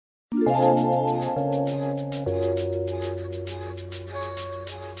Hello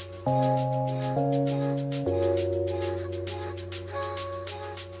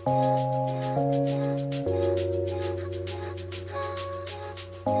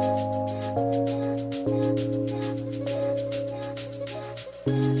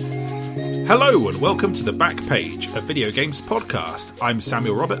and welcome to The Back Page, a video games podcast. I'm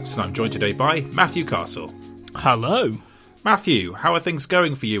Samuel Roberts and I'm joined today by Matthew Castle. Hello. Matthew, how are things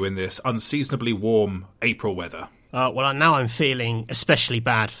going for you in this unseasonably warm April weather? Well, now I'm feeling especially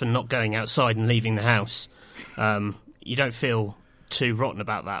bad for not going outside and leaving the house. You don't feel too rotten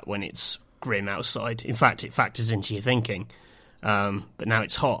about that when it's grim outside. In fact, it factors into your thinking. But now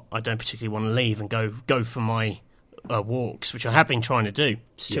it's hot. I don't particularly want to leave and go for my walks, which I have been trying to do.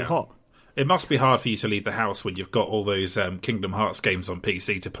 It's too hot. It must be hard for you to leave the house when you've got all those Kingdom Hearts games on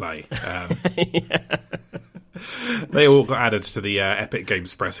PC to play. They all got added to the Epic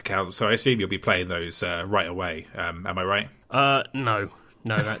Games Press account, so I assume you'll be playing those right away. Am I right? No,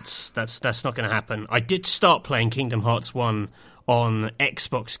 that's not going to happen. I did start playing Kingdom Hearts 1 on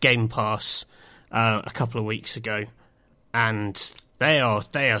Xbox Game Pass a couple of weeks ago, and they are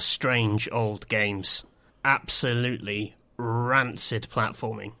strange old games. Absolutely rancid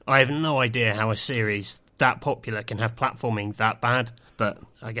platforming. I have no idea how a series that popular can have platforming that bad, but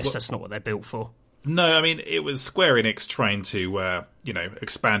I guess that's not what they're built for. No, I mean, it was Square Enix trying to,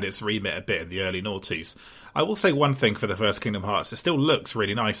 expand its remit a bit in the early noughties. I will say one thing for the first Kingdom Hearts. It still looks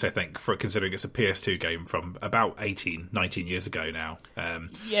really nice, I think, for considering it's a PS2 game from about 18, 19 years ago now. And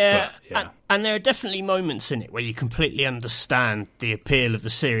there are definitely moments in it where you completely understand the appeal of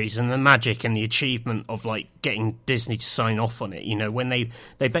the series and the magic and the achievement of, like, getting Disney to sign off on it. You know, when they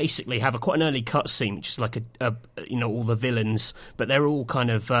basically have quite an early cutscene, which is like all the villains, but they're all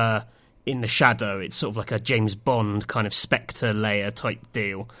kind of in the shadow. It's sort of like a James Bond kind of Spectre layer type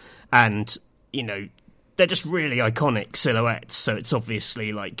deal. And, you know, they're just really iconic silhouettes. So it's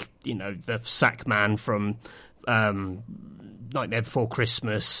obviously like, you know, the Sackman from Nightmare Before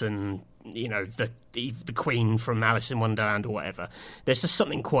Christmas and, you know, the Queen from Alice in Wonderland or whatever. There's just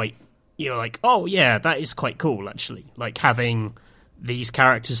something quite, you're like, oh yeah, that is quite cool actually. Like having these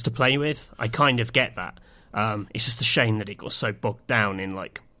characters to play with, I kind of get that. It's just a shame that it got so bogged down in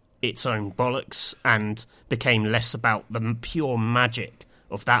like its own bollocks and became less about the pure magic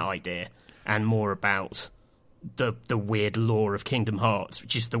of that idea and more about the weird lore of Kingdom Hearts,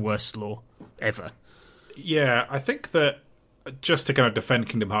 which is the worst lore ever. Yeah, I think that just to kind of defend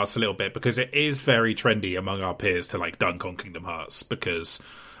Kingdom Hearts a little bit, because it is very trendy among our peers to like dunk on Kingdom Hearts, because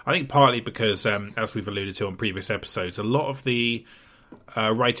I think partly because, as we've alluded to on previous episodes, a lot of the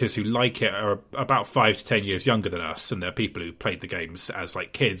writers who like it are about 5 to 10 years younger than us, and they're people who played the games as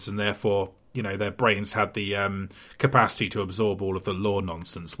like kids, and therefore, you know, their brains had the capacity to absorb all of the lore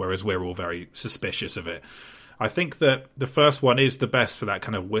nonsense, whereas we're all very suspicious of it. I think that the first one is the best for that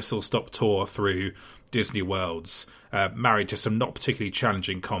kind of whistle-stop tour through Disney worlds, married to some not particularly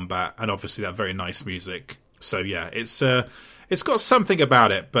challenging combat, and obviously that very nice music. So yeah, it's got something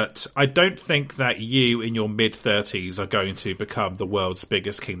about it, but I don't think that you in your mid-30s are going to become the world's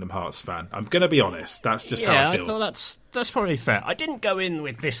biggest Kingdom Hearts fan. I'm going to be honest. That's just how I feel. Yeah, I thought that's probably fair. I didn't go in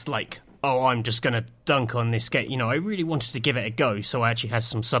with this, like, oh, I'm just going to dunk on this game. You know, I really wanted to give it a go, so I actually had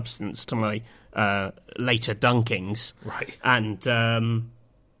some substance to my later dunkings. Right. And,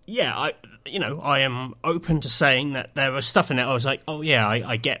 I am open to saying that there was stuff in it I was like, oh, yeah,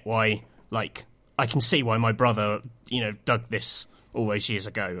 I get why, like, I can see why my brother, you know, dug this all those years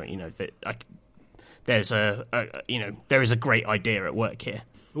ago. You know, that there is a great idea at work here.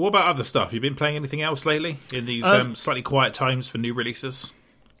 What about other stuff? You been playing anything else lately in these slightly quiet times for new releases?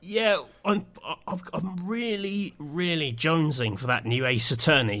 Yeah, I'm really, really jonesing for that new Ace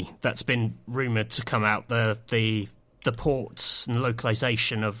Attorney that's been rumoured to come out. The ports and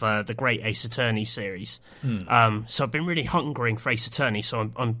localization of the great Ace Attorney series. So I've been really hungering for Ace Attorney.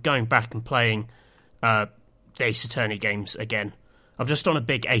 So I'm going back and playing the Ace Attorney games again. I'm just on a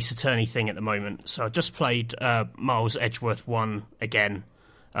big Ace Attorney thing at the moment. So I just played Miles Edgeworth 1 again,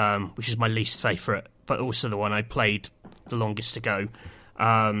 which is my least favourite, but also the one I played the longest ago.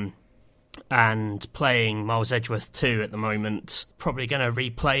 And playing Miles Edgeworth 2 at the moment. Probably going to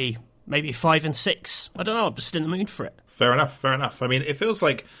replay maybe 5 and 6. I don't know, I'm just in the mood for it. Fair enough. I mean, it feels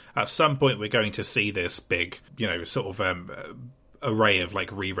like at some point we're going to see this big, you know, sort of array of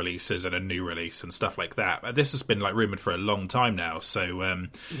like re-releases and a new release and stuff like that. This has been like rumoured for a long time now, so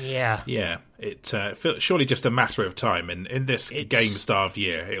yeah, it feels surely just a matter of time. And in this game-starved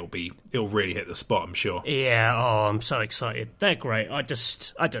year, it'll really hit the spot, I'm sure. Yeah, I'm so excited. They're great. I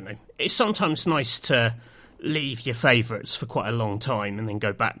don't know. It's sometimes nice to leave your favourites for quite a long time and then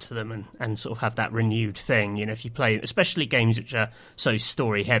go back to them and sort of have that renewed thing. You know, if you play, especially games which are so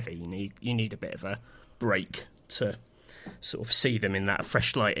story heavy, you need a bit of a break to sort of see them in that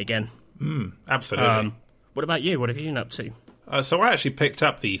fresh light again. Absolutely. What about you? What have you been up to? So I actually picked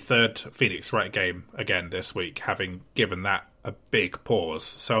up the third Phoenix Wright game again this week, having given that a big pause.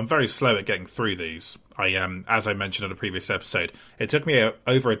 So I'm very slow at getting through these. As I mentioned in a previous episode, it took me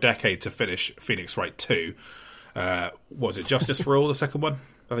over a decade to finish Phoenix Wright 2. Was it Justice for All, the second one?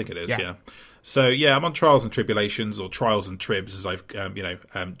 I think it is, yeah. So, yeah, I'm on Trials and Tribulations, or Trials and Tribs, as I've,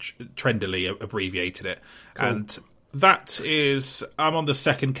 trendily abbreviated it. Cool. And that is, I'm on the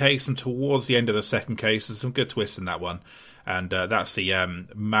second case, and towards the end of the second case, there's some good twists in that one. And that's the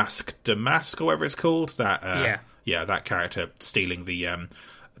Mask Damask, or whatever it's called. That character stealing the urn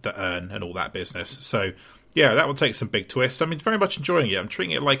and all that business. So, yeah, that one takes some big twists. I mean, very much enjoying it. I'm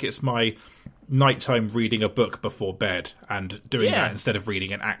treating it like it's my nighttime reading a book before bed, and doing that instead of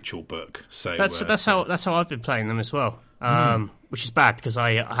reading an actual book. So that's how I've been playing them as well. Which is bad because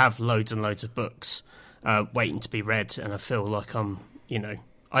I have loads and loads of books waiting to be read, and I feel like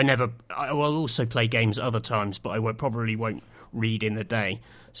I will also play games at other times, but I probably won't read in the day.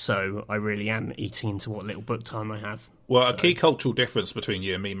 So I really am eating into what little book time I have. Well, a key cultural difference between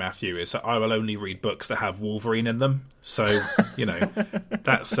you and me, Matthew, is that I will only read books that have Wolverine in them. So,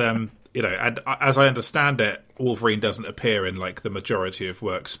 that's, and as I understand it, Wolverine doesn't appear in, like, the majority of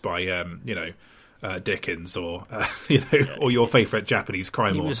works by, Dickens or, or your favourite Japanese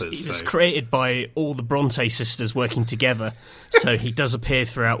crime authors. He was created by all the Bronte sisters working together, so he does appear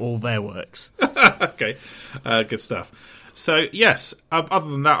throughout all their works. Okay, good stuff. So, yes, other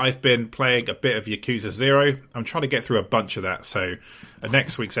than that, I've been playing a bit of Yakuza 0. I'm trying to get through a bunch of that, so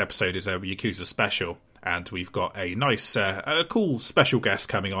next week's episode is a Yakuza special, and we've got a nice, a cool special guest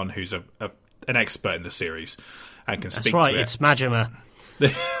coming on who's an expert in the series and can speak to it. That's right, it's Majima.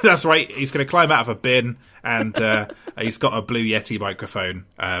 That's right, he's going to climb out of a bin, and he's got a Blue Yeti microphone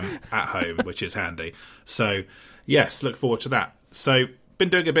at home, which is handy. So, yes, look forward to that. So, been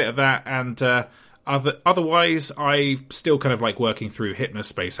doing a bit of that, and otherwise, I'm still kind of like working through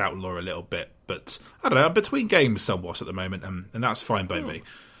Hypnospace Outlaw a little bit, but I don't know, I'm between games somewhat at the moment, and that's fine by me.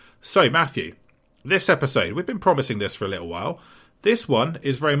 So, Matthew, this episode, we've been promising this for a little while. This one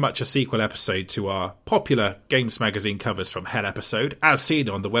is very much a sequel episode to our popular Games Magazine Covers from Hell episode, as seen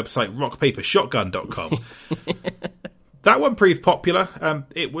on the website rockpapershotgun.com. That one proved popular.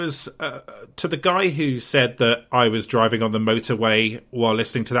 It was to the guy who said that I was driving on the motorway while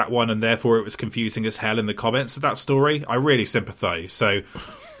listening to that one, and therefore it was confusing as hell in the comments of that story. I really sympathise. So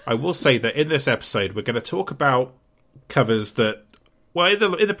I will say that in this episode, we're going to talk about covers that... Well,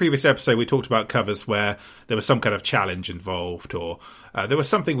 in the previous episode, we talked about covers where there was some kind of challenge involved, or there was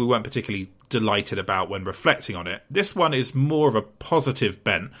something we weren't particularly delighted about when reflecting on it. This one is more of a positive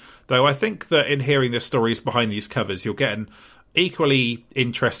bent, though I think that in hearing the stories behind these covers, you'll get an equally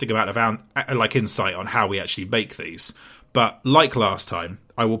interesting amount of insight on how we actually make these. But like last time,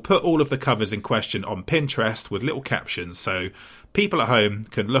 I will put all of the covers in question on Pinterest with little captions, so people at home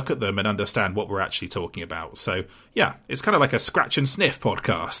can look at them and understand what we're actually talking about. So, yeah, it's kind of like a scratch and sniff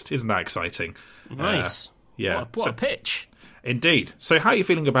podcast. Isn't that exciting? Nice. Yeah. What a pitch. Indeed. So how are you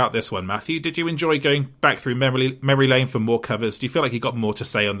feeling about this one, Matthew? Did you enjoy going back through memory lane for more covers? Do you feel like you got more to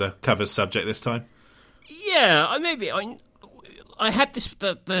say on the covers subject this time? Yeah, I had this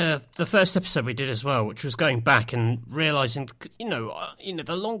the first episode we did as well, which was going back and realising,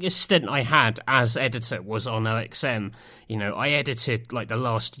 the longest stint I had as editor was on OXM. I edited like the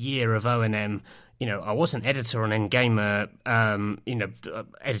last year of O&M. I wasn't editor on N-Gamer.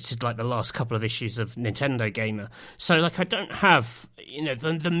 Edited like the last couple of issues of Nintendo Gamer. So like I don't have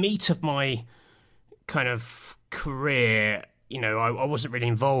the meat of my kind of career. I wasn't really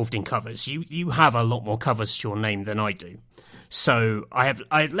involved in covers. You have a lot more covers to your name than I do. So I have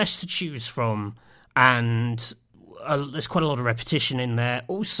less to choose from, and there's quite a lot of repetition in there.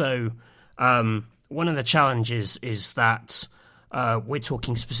 Also, one of the challenges is that we're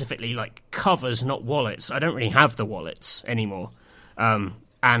talking specifically like covers, not wallets. I don't really have the wallets anymore, and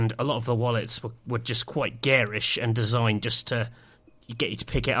a lot of the wallets were just quite garish and designed just to get you to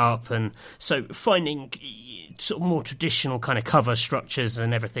pick it up. And so finding sort of more traditional kind of cover structures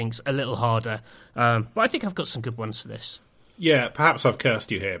and everything's a little harder. But I think I've got some good ones for this. Yeah, perhaps I've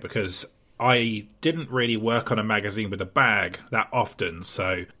cursed you here because I didn't really work on a magazine with a bag that often.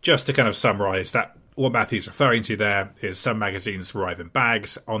 So just to kind of summarise, that what Matthew's referring to there is some magazines arrive in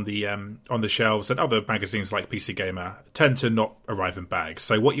bags on the shelves, and other magazines like PC Gamer tend to not arrive in bags.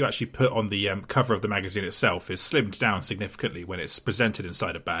 So what you actually put on the cover of the magazine itself is slimmed down significantly when it's presented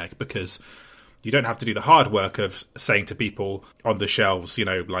inside a bag, because you don't have to do the hard work of saying to people on the shelves,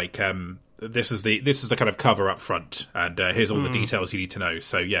 like this is the kind of cover up front, and here's all the details you need to know.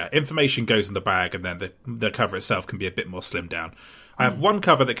 So yeah, information goes in the bag, and then the cover itself can be a bit more slimmed down. I have one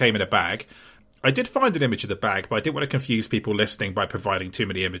cover that came in a bag. I did find an image of the bag, but I didn't want to confuse people listening by providing too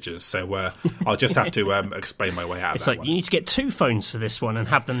many images, so I'll just have to explain my way out of that. It's like, you need to get 2 phones for this one and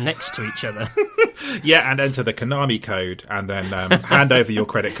have them next to each other. Yeah, and enter the Konami code, and then hand over your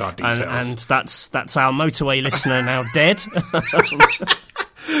credit card details. And that's our motorway listener now dead.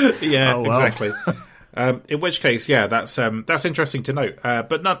 Yeah, exactly. In which case, yeah, that's interesting to note.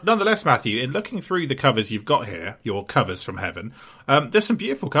 But nonetheless, Matthew, in looking through the covers you've got here, your covers from heaven, there's some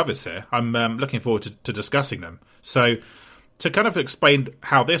beautiful covers here. I'm looking forward to discussing them. So, to kind of explain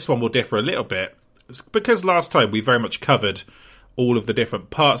how this one will differ a little bit, because last time we very much covered all of the different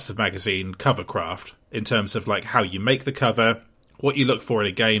parts of magazine cover craft in terms of like how you make the cover, what you look for in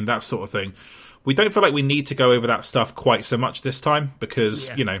a game, that sort of thing. We don't feel like we need to go over that stuff quite so much this time because,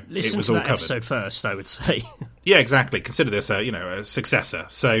 Listen it was to all that covered. episode first, I would say. Yeah, exactly. Consider this a successor.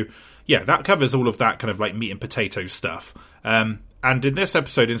 So, yeah, that covers all of that kind of like meat and potatoes stuff. And in this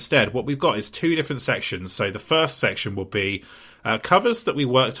episode instead, what we've got is 2 different sections. So the first section will be covers that we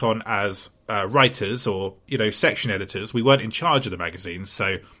worked on as writers or, section editors. We weren't in charge of the magazine,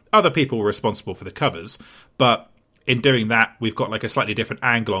 so other people were responsible for the covers. But in doing that, we've got like a slightly different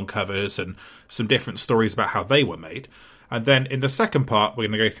angle on covers and some different stories about how they were made. And then in the second part, we're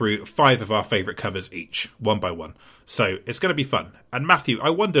going to go through 5 of our favourite covers each, one by one. So it's going to be fun. And Matthew,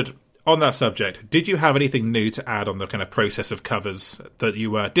 I wondered, on that subject, did you have anything new to add on the kind of process of covers that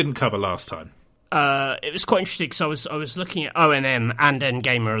you didn't cover last time? It was quite interesting because I was looking at O&M and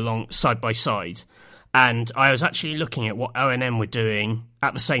N-Gamer along side by side. And I was actually looking at what O&M were doing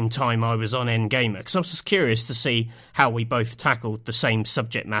at the same time I was on N-Gamer, because I was just curious to see how we both tackled the same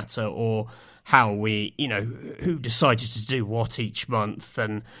subject matter, or how we, who decided to do what each month,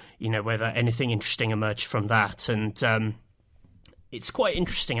 and, whether anything interesting emerged from that. And it's quite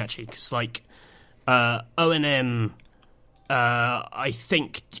interesting, actually, because, like, O&M, I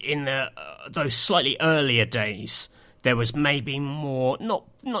think in those slightly earlier days, there was maybe more, not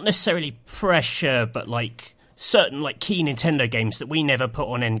necessarily pressure, but like certain like key Nintendo games that we never put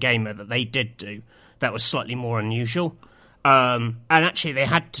on N-Gamer that they did do that was slightly more unusual. And actually they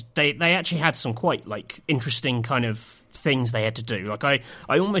actually had some quite like interesting kind of things they had to do. Like I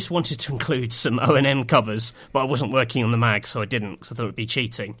almost wanted to include some O&M covers, but I wasn't working on the mag, so I didn't, because I thought it would be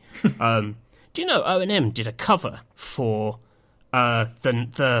cheating. Do you know O&M did a cover for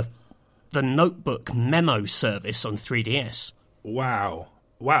the Notebook memo service on 3DS? Wow.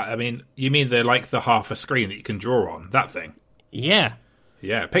 I mean, you mean they're like the half a screen that you can draw on, that thing? Yeah.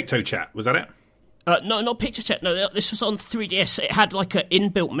 Yeah, PictoChat, was that it? No, not PictoChat. No, this was on 3DS. It had like an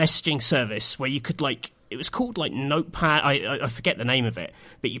inbuilt messaging service where you could like, it was called like Notepad. I forget the name of it,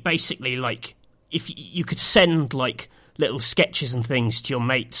 but you basically like, if you could send like little sketches and things to your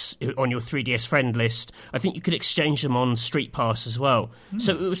mates on your 3DS friend list. I think you could exchange them on Street Pass as well.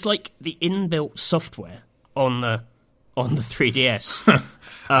 So it was like the inbuilt software on the 3DS.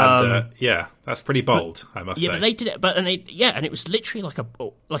 Yeah, that's pretty bold, I must say. Yeah, but they did it. And it was literally like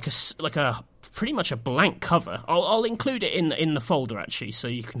a pretty much a blank cover. I'll include it in the folder actually, so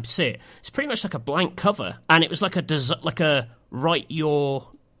you can see it. It's pretty much like a blank cover, and it was like a write your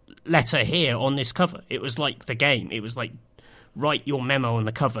letter here on this cover. It was like the game. It was like write your memo on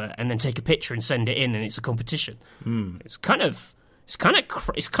the cover and then take a picture and send it in, and it's a competition. It's kind of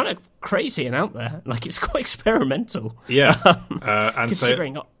crazy and out there. Like, it's quite experimental. Yeah, and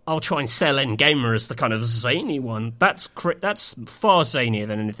considering I'll try and sell N-Gamer as the kind of zany one. That's far zanier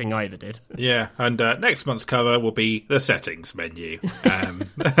than anything I ever did. Yeah, and next month's cover will be the settings menu.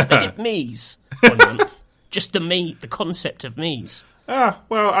 Mies one month. Just the concept of Mies.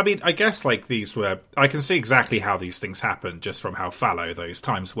 Well, I mean, I guess like these were. I can see exactly how these things happened just from how fallow those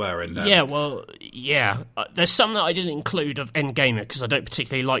times were. And there's some that I didn't include of N-Gamer because I don't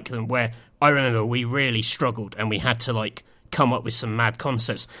particularly like them. Where I remember we really struggled and we had to like come up with some mad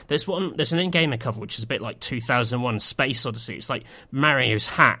concepts. There's an N-Gamer cover which is a bit like 2001: Space Odyssey. It's like Mario's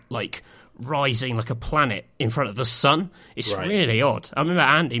hat, like rising like a planet in front of the sun. It's really odd. I remember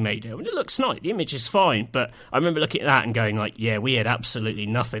Andy made it. I mean, it looks nice. The image is fine, but I remember looking at that and going like, yeah, we had absolutely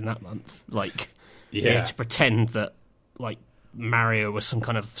nothing that month. Like, we had to pretend that like Mario was some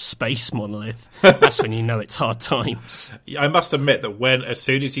kind of space monolith. That's when you know it's hard times. I must admit that as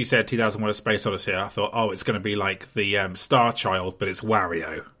soon as you said 2001: A Space Odyssey, I thought, oh, it's going to be like the Star Child, but it's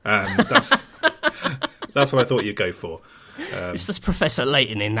Wario. That's what I thought you'd go for. It's just Professor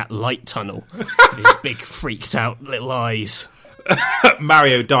Layton in that light tunnel with his big freaked out little eyes.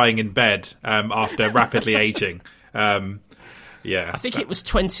 Mario dying in bed after rapidly aging. Yeah, I think it was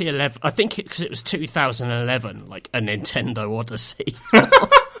 2011. I think because it was 2011, like a Nintendo Odyssey.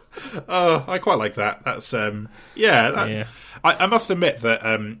 Oh, I quite like that. That's yeah. I must admit that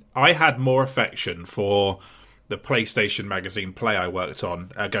I had more affection for the PlayStation Magazine Play I worked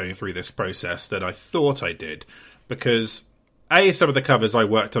on going through this process than I thought I did, because some of the covers I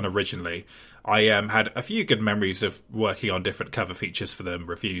worked on originally, I had a few good memories of working on different cover features for them,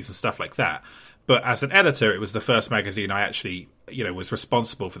 reviews and stuff like that. But as an editor, it was the first magazine I actually, was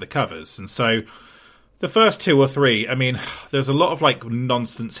responsible for the covers. And so the first 2 or 3, I mean, there's a lot of like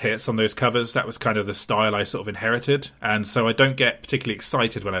nonsense hits on those covers. That was kind of the style I sort of inherited. And so I don't get particularly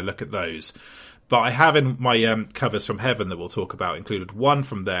excited when I look at those. But I have in my covers from Heaven that we'll talk about included one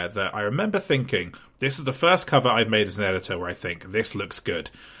from there that I remember thinking, this is the first cover I've made as an editor where I think this looks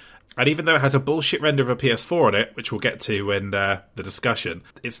good. And even though it has a bullshit render of a PS4 on it, which we'll get to in the discussion,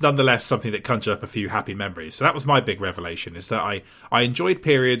 it's nonetheless something that conjured up a few happy memories. So that was my big revelation, is that I enjoyed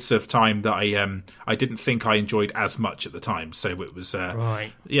periods of time that I didn't think I enjoyed as much at the time. So it was a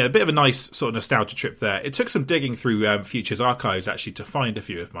bit of a nice sort of nostalgia trip there. It took some digging through Futures archives actually to find a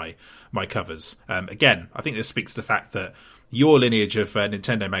few of my covers. Again, I think this speaks to the fact that your lineage of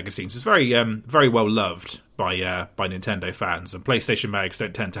Nintendo magazines is very very well loved by Nintendo fans, and PlayStation mags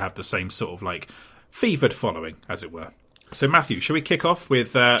don't tend to have the same sort of like fevered following, as it were. So Matthew, shall we kick off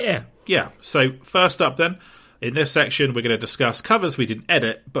with yeah. So first up then, in this section we're going to discuss covers we didn't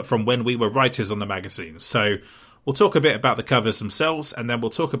edit but from when we were writers on the magazine. So we'll talk a bit about the covers themselves, and then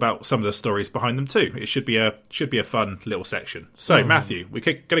we'll talk about some of the stories behind them too. It should be a fun little section. So Matthew, we're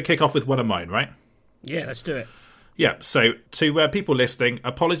going to kick off with one of mine, right? Yeah, let's do it. Yeah, so to people listening,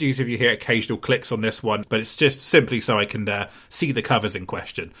 apologies if you hear occasional clicks on this one, but it's just simply so I can see the covers in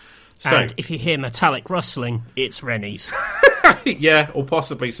question. So, and if you hear metallic rustling, it's Rennie's. Yeah, or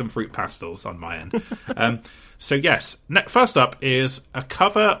possibly some fruit pastels on my end. So yes, first up is a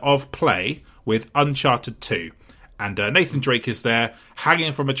cover of Play with Uncharted 2. And Nathan Drake is there,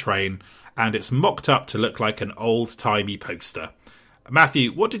 hanging from a train, and it's mocked up to look like an old-timey poster.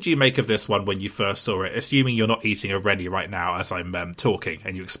 Matthew, what did you make of this one when you first saw it, assuming you're not eating a Rennie right now as I'm talking,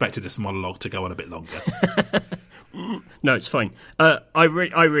 and you expected this monologue to go on a bit longer? No, it's fine. I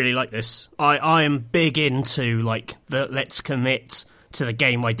really like this. I am big into like the let's commit to the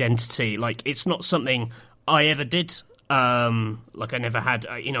game identity. Like, it's not something I ever did. Like, I never had.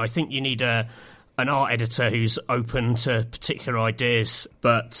 I think you need an art editor who's open to particular ideas.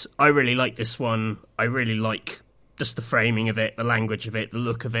 But I really like this one. I really like just the framing of it, the language of it, the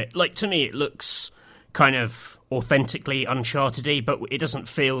look of it. Like, to me, it looks kind of authentically Uncharted-y, but it doesn't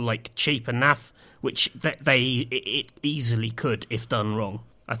feel like cheap and naff, which it easily could if done wrong.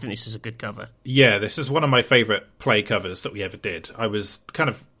 I think this is a good cover. Yeah, this is one of my favourite Play covers that we ever did. I was kind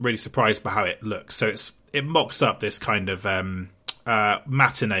of really surprised by how it looks. So it mocks up this kind of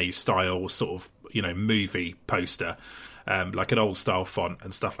matinee style sort of movie poster. Like an old style font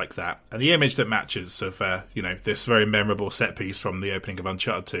and stuff like that, and the image that matches of this very memorable set piece from the opening of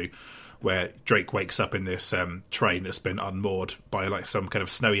Uncharted 2, where Drake wakes up in this train that's been unmoored by like some kind of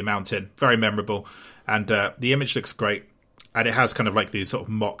snowy mountain. Very memorable, and the image looks great, and it has kind of like these sort of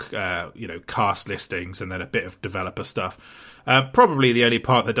mock cast listings and then a bit of developer stuff. Probably the only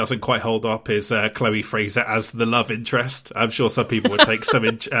part that doesn't quite hold up is Chloe Fraser as the love interest. I'm sure some people would take some.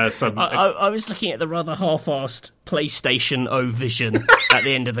 I was looking at the rather half-assed PlayStation O vision at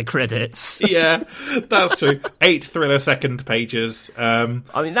the end of the credits. Yeah, that's true. 8 thriller-second pages. I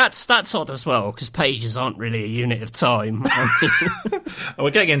mean, that's odd as well, because pages aren't really a unit of time.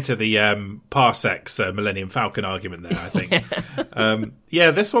 We're getting into the parsecs Millennium Falcon argument there, I think. Yeah,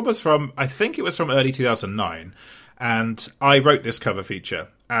 this one was from, I think it was from early 2009. And I wrote this cover feature,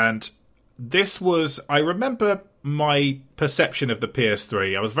 and this was, I remember my perception of the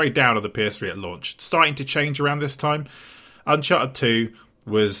PS3. I was very down on the PS3 at launch, starting to change around this time. Uncharted 2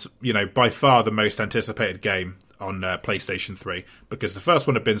 was, by far the most anticipated game on PlayStation 3, because the first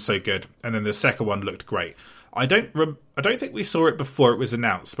one had been so good, and then the second one looked great. I don't think we saw it before it was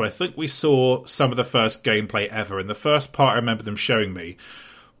announced, but I think we saw some of the first gameplay ever, and the first part I remember them showing me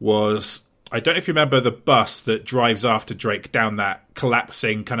was, I don't know if you remember the bus that drives after Drake down that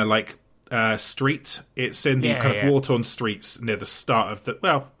collapsing kind of like street. It's in the kind of war-torn streets near the start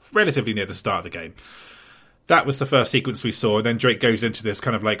of relatively near the start of the game. That was the first sequence we saw, and then Drake goes into this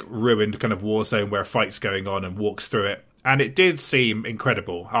kind of like ruined kind of war zone where a fight's going on and walks through it. And it did seem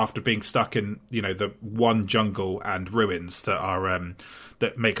incredible after being stuck in, the one jungle and ruins that are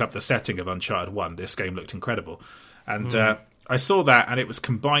that make up the setting of Uncharted 1. This game looked incredible. And I saw that, and it was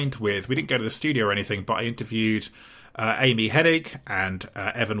combined with, we didn't go to the studio or anything, but I interviewed Amy Hennig and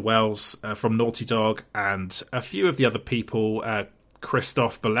Evan Wells from Naughty Dog, and a few of the other people,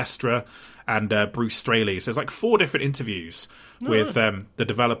 Christoph Balestra and Bruce Straley. So there's like 4 different interviews with the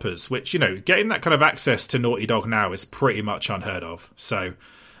developers, which, getting that kind of access to Naughty Dog now is pretty much unheard of. So,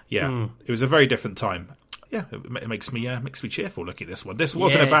 yeah, it was a very different time. Yeah, it makes me cheerful looking at this one. This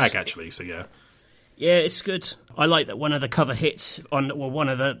wasn't a bag, actually, so yeah. Yeah, it's good. I like that one of the cover hits one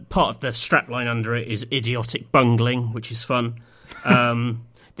of the part of the strapline under it is idiotic bungling, which is fun.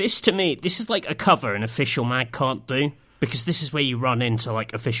 This is like a cover an official mag can't do, because this is where you run into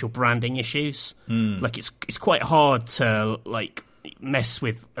like official branding issues. Like it's quite hard to like mess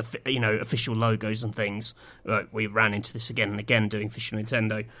with official logos and things. We ran into this again and again doing official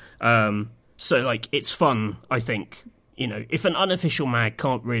Nintendo. So like it's fun, I think. If an unofficial mag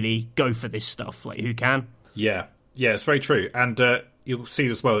can't really go for this stuff, like who can? Yeah, it's very true. And you'll see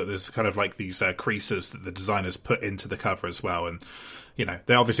as well that there's kind of like these creases that the designers put into the cover as well. And,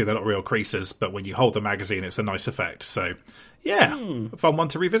 they're not real creases, but when you hold the magazine, it's a nice effect. So, yeah, a fun one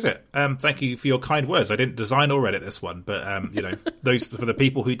to revisit. Thank you for your kind words. I didn't design or edit this one, but, those for the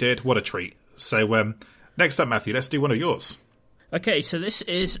people who did, what a treat. So, next up, Matthew, let's do one of yours. Okay, so this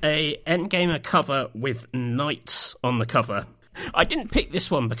is a Endgamer cover with knights on the cover. I didn't pick this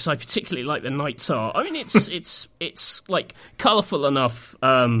one because I particularly like the knights art. I mean, it's like colourful enough,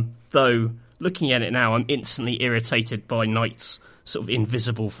 though looking at it now, I'm instantly irritated by Knight's sort of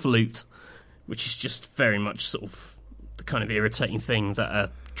invisible flute, which is just very much sort of the kind of irritating thing that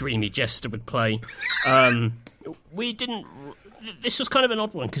a dreamy jester would play. This was kind of an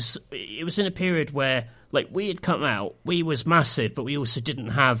odd one because it was in a period where, like, Wii had come out, Wii was massive, but we also didn't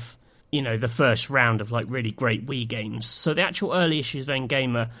have, the first round of, like, really great Wii games. So the actual early issues of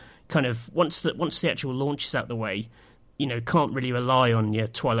Endgamer kind of, once the actual launch is out the way, can't really rely on your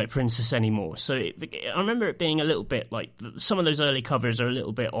Twilight Princess anymore. So I remember it being a little bit, like, some of those early covers are a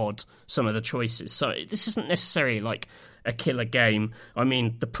little bit odd, some of the choices. So this isn't necessarily, like, a killer game. I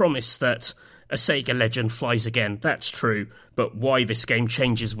mean, the promise that a Sega legend flies again, that's true, but why this game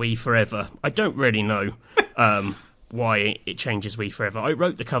changes Wii forever, I don't really know why it changes Wii forever. I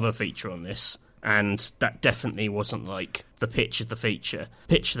wrote the cover feature on this, and that definitely wasn't like the pitch of the feature.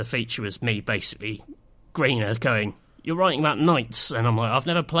 Pitch of the feature was me basically, Greener, going, "You're writing about knights," and I'm like, "I've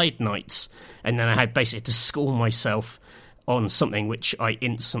never played knights," and then I had basically to school myself on something which I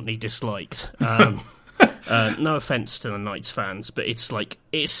instantly disliked. No offence to the Knights fans, but it's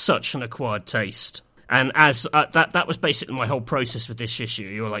such an acquired taste. And as that was basically my whole process with this issue.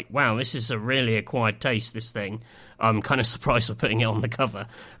 You were like, wow, this is a really acquired taste, this thing. I'm kind of surprised for putting it on the cover.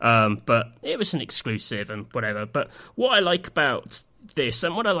 But it was an exclusive and whatever. But what I like about this,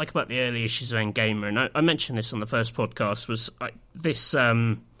 and what I like about the early issues of Endgamer, and I mentioned this on the first podcast, was this...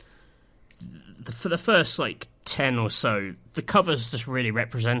 for the first, 10 or so, the covers just really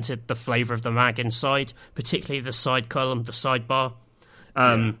represented the flavour of the mag inside, particularly the side column, the sidebar,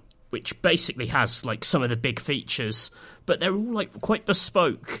 which basically has, some of the big features, but they're all, quite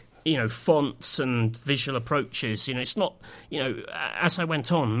bespoke, fonts and visual approaches. It's not, as I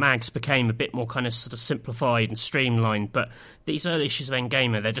went on, mags became a bit more kind of sort of simplified and streamlined, but these early issues of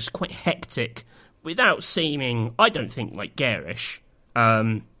Endgamer, they're just quite hectic, without seeming, I don't think, garish.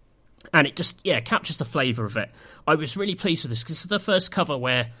 And it just, captures the flavour of it. I was really pleased with this, because it's the first cover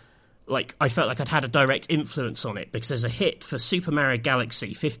where, I felt like I'd had a direct influence on it, because there's a hit for Super Mario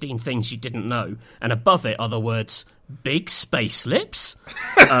Galaxy, 15 Things You Didn't Know, and above it are the words, "Big Space Lips,"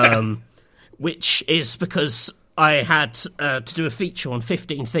 which is because I had to do a feature on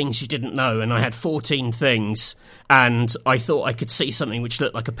 15 Things You Didn't Know, and I had 14 things, and I thought I could see something which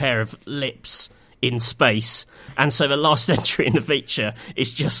looked like a pair of lips in space, and so the last entry in the feature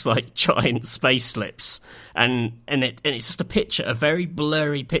is just giant space lips, and it's just a picture, a very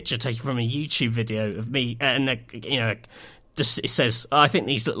blurry picture taken from a YouTube video of me, and just it says, "I think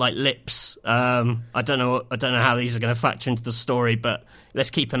these look like lips." I don't know how these are going to factor into the story, but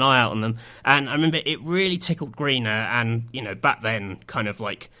let's keep an eye out on them. And I remember it really tickled Greener, and back then, kind of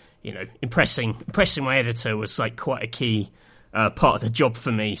impressing my editor was quite a key part of the job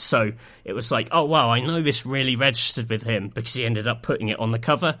for me. So it was oh wow, I know this really registered with him, because he ended up putting it on the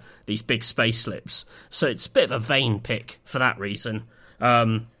cover, these big space lips. So it's a bit of a vain pick for that reason.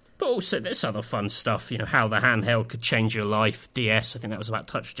 But also there's other fun stuff, how the handheld could change your life. DS, I think that was about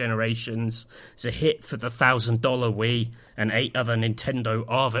Touch Generations. It's a hit for the $1,000 Wii and 8 other Nintendo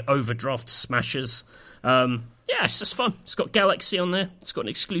overdraft smashers. It's just fun. It's got Galaxy on there. It's got an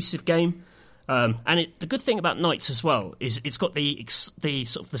exclusive game. And the good thing about Knights as well is it's got the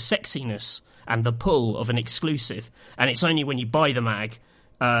sort of the sexiness and the pull of an exclusive, and it's only when you buy the mag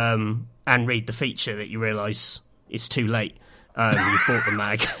and read the feature that you realise it's too late. You've bought the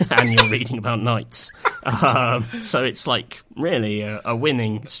mag and you're reading about knights. So it's like really a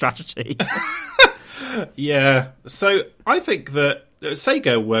winning strategy. Yeah. So I think that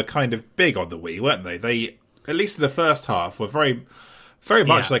Sega were kind of big on the Wii, weren't they? They, at least in the first half, were very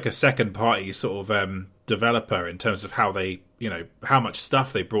much like a second party sort of developer in terms of how they, how much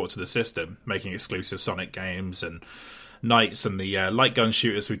stuff they brought to the system, making exclusive Sonic games and Knights and the light gun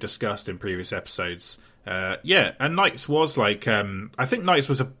shooters we discussed in previous episodes. And Knights was like, I think Knights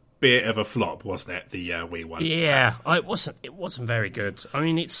was a bit of a flop, wasn't it? The Wii one. Yeah, it wasn't very good. I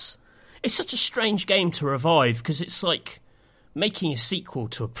mean, it's such a strange game to revive because it's like making a sequel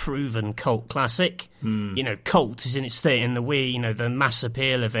to a proven cult classic. Cult is in its state in the Wii. The mass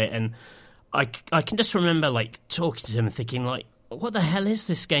appeal of it, and I can just remember like talking to him and thinking like, what the hell is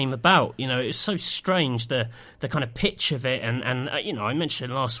this game about? It's so strange the kind of pitch of it, and I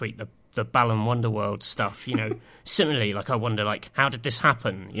mentioned last week the Balan Wonderworld stuff. Similarly, like I wonder like how did this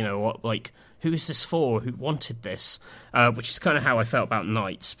happen? What like who is this for? Who wanted this? Which is kind of how I felt about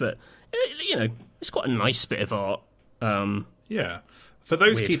Knights, but it's quite a nice bit of art. For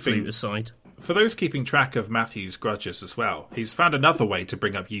those keeping track of Matthew's grudges as well, he's found another way to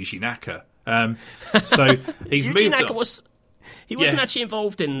bring up Yuji Naka. So he's Yuji moved. Naka wasn't actually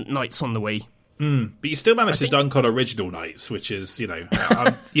involved in Knights on the Wii. But you still managed to dunk on original Knights, which is, you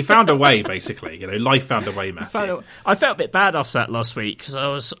found a way, basically. Life found a way, Matthew. I felt a bit bad after that last week,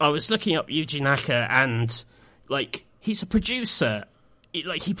 because I was looking up Yuji Naka, and, like, he's a producer.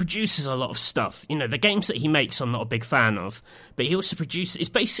 He produces a lot of stuff. The games that he makes I'm not a big fan of, but he also produces... It's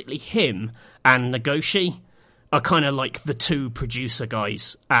basically him and Nagoshi are kind of like the two producer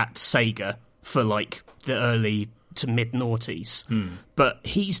guys at Sega for, like, the early to mid-noughties. But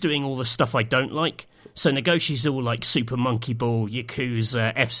he's doing all the stuff I don't like. So Nagoshi's all like Super Monkey Ball,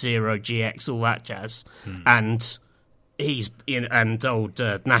 Yakuza, F-Zero, GX, all that jazz. And he's and old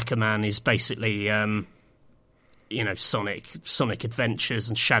Nakaman is basically Sonic Adventures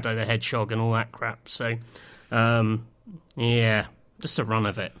and Shadow the Hedgehog and all that crap. So just a run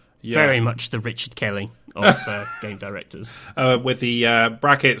of it. Very much the Richard Kelly of game directors. With the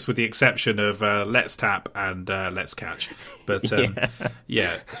brackets, with the exception of Let's Tap and Let's Catch. But so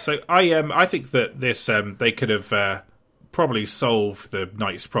I think that this they could have probably solved the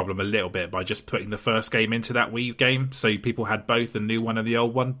Knights problem a little bit by just putting the first game into that Wii game, so people had both the new one and the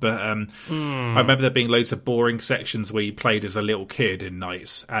old one. But I remember there being loads of boring sections where you played as a little kid in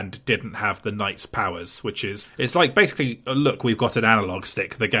Knights and didn't have the Knights powers, which is it's like basically look, we've got an analog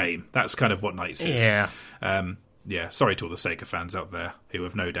stick, the game. That's kind of what Knights is. Sorry to all the Sega fans out there who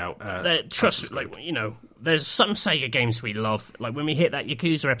have no doubt trust there's some Sega games we love, like when we hit that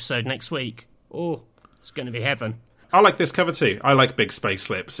Yakuza episode next week, it's going to be heaven. I like this cover too. I like big space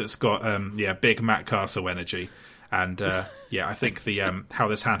slips. It's got big Matt Castle energy, and I think the how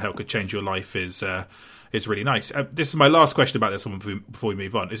this handheld could change your life is really nice. This is my last question about this one before we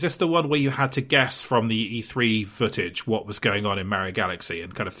move on. Is this the one where you had to guess from the E3 footage what was going on in Mario Galaxy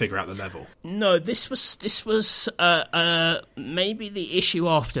and kind of figure out the level? No, this was maybe the issue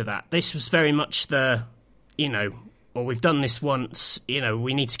after that. This was very much the well, we've done this once,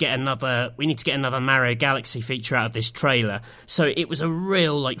 we need to get another Mario Galaxy feature out of this trailer. So it was a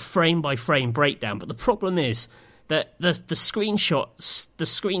real, like, frame-by-frame breakdown. But the problem is that the screenshots, the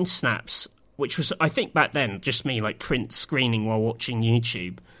screen snaps, which was, I think back then, just me, like, print screening while watching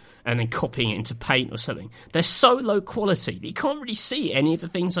YouTube and then copying it into Paint or something, they're so low quality that you can't really see any of the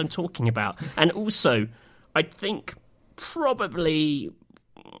things I'm talking about. And also, I think probably,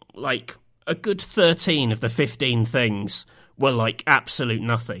 like, a good 13 of the 15 things were like absolute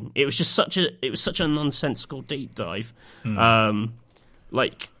nothing. It was just such a nonsensical deep dive.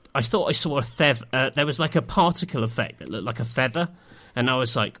 Like I thought I saw there was like a particle effect that looked like a feather, and I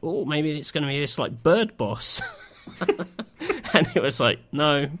was like, oh, maybe it's going to be this like bird boss. And it was like,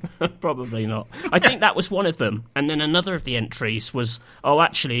 no, probably not. I think that was one of them. And then another of the entries was, oh,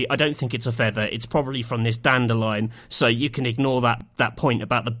 actually, I don't think it's a feather. It's probably from this dandelion. So you can ignore that point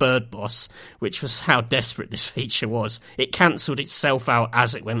about the bird boss, which was how desperate this feature was. It cancelled itself out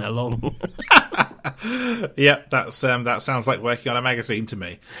as it went along. Yeah, that sounds like working on a magazine to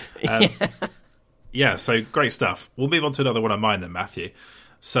me. So great stuff. We'll move on to another one of mine then, Matthew.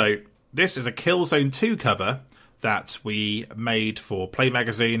 So this is a Killzone 2 cover that we made for Play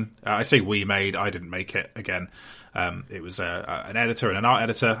Magazine. I say we made, I didn't make it again. It was an editor and an art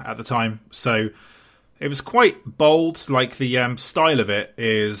editor at the time. So it was quite bold. Like the style of it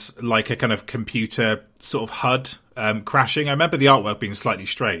is like a kind of computer sort of HUD crashing. I remember the artwork being slightly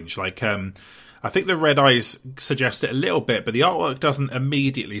strange. Like I think the red eyes suggest it a little bit, but the artwork doesn't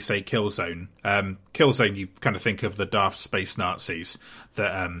immediately say Killzone. Killzone, you kind of think of the daft space Nazis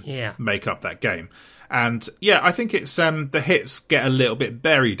that make up that game. And yeah, I think it's the hits get a little bit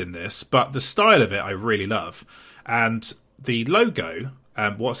buried in this, but the style of it I really love. And the logo,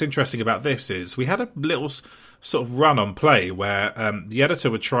 what's interesting about this is we had a little sort of run on Play where the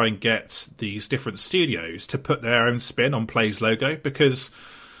editor would try and get these different studios to put their own spin on Play's logo, because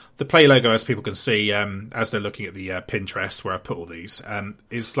the Play logo, as people can see as they're looking at the Pinterest where I've put all these,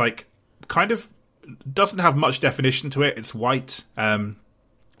 is like kind of doesn't have much definition to it. It's white.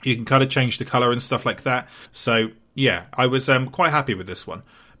 You can kind of change the colour and stuff like that. So, yeah, I was quite happy with this one.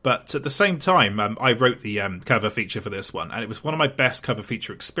 But at the same time, I wrote the cover feature for this one, and it was one of my best cover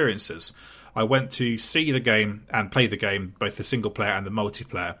feature experiences. I went to see the game and play the game, both the single player and the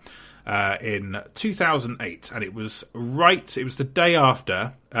multiplayer, in 2008. And it was the day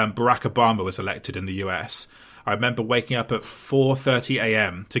after Barack Obama was elected in the US. I remember waking up at 4:30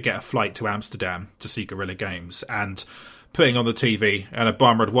 a.m. to get a flight to Amsterdam to see Guerrilla Games, and putting on the TV, and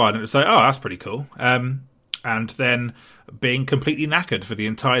Obama had won, and it was like, oh, that's pretty cool. And then being completely knackered for the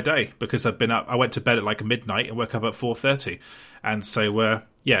entire day because I went to bed at like midnight and woke up at 4:30. And so,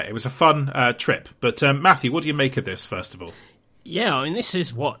 it was a fun trip. But Matthew, what do you make of this, first of all? Yeah, I mean, this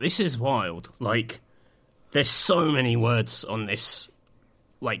is wild. Like, there's so many words on this,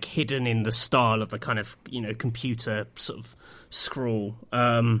 like, hidden in the style of the kind of, computer sort of scrawl.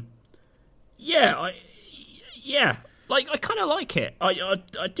 Like, I kind of like it. I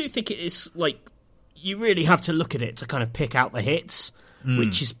do think it is, like, you really have to look at it to kind of pick out the hits,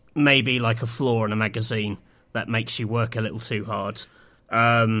 which is maybe like a flaw in a magazine that makes you work a little too hard.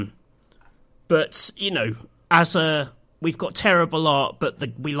 But, we've got terrible art, but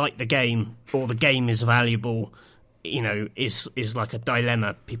we like the game, or the game is valuable, is like a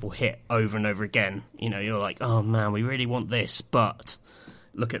dilemma people hit over and over again. You're like, oh man, we really want this, but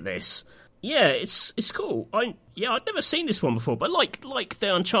look at this. Yeah, it's cool. I'd never seen this one before, but like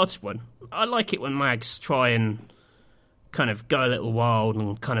the Uncharted one, I like it when mags try and kind of go a little wild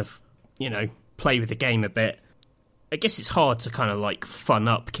and kind of, play with the game a bit. I guess it's hard to kind of like fun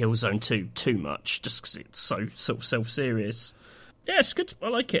up Killzone 2 too much, just because it's so sort of self-serious. Yeah, it's good. I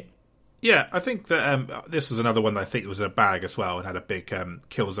like it. Yeah, I think that this was another one that I think was in a bag as well and had a big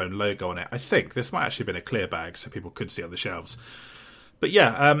Killzone logo on it. I think this might actually have been a clear bag so people could see on the shelves. But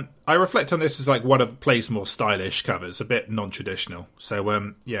yeah, I reflect on this as like one of Play's more stylish covers, a bit non-traditional. So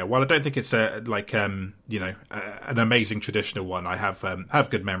while I don't think it's an amazing traditional one, I have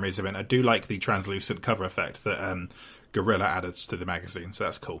good memories of it. I do like the translucent cover effect that Guerrilla added to the magazine, so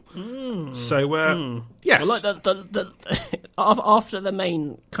that's cool. Yes, well, like the after the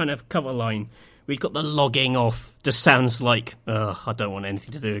main kind of cover line, we've got the logging off. Just sounds like I don't want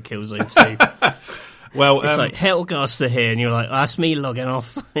anything to do with Killzone 2. Well, it's like Hellgaster here, and you're like, that's me logging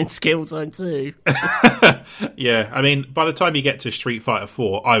off in Killzone 2. Yeah, I mean, by the time you get to Street Fighter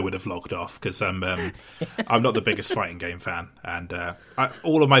 4, I would have logged off, because I'm not the biggest fighting game fan, and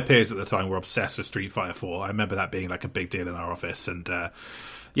all of my peers at the time were obsessed with Street Fighter 4. I remember that being like a big deal in our office, and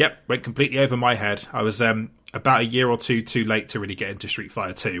went completely over my head. I was about a year or two too late to really get into Street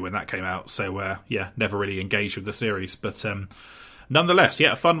Fighter 2 when that came out, so never really engaged with the series, but nonetheless,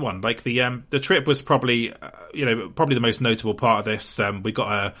 a fun one. Like the trip was probably the most notable part of this. We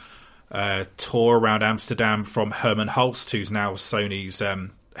got a tour around Amsterdam from Herman Hulst, who's now Sony's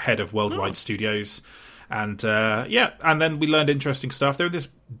head of worldwide studios, and and then we learned interesting stuff. They're in this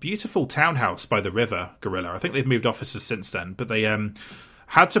beautiful townhouse by the river, Guerrilla. I think they've moved offices since then, but they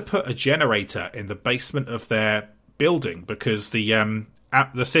had to put a generator in the basement of their building because the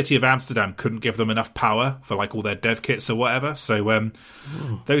city of Amsterdam couldn't give them enough power for like all their dev kits or whatever. So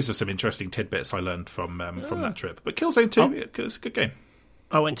those are some interesting tidbits I learned from that trip. But Killzone 2, it's a good game.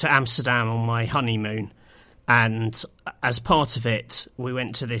 I went to Amsterdam on my honeymoon, and as part of it, we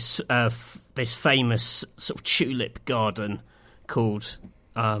went to this famous sort of tulip garden called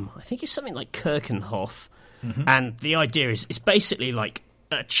I think it's something like Keukenhof, and the idea is it's basically like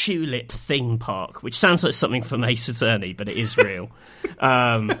a tulip theme park, which sounds like something from Ace Attorney, but it is real.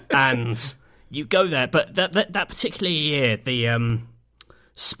 And you go there, but that particular year, the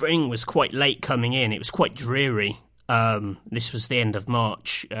spring was quite late coming in. It was quite dreary. This was the end of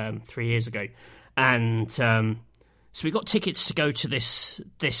March 3 years ago, and so we got tickets to go to this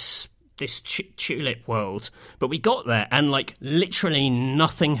tulip world. But we got there, and like literally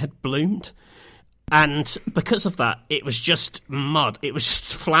nothing had bloomed. And because of that, it was just mud. It was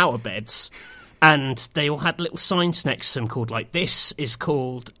just flower beds. And they all had little signs next to them called, like, this is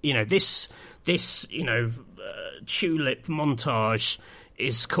called, tulip montage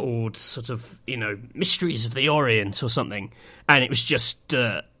is called sort of, Mysteries of the Orient or something, and it was just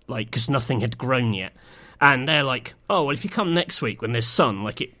dirt, because nothing had grown yet. And they're like, oh, well, if you come next week when there's sun,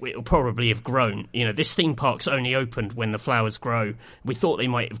 it'll probably have grown. This theme park's only opened when the flowers grow. We thought they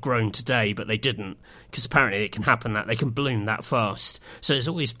might have grown today, but they didn't, because apparently it can happen that they can bloom that fast. So there's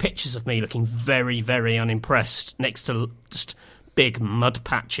always pictures of me looking very, very unimpressed next to just big mud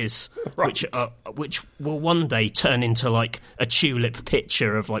patches, right, which will one day turn into a tulip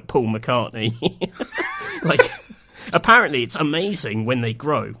picture of Paul McCartney. Apparently it's amazing when they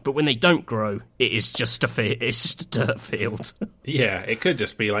grow, but when they don't grow, it is just it's just a dirt field. Yeah, it could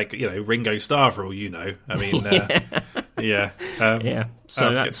just be Ringo Starr for all you know. I mean, yeah.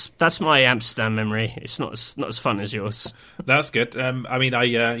 So that's my Amsterdam memory. It's not as fun as yours. That's good.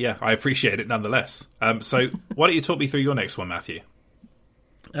 I appreciate it nonetheless. So why don't you talk me through your next one, Matthew?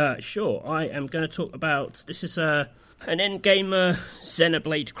 Sure. I am going to talk about, this is an Endgamer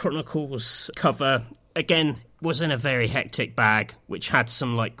Xenoblade Chronicles cover. Again, was in a very hectic bag, which had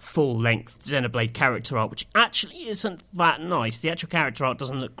some full-length Xenoblade character art, which actually isn't that nice. The actual character art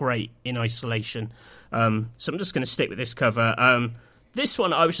doesn't look great in isolation. So I'm just going to stick with this cover. This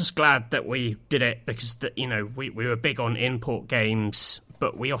one, I was just glad that we did it because we were big on import games,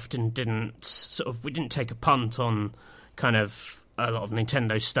 but we often didn't we didn't take a punt on kind of a lot of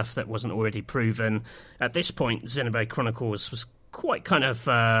Nintendo stuff that wasn't already proven. At this point, Xenoblade Chronicles was quite kind of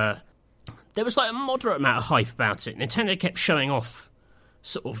there was a moderate amount of hype about it. Nintendo kept showing off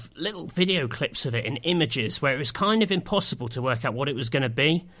sort of little video clips of it in images where it was kind of impossible to work out what it was going to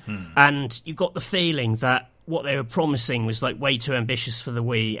be. And you got the feeling that what they were promising was way too ambitious for the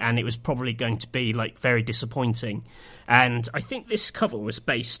Wii, and it was probably going to be very disappointing. And I think this cover was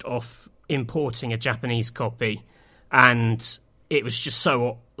based off importing a Japanese copy, and it was just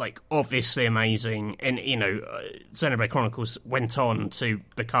so obviously amazing. And Xenoblade Chronicles went on to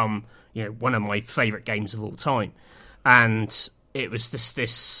become one of my favourite games of all time. And it was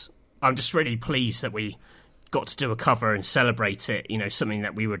this I'm just really pleased that we got to do a cover and celebrate it, something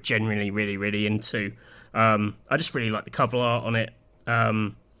that we were genuinely really, really into. I just really like the cover art on it.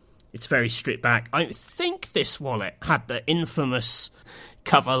 It's very stripped back. I think this wallet had the infamous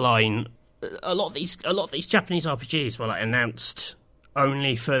cover line. A lot of these Japanese RPGs were announced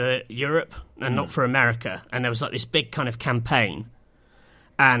only for Europe and not for America. And there was this big kind of campaign.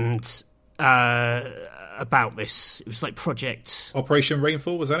 And about this, it was Project Operation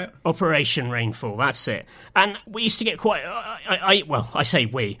Rainfall, was that it? Operation Rainfall, that's it. And we used to get quite. I say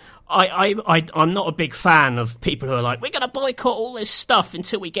we. I'm not a big fan of people who are we're going to boycott all this stuff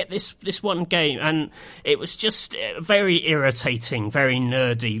until we get this one game. And it was just a very irritating, very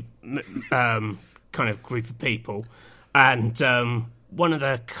nerdy kind of group of people. And one of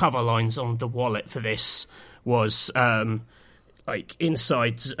the cover lines on the wallet for this was.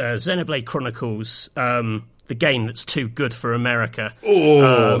 Inside Xenoblade Chronicles, the game that's too good for America.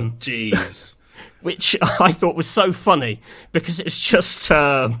 Oh, jeez. Which I thought was so funny because it's just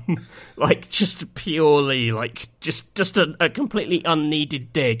just purely just a completely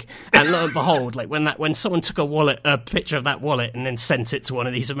unneeded dig. And lo and behold, when someone took a picture of that wallet and then sent it to one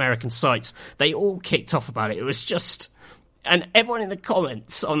of these American sites, they all kicked off about it. It was just, and everyone in the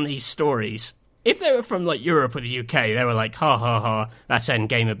comments on these stories. If they were from Europe or the UK, they were ha ha ha, that's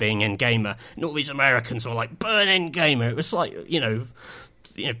Endgamer being Endgamer. And all these Americans were burn Endgamer. It was Salman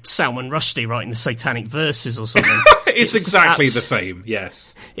Rushdie writing the Satanic Verses or something. It's exactly the same,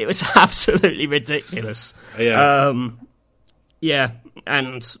 yes. It was absolutely ridiculous. Yeah. Yeah,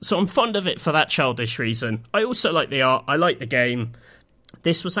 and so I'm fond of it for that childish reason. I also like the art. I like the game.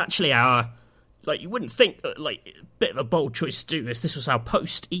 This was actually our... you wouldn't think, a bit of a bold choice to do this. This was our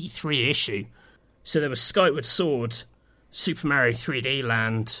post-E3 issue. So there was Skyward Sword, Super Mario 3D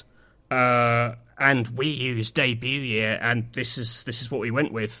Land, and Wii U's debut year, and this is what we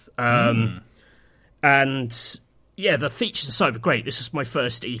went with. And yeah, the features aside were great. This was my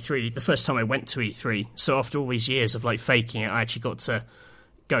first E3, the first time I went to E3. So after all these years of faking it, I actually got to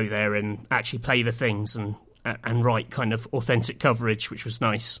go there and actually play the things and write kind of authentic coverage, which was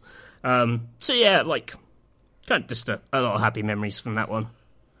nice. So yeah, kind of just a lot of happy memories from that one.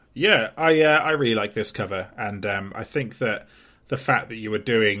 Yeah, I really like this cover, and I think that the fact that you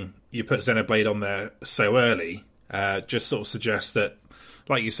put Xenoblade on there so early, just sort of suggests that,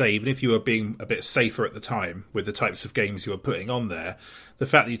 like you say, even if you were being a bit safer at the time with the types of games you were putting on there, the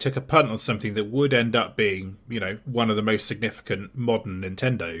fact that you took a punt on something that would end up being, one of the most significant modern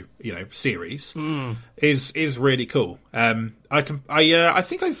Nintendo, series, is really cool. I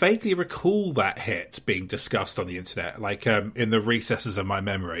think I vaguely recall that hit being discussed on the internet, in the recesses of my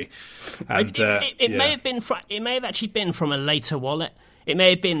memory. And it may have actually been from a later wallet. It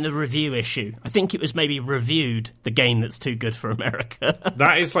may have been the review issue. I think it was maybe reviewed the game that's too good for America.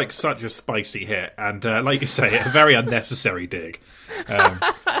 That is like such a spicy hit, and like you say, a very unnecessary dig.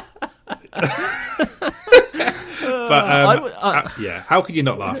 Yeah, how can you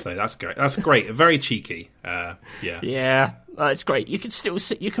not laugh though? That's great. That's great. Very cheeky. Yeah, it's great. You can still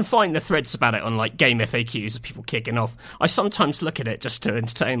you can find the threads about it on like game FAQs of people kicking off. I sometimes look at it just to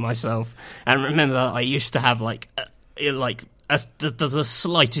entertain myself, and remember I used to have the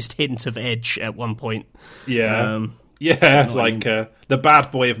slightest hint of edge at one point. Yeah, like the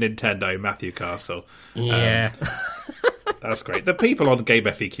bad boy of Nintendo, Matthew Castle. Yeah. That's great. The people on Game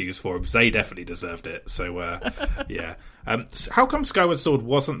FAQs forums, they definitely deserved it. So, yeah. How come Skyward Sword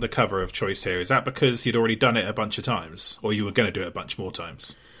wasn't the cover of choice here? Is that because you'd already done it a bunch of times? Or you were going to do it a bunch more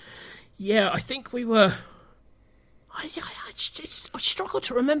times? Yeah, I think we were... I struggle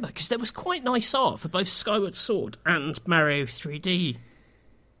to remember, because there was quite nice art for both Skyward Sword and Mario 3D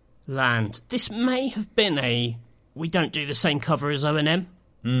Land. This may have been we don't do the same cover as O&M.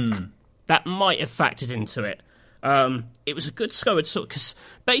 That might have factored into it. It was a good Skyward Sword, because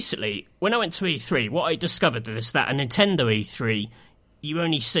basically, when I went to E3, what I discovered is that a Nintendo E3, you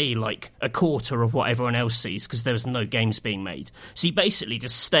only see like a quarter of what everyone else sees, because there was no games being made. So you basically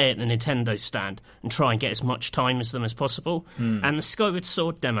just stay at the Nintendo stand and try and get as much time as them as possible. And the Skyward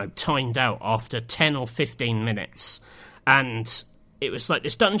Sword demo timed out after 10 or 15 minutes. And it was like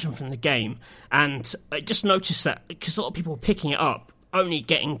this dungeon from the game. And I just noticed that, because a lot of people were picking it up, only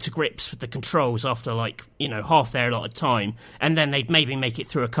getting to grips with the controls after, like, half their allotted time, and then they'd maybe make it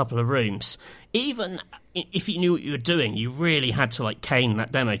through a couple of rooms. Even if you knew what you were doing, you really had to, like, cane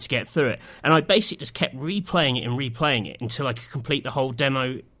that demo to get through it. And I basically just kept replaying it until I could complete the whole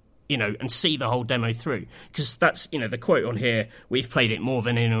demo, and see the whole demo through. Because that's, the quote on here, we've played it more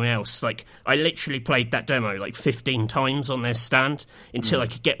than anyone else. Like, I literally played that demo, like, 15 times on their stand until I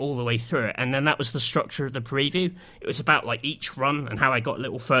could get all the way through it. And then that was the structure of the preview. It was about, like, each run and how I got a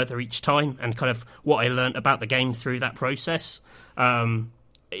little further each time and kind of what I learnt about the game through that process. Cool.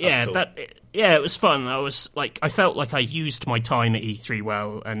 It was fun. I felt like I used my time at E3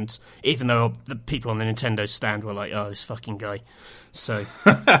 well, and even though the people on the Nintendo stand were like, "Oh, this fucking guy," so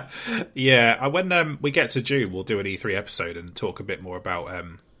yeah. When we get to June, we'll do an E3 episode and talk a bit more about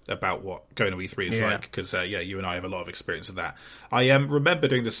what going to E3 is like, because you and I have a lot of experience of that. I remember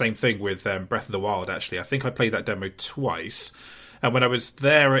doing the same thing with Breath of the Wild. Actually, I think I played that demo twice, and when I was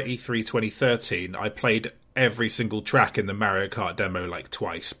there at E3 2013, I played every single track in the Mario Kart demo like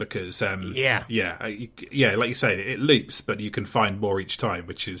twice, because like you say, it loops, but you can find more each time,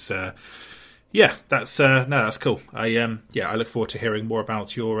 which is that's cool. I look forward to hearing more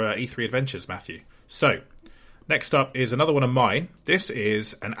about your E3 adventures, Matthew. So next up is another one of mine. This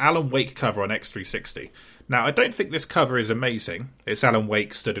is an Alan Wake cover on X360. Now, I don't think this cover is amazing. It's Alan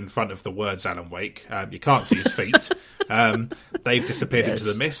Wake stood in front of the words Alan Wake. You can't see his feet. They've disappeared into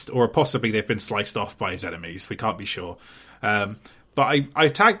the mist, or possibly they've been sliced off by his enemies. We can't be sure. But I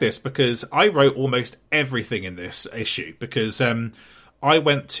tagged this because I wrote almost everything in this issue, because I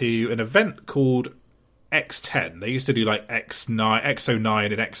went to an event called X10. They used to do like X09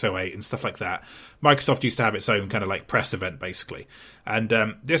 and X08 and stuff like that. Microsoft used to have its own kind of like press event, basically. And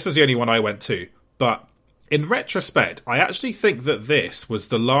this was the only one I went to. But in retrospect, I actually think that this was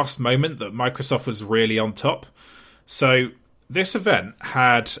the last moment that Microsoft was really on top. So this event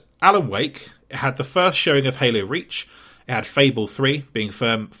had Alan Wake, it had the first showing of Halo Reach, it had Fable 3 being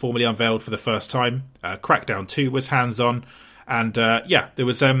formally unveiled for the first time, Crackdown 2 was hands-on, and there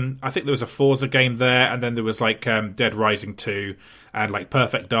was I think there was a Forza game there, and then there was like Dead Rising 2 and like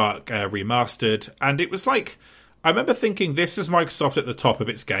Perfect Dark remastered, and it was like, I remember thinking, this is Microsoft at the top of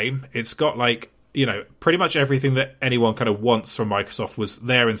its game. It's got like, pretty much everything that anyone kind of wants from Microsoft was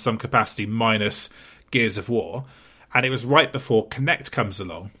there in some capacity, minus Gears of War. And it was right before Kinect comes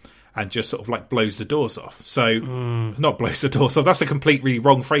along and just sort of like blows the doors off. So, not blows the doors off, that's a completely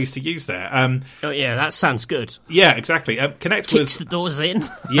wrong phrase to use there. That sounds good. Yeah, exactly. Kinect kicks the doors in.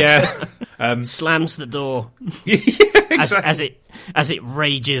 Yeah. Slams the door. Yeah, exactly. As it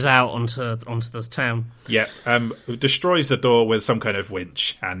rages out onto the town. Yeah, destroys the door with some kind of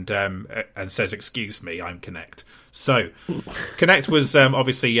winch and says, "Excuse me, I'm Kinect." So, Kinect was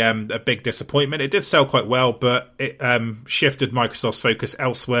obviously a big disappointment. It did sell quite well, but it shifted Microsoft's focus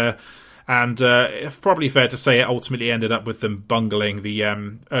elsewhere. And it's probably fair to say it ultimately ended up with them bungling the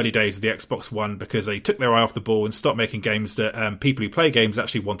early days of the Xbox One, because they took their eye off the ball and stopped making games that people who play games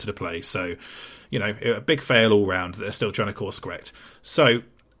actually wanted to play. So, a big fail all round that they're still trying to course correct. So,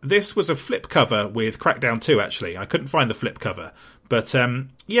 this was a flip cover with Crackdown 2, actually. I couldn't find the flip cover. But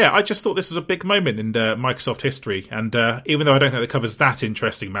yeah, I just thought this was a big moment in Microsoft history, and even though I don't think the cover's that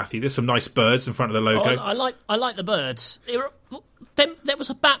interesting, Matthew, there's some nice birds in front of the logo. I like the birds. There was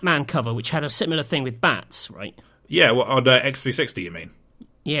a Batman cover which had a similar thing with bats, right? Yeah, well, on X360, you mean?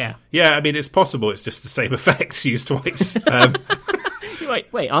 Yeah. Yeah, I mean, it's possible it's just the same effects used twice.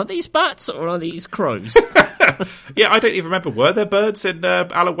 Wait, are these bats or are these crows? Yeah, I don't even remember. Were there birds in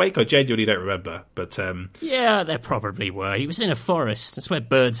Alan Wake? I genuinely don't remember. But yeah, there probably were. He was in a forest. That's where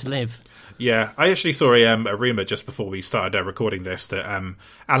birds live. Yeah, I actually saw a rumour just before we started recording this that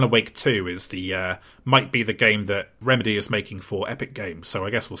Alan Wake 2 is might be the game that Remedy is making for Epic Games. So I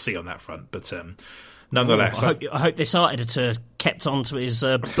guess we'll see on that front. But nonetheless... I hope this art editor kept on to his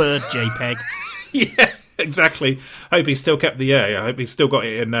bird JPEG. Yeah, exactly. Hope he still kept I hope he's still got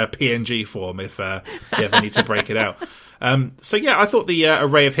it in PNG form if you ever need to break it out. So yeah, I thought the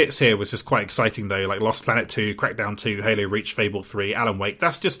array of hits here was just quite exciting though, like Lost Planet 2, Crackdown 2, Halo Reach, Fable 3, Alan Wake.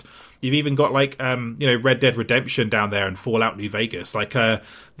 That's just, you've even got like Red Dead Redemption down there and Fallout New Vegas. Like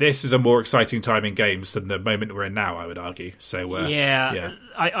this is a more exciting time in games than the moment we're in now, I would argue. So yeah.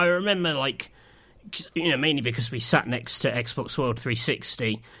 I remember like, mainly because we sat next to Xbox World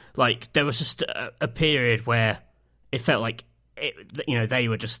 360, like there was just a period where it felt like they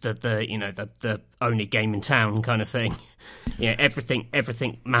were just the only game in town kind of thing.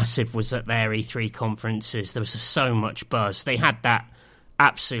 Everything massive was at their E3 conferences. There was just so much buzz. They had that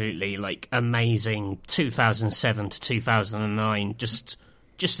absolutely like amazing 2007 to 2009, just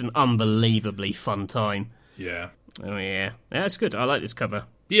an unbelievably fun time. Yeah. Oh yeah, it's good. I like this cover.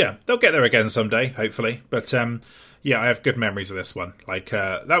 Yeah, they'll get there again someday, hopefully. But yeah, I have good memories of this one. Like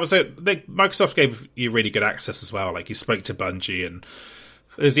that was Microsoft gave you really good access as well. Like you spoke to Bungie, and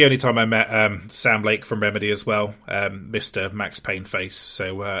it was the only time I met Sam Lake from Remedy as well, Mr. Max Payne face.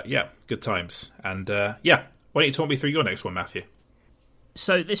 So yeah, good times. And yeah, why don't you talk me through your next one, Matthew?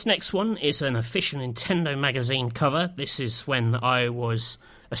 So this next one is an official Nintendo magazine cover. This is when I was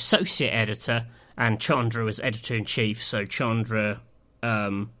associate editor and Chandra was editor-in-chief. So Chandra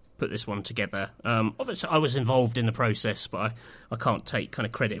put this one together. Obviously, I was involved in the process, but I can't take kind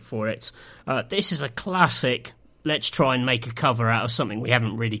of credit for it. This is a classic, let's try and make a cover out of something we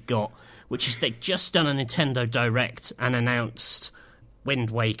haven't really got, which is they've just done a Nintendo Direct and announced Wind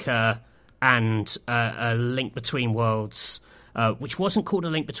Waker and A Link Between Worlds, which wasn't called A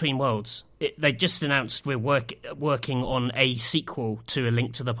Link Between Worlds. They just announced we're working on a sequel to A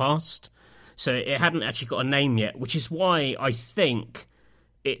Link to the Past. So it hadn't actually got a name yet, which is why I think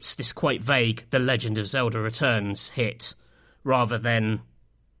it's this quite vague The Legend of Zelda Returns hit, rather than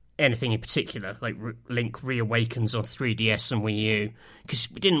anything in particular, like Link Reawakens on 3DS and Wii U, because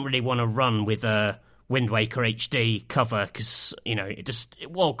we didn't really want to run with a Wind Waker HD cover, because,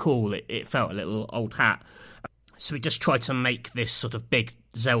 while cool, it felt a little old hat. So we just tried to make this sort of big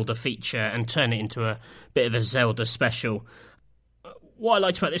Zelda feature and turn it into a bit of a Zelda special. What I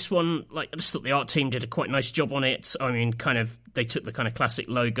liked about this one, I just thought the art team did a quite nice job on it. I mean, they took the kind of classic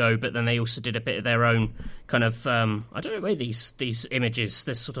logo, but then they also did a bit of their own kind of, I don't know where these images,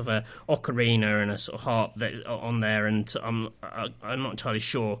 there's sort of a ocarina and a sort of harp that are on there, and I'm not entirely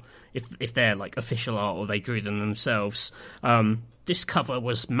sure if they're like official art or they drew them themselves. This cover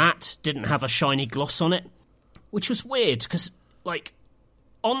was matte, didn't have a shiny gloss on it, which was weird because,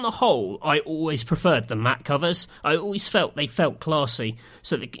 on the whole, I always preferred the matte covers. I always felt they felt classy.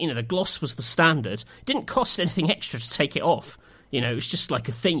 So, the gloss was the standard. It didn't cost anything extra to take it off. It was just like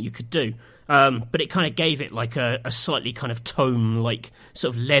a thing you could do. But it kind of gave it like a slightly kind of tome, like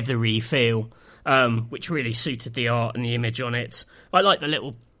sort of leathery feel, which really suited the art and the image on it. I like the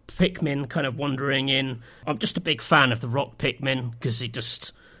little Pikmin kind of wandering in. I'm just a big fan of the rock Pikmin because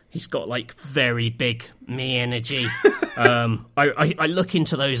he's got like very big me energy. I look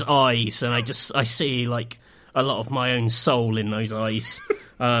into those eyes and I see like a lot of my own soul in those eyes.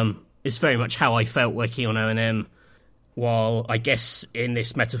 It's very much how I felt working on O&M, while I guess in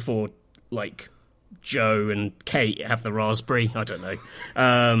this metaphor, like Joe and Kate have the raspberry. I don't know.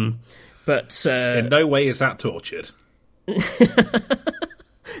 But in no way is that tortured.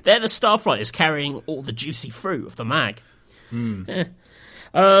 They're the Starfighters carrying all the juicy fruit of the mag. Yeah.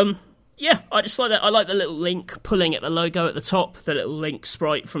 Yeah, I just like that. I like the little Link pulling at the logo at the top, the little Link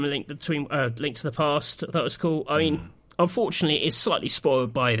sprite from a Link to the Past. That was cool. I mean, unfortunately, it's slightly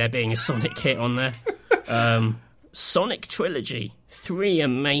spoiled by there being a Sonic hit on there. Sonic Trilogy, 3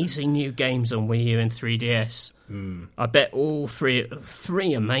 amazing new games on Wii U and 3DS. I bet all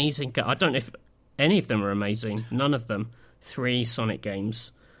three amazing. I don't know if any of them are amazing. None of them. 3 Sonic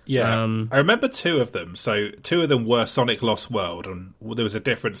games. Yeah, I remember 2 of them. So 2 of them were Sonic Lost World, and there was a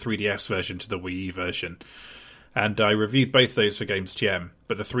different 3DS version to the Wii U version. and I reviewed both those for Games TM,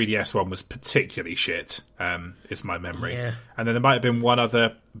 but the 3DS one was particularly shit, is my memory. Yeah. And then there might have been one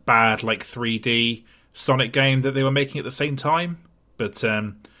other bad, like, 3D Sonic game that they were making at the same time, but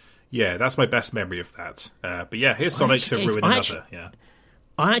yeah, that's my best memory of that. But yeah, here's Sonic to ruin another.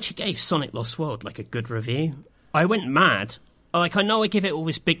 I actually gave Sonic Lost World like a good review. I went mad. Like, I know I give it all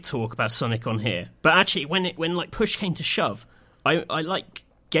this big talk about Sonic on here, but actually when like push came to shove, I like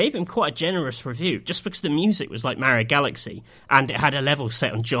gave him quite a generous review just because the music was like Mario Galaxy and it had a level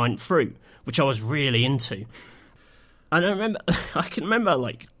set on giant fruit, which I was really into. And I can remember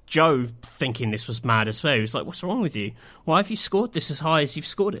like Joe thinking this was mad as well. He was like, "What's wrong with you? Why have you scored this as high as you've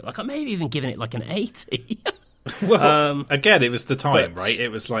scored it?" Like, I maybe even given it like an 80. Well, again, it was the time, right? It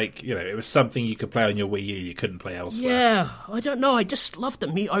was like, it was something you could play on your Wii U, you couldn't play elsewhere. Yeah, I don't know. I just love the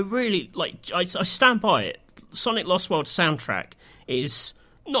music. I really, I stand by it. Sonic Lost World soundtrack is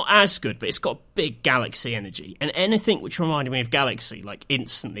not as good, but it's got big Galaxy energy. And anything which reminded me of Galaxy, like,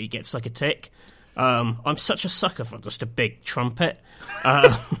 instantly gets like a tick. I'm such a sucker for just a big trumpet.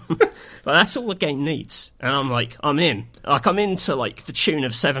 But that's all the game needs. And I'm like, I'm in. Like, I'm into, like, the tune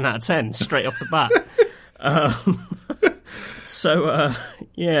of 7 out of 10 straight off the bat.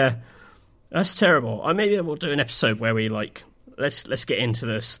 Yeah, that's terrible. Maybe we'll do an episode where we like let's get into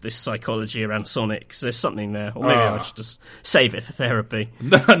this psychology around Sonic, because there's something there. Or maybe I should just save it for therapy.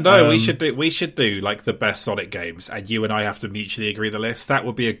 No, we should do like the best Sonic games, and you and I have to mutually agree the list. That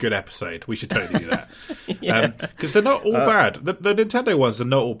would be a good episode. We should totally do that. Because they're not all bad. The Nintendo ones are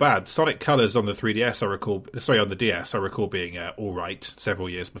not all bad. Sonic Colors on the 3DS, on the DS, I recall being all right several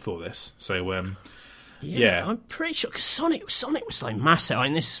years before this. So. Yeah, I'm pretty sure, because Sonic was like massive. I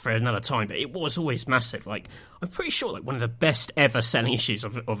mean, this is for another time, but it was always massive. Like, I'm pretty sure like one of the best ever selling issues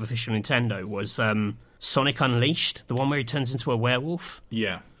of official Nintendo was Sonic Unleashed, the one where he turns into a werewolf.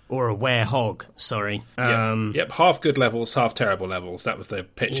 Yeah. Or a werehog, sorry. Yep, half good levels, half terrible levels. That was the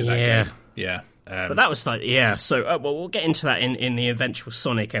pitch of that game. Yeah. But that was like, so, well, we'll get into that in the eventual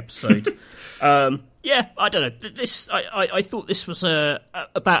Sonic episode. Yeah, I don't know. I thought this was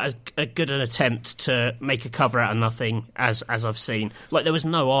about a good an attempt to make a cover out of nothing, as I've seen. Like, there was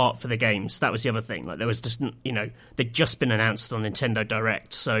no art for the games. That was the other thing. Like, there was just, they'd just been announced on Nintendo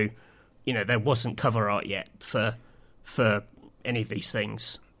Direct, so, there wasn't cover art yet for any of these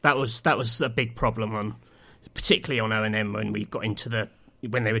things. That was a big problem particularly on O&M when we got into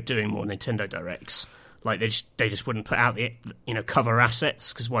when they were doing more Nintendo Directs. Like, they just wouldn't put out the cover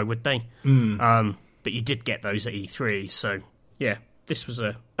assets, because why would they? But you did get those at E3, so yeah, this was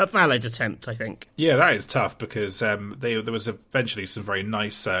a valid attempt, I think. Yeah, that is tough, because there was eventually some very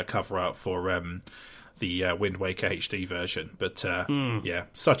nice cover art for the Wind Waker HD version, but yeah,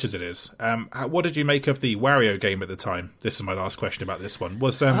 such as it is. What did you make of the Wario game at the time? This is my last question about this one.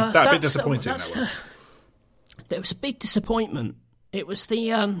 Was that a bit disappointing? That one? There was a big disappointment. It was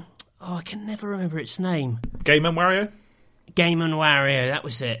the I can never remember its name. Game & Wario? Game & Wario, that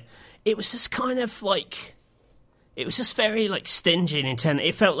was it. It was just kind of like... It was just very, like, stingy Nintendo.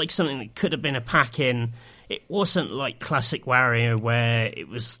 It felt like something that could have been a pack-in. It wasn't like classic WarioWare. It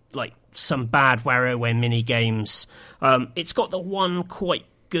was like some bad WarioWare mini-games. It's got the one quite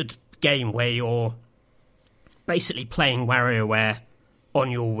good game where you're basically playing WarioWare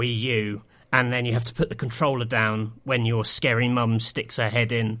on your Wii U, and then you have to put the controller down when your scary mum sticks her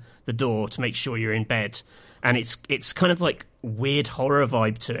head in the door to make sure you're in bed. And it's kind of like weird horror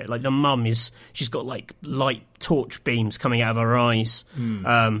vibe to it. Like, the mum she's got like light torch beams coming out of her eyes.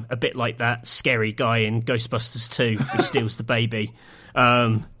 A bit like that scary guy in Ghostbusters 2 who steals the baby.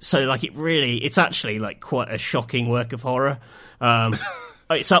 So like it's actually like quite a shocking work of horror.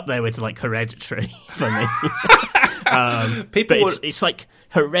 It's up there with like Hereditary for me. It's like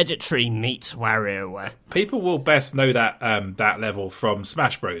Hereditary meets WarioWare. People will best know that that level from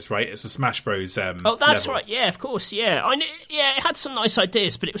Smash Bros, right? It's a Smash Bros. Oh, that's level. right. Yeah, of course. Yeah, it had some nice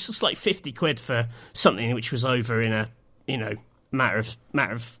ideas, but it was just like £50 for something which was over in a matter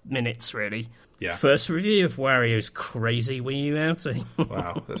of minutes, really. Yeah. First review of Wario's crazy Wii U outing.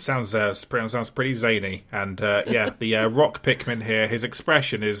 Wow, that sounds pretty zany. And yeah, the rock Pikmin here, his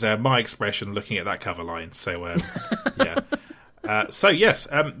expression is my expression looking at that cover line. So yeah. So yes,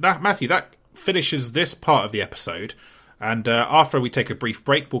 Matthew, that finishes this part of the episode. And after we take a brief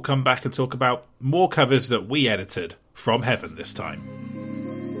break, we'll come back and talk about more covers that we edited from heaven this time.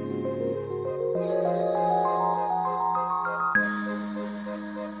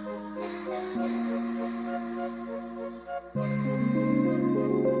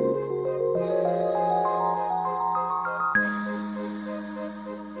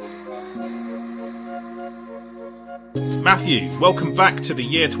 Matthew, welcome back to the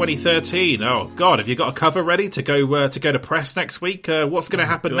year 2013. Oh God, have you got a cover ready to go to press next week? What's going to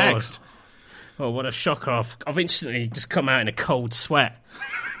happen next? Oh, what a shocker! I've instantly just come out in a cold sweat.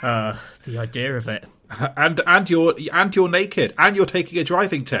 The idea of it, and you're naked, and you're taking a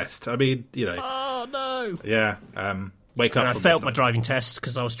driving test. I mean, you know. Oh no! Yeah. Wake up! And I failed my driving test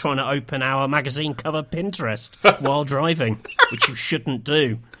because I was trying to open our magazine cover Pinterest while driving, which you shouldn't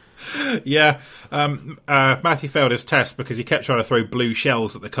do. Yeah, Matthew failed his test because he kept trying to throw blue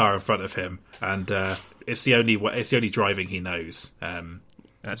shells at the car in front of him, and it's the only driving he knows.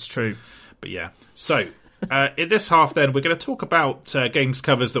 That's true. But yeah, so in this half, then we're going to talk about games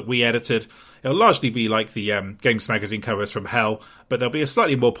covers that we edited. It'll largely be like the Games Magazine covers from hell, but there'll be a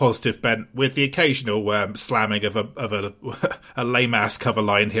slightly more positive bent with the occasional slamming of a lame ass cover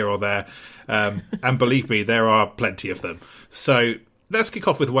line here or there. And believe me, there are plenty of them. So let's kick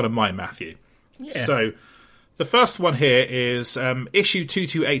off with one of mine, Matthew. Yeah. So the first one here is issue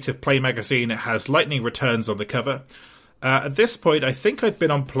 228 of Play Magazine. It has Lightning Returns on the cover. At this point, I think I'd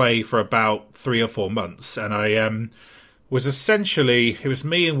been on Play for about 3 or 4 months, and I was essentially, it was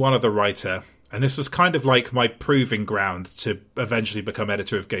me and one other writer, and this was kind of like my proving ground to eventually become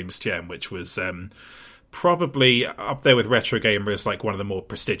editor of Games TM, which was probably up there with Retro Gamer as like one of the more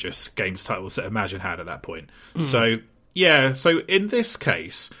prestigious games titles that Imagine had at that point. So in this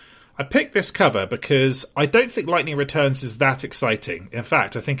case, I picked this cover because I don't think Lightning Returns is that exciting. In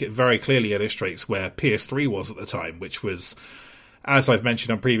fact, I think it very clearly illustrates where PS3 was at the time, which was, as I've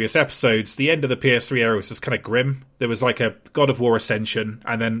mentioned on previous episodes, the end of the PS3 era was just kind of grim. There was like a God of War Ascension,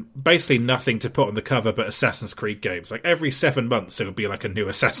 and then basically nothing to put on the cover but Assassin's Creed games. Like every 7 months, there would be like a new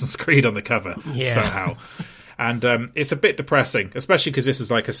Assassin's Creed on the cover somehow. And it's a bit depressing, especially because this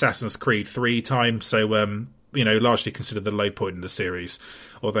is like Assassin's Creed 3 time, so largely considered the low point in the series.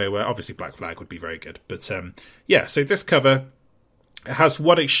 Although obviously Black Flag would be very good. But so this cover has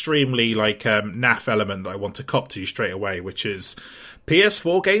one extremely naff element that I want to cop to straight away, which is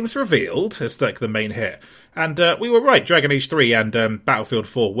PS4 games revealed as like the main hit. And we were right, Dragon Age 3 and Battlefield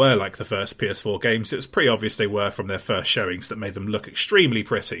 4 were like the first PS4 games. It was pretty obvious they were from their first showings that made them look extremely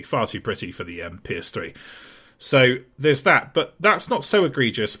pretty, far too pretty for the PS3. So there's that, but that's not so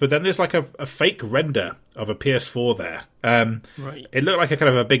egregious. But then there's like a fake render of a PS4 there. Right. It looked like a kind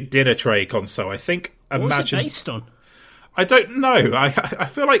of a big dinner tray console. I think. What was it based on? I don't know. I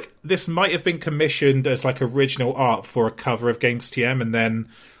feel like this might have been commissioned as like original art for a cover of Games TM, and then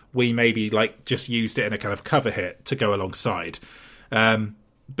we maybe like just used it in a kind of cover hit to go alongside.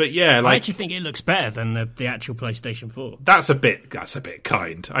 But yeah, I actually think it looks better than the actual PlayStation 4. That's a bit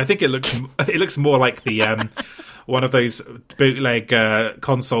kind. I think it looks more like the one of those bootleg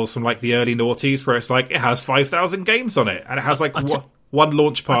consoles from like the early noughties, where it's like it has 5,000 games on it, and it has like one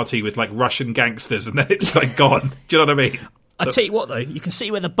launch party with like Russian gangsters, and then it's like gone. Do you know what I mean? I tell you what, though, you can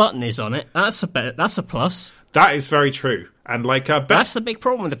see where the button is on it. That's a plus. That is very true. And that's the big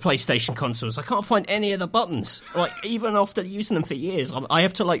problem with the PlayStation consoles. I can't find any of the buttons. Like even after using them for years, I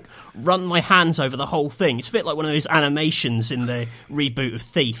have to like run my hands over the whole thing. It's a bit like one of those animations in the reboot of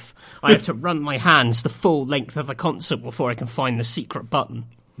Thief. I have to run my hands the full length of the console before I can find the secret button.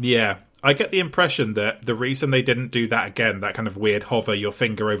 Yeah. I get the impression that the reason they didn't do that again, that kind of weird hover your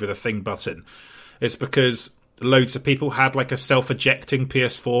finger over the thing button, is because loads of people had like a self-ejecting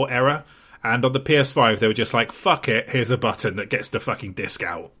PS4 error. And on the PS5, they were just like, fuck it, here's a button that gets the fucking disc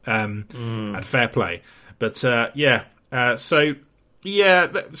out. And fair play. But, so I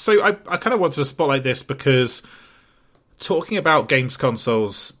kind of wanted to spotlight this because talking about games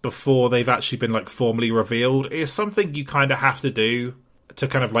consoles before they've actually been, like, formally revealed is something you kind of have to do to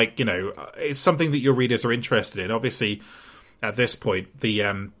kind of, like, it's something that your readers are interested in. Obviously, at this point, the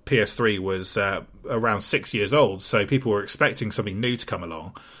PS3 was around 6 years old, so people were expecting something new to come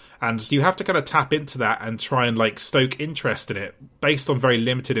along. And you have to kind of tap into that and try and like stoke interest in it based on very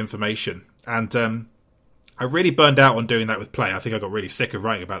limited information. And I really burned out on doing that with Play. I think I got really sick of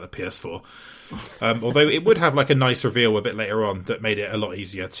writing about the PS4. Although it would have like a nice reveal a bit later on that made it a lot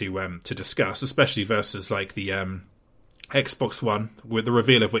easier to discuss, especially versus like the Xbox One, with the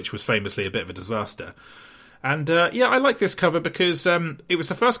reveal of which was famously a bit of a disaster. And I like this cover because it was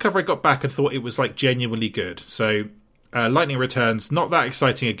the first cover I got back and thought it was like genuinely good. So Lightning Returns, not that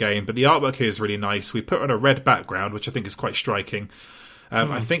exciting a game, but the artwork here is really nice. We put on a red background, which I think is quite striking.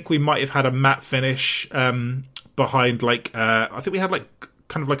 I think we might have had a matte finish behind, like, I think we had like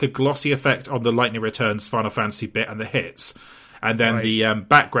kind of like a glossy effect on the Lightning Returns Final Fantasy bit and the hits, and then the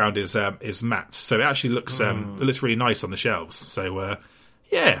background is matte, so it actually looks really nice on the shelves. So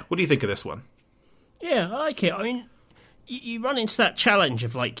what do you think of this one? Yeah, I like it. I mean, you run into that challenge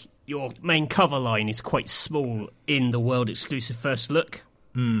of like your main cover line is quite small in the world exclusive first look.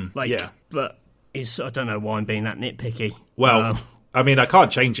 But I don't know why I'm being that nitpicky. Well, I mean, I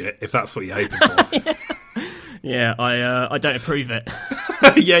can't change it if that's what you're hoping for. Yeah, I don't approve it.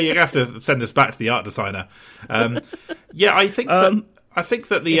 Yeah, you have to send this back to the art designer. I think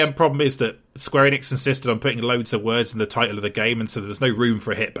that the problem is that Square Enix insisted on putting loads of words in the title of the game, and so there's no room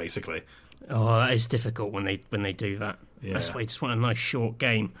for a hit, basically. Oh, that is difficult when they do that. Yeah. That's why you just want a nice short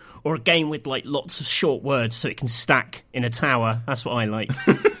game, or a game with like lots of short words so it can stack in a tower. That's what I like.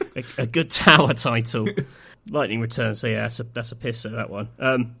 a good tower title. Lightning Returns. So yeah, that's a pisser, that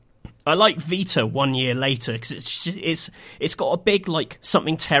one. I like Vita 1 year later because it's got a big like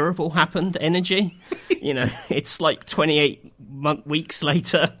something terrible happened energy. It's like 28 weeks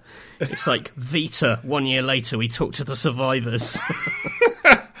later. It's like Vita 1 year later. We talk to the survivors.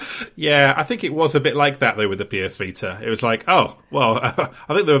 Yeah, I think it was a bit like that though with the PS Vita. It was like, oh well,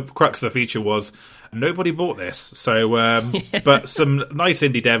 I think the crux of the feature was nobody bought this, so but some nice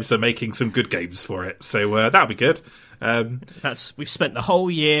indie devs are making some good games for it, so that'll be good. We've spent the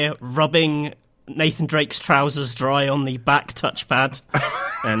whole year rubbing Nathan Drake's trousers dry on the back touchpad,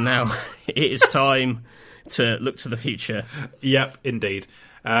 and now it is time to look to the future. Yep, indeed.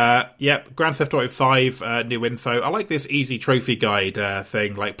 Grand Theft Auto 5 new info. I like this easy trophy guide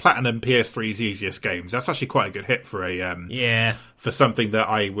thing, like Platinum PS3's easiest games. That's actually quite a good hit for for something that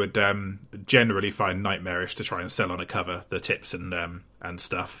I would generally find nightmarish to try and sell on a cover, the tips and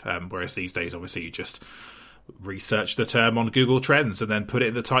stuff. Whereas these days, obviously, you just research the term on Google Trends and then put it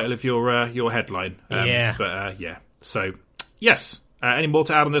in the title of your headline. So yes. Any more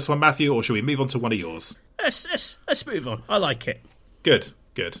to add on this one, Matthew, or should we move on to one of yours? Let's move on. I like it. Good.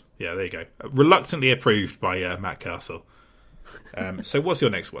 Yeah, there you go. Reluctantly approved by Matt Castle. So what's your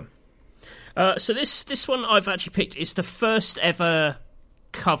next one? So this one I've actually picked is the first ever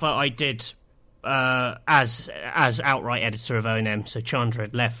cover I did as outright editor of O&M. So Chandra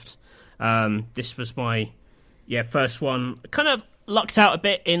had left. This was my first one. Kind of lucked out a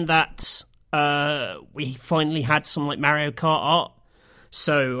bit in that we finally had some like Mario Kart art.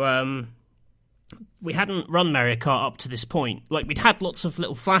 So we hadn't run Mario Kart up to this point. Like, we'd had lots of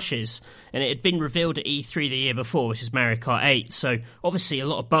little flashes, and it had been revealed at E3 the year before, which is Mario Kart 8, so obviously a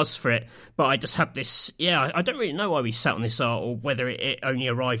lot of buzz for it, but I just had this... I don't really know why we sat on this art, or whether it only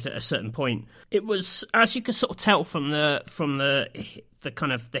arrived at a certain point. It was, as you could sort of tell from the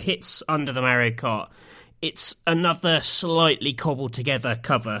kind of the hits under the Mario Kart, it's another slightly cobbled together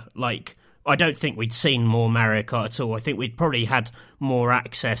cover. Like, I don't think we'd seen more Mario Kart at all. I think we'd probably had more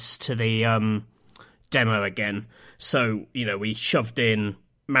access to the demo again. So, we shoved in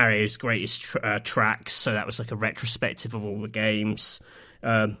Mario's greatest tracks, so that was like a retrospective of all the games.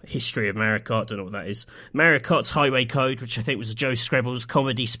 History of Mario Kart, don't know what that is. Mario Kart's Highway Code, which I think was a Joe Screbbles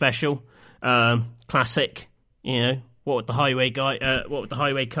comedy special. Classic. What would the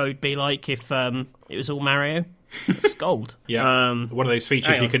highway code be like if it was all Mario? It's gold. Yeah. One of those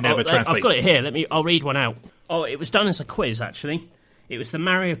features you can never translate. I've got it here. I'll read one out. Oh, it was done as a quiz, actually. It was the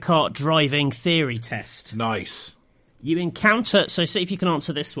Mario Kart driving theory test. Nice. You encounter... So see if you can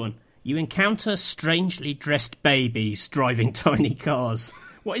answer this one. You encounter strangely dressed babies driving tiny cars.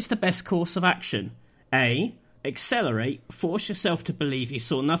 What is the best course of action? A. Accelerate. Force yourself to believe you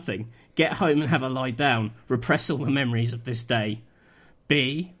saw nothing. Get home and have a lie down. Repress all the memories of this day.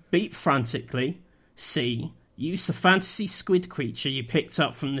 B. Beep frantically. C. Use the fantasy squid creature you picked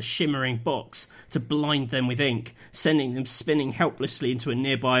up from the shimmering box to blind them with ink, sending them spinning helplessly into a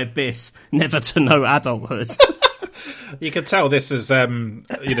nearby abyss, never to know adulthood. You can tell this is,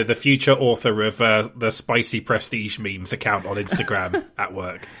 the future author of the Spicy Prestige Memes account on Instagram at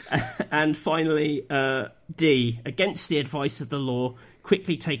work. And finally, D. Against the advice of the law,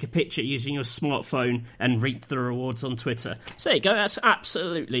 quickly take a picture using your smartphone and reap the rewards on Twitter. So there you go.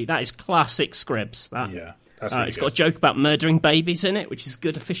 That is classic Screbs. That. Yeah. Really it's got a joke about murdering babies in it, which is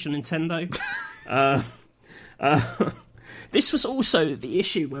good official Nintendo. This was also the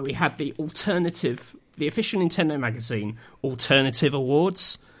issue where we had the official Nintendo magazine Alternative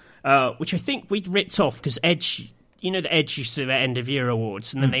Awards, which I think we'd ripped off because Edge, the Edge used to do their end of year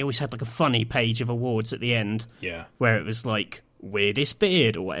awards, and then they always had like a funny page of awards at the end, where it was like weirdest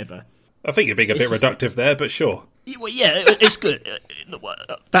beard or whatever. I think you're being a bit reductive there, but sure. Well, yeah, it's good.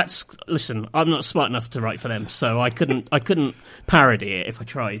 Listen, I'm not smart enough to write for them, so I couldn't parody it if I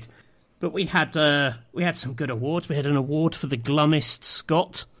tried. But we had some good awards. We had an award for the Glummist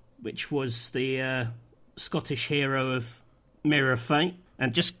Scot, which was the Scottish hero of Mirror of Fate.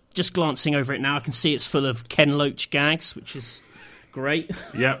 And just glancing over it now, I can see it's full of Ken Loach gags, which is Great.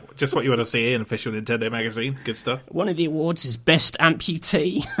 Yeah, just what you want to see in official Nintendo magazine. Good stuff. One of the awards is Best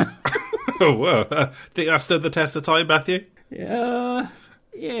Amputee. Oh, whoa. Think that stood the test of time, Matthew? Yeah.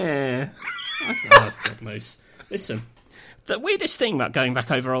 God knows. Listen, the weirdest thing about going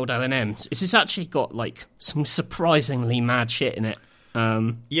back over old O&Ms is it's actually got, like, some surprisingly mad shit in it.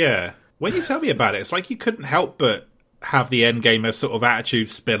 Yeah. When you tell me about it, it's like you couldn't help but have the endgamer sort of attitude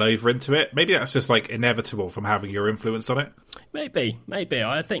spill over into it. Maybe that's just, like, inevitable from having your influence on it. Maybe.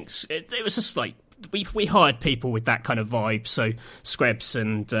 I think it was just, like, we hired people with that kind of vibe, so Screbs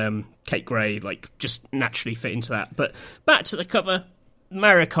and Kate Gray, like, just naturally fit into that. But back to the cover,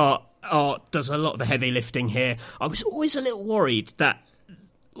 Mario Kart art does a lot of the heavy lifting here. I was always a little worried that,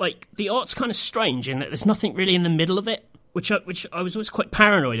 like, the art's kind of strange in that there's nothing really in the middle of it, which I was always quite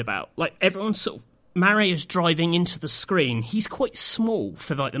paranoid about. Like, everyone's sort of... Mario's driving into the screen. He's quite small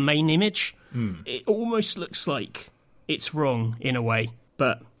for, like, the main image. It almost looks like it's wrong in a way,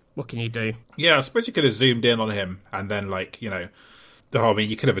 but what can you do? Yeah, I suppose you could have zoomed in on him and then, like, you know... I mean,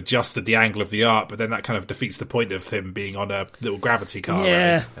 you could have adjusted the angle of the art, but then that kind of defeats the point of him being on a little gravity car.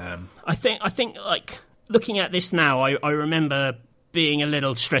 Yeah, really. I think, like, looking at this now, I remember being a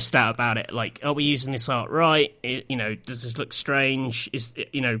little stressed out about it. Like, are we using this art right? Does this look strange?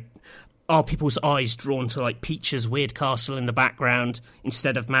 Are people's eyes drawn to, like, Peach's weird castle in the background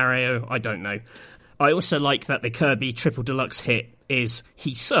instead of Mario? I don't know. I also like that the Kirby Triple Deluxe hit is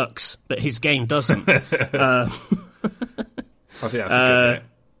he sucks, but his game doesn't. I think that's a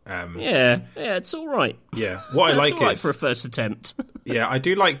good hit. Yeah, it's all right. Yeah, what I like all right is for a first attempt. Yeah, I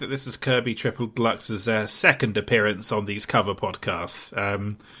do like that this is Kirby Triple Deluxe's second appearance on these cover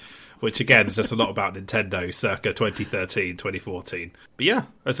podcasts, which again is just a lot about Nintendo circa 2013, 2014. But yeah,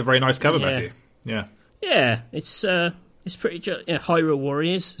 that's a very nice cover, Matthew. Yeah, it's pretty. Hyrule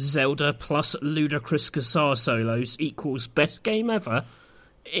Warriors, Zelda plus ludicrous guitar solos equals best game ever.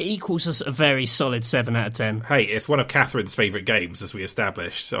 It equals a very solid 7 out of 10. Hey, it's one of Catherine's favourite games, as we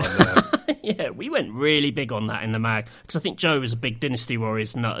established. Yeah, we went really big on that in the mag, because I think Joe was a big Dynasty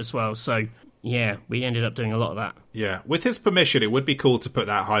Warriors nut as well, so yeah, we ended up doing a lot of that. Yeah, with his permission, it would be cool to put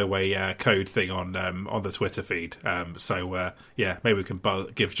that highway code thing on the Twitter feed. Maybe we can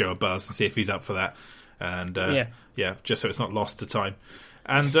give Joe a buzz and see if he's up for that. And just so it's not lost to time.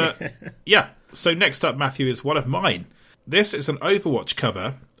 And so next up, Matthew, is one of mine. This is an Overwatch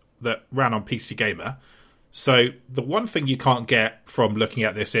cover that ran on PC Gamer. So the one thing you can't get from looking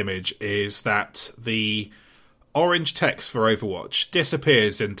at this image is that the orange text for Overwatch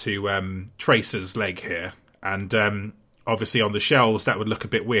disappears into Tracer's leg here. And obviously on the shelves that would look a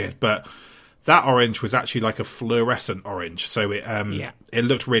bit weird, but that orange was actually like a fluorescent orange. So it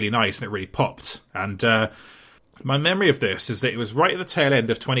looked really nice and it really popped. And my memory of this is that it was right at the tail end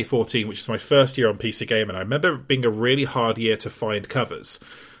of 2014, which is my first year on PC Gamer, and I remember it being a really hard year to find covers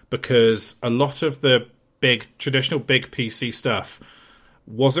because a lot of the traditional big PC stuff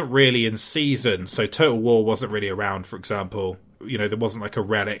wasn't really in season. So Total War wasn't really around, for example. There wasn't like a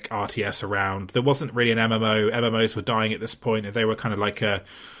Relic RTS around. There wasn't really an MMO. MMOs were dying at this point, and they were kind of like a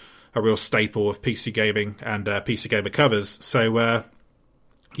real staple of PC gaming and PC Gamer covers. So,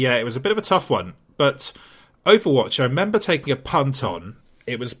 it was a bit of a tough one. But Overwatch, I remember taking a punt on.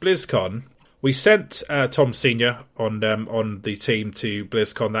 It was BlizzCon. We sent Tom Senior on the team to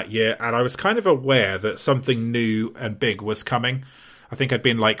BlizzCon that year, and I was kind of aware that something new and big was coming. I think I'd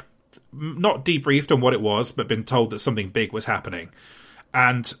been not debriefed on what it was, but been told that something big was happening.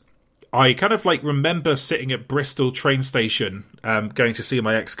 And I kind of remember sitting at Bristol train station, going to see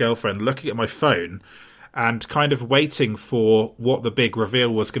my ex-girlfriend, looking at my phone, and kind of waiting for what the big reveal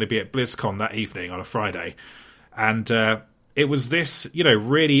was going to be at BlizzCon that evening on a Friday. And it was this,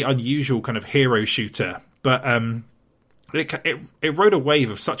 really unusual kind of hero shooter. But it rode a wave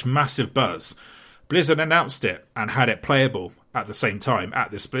of such massive buzz. Blizzard announced it and had it playable at the same time at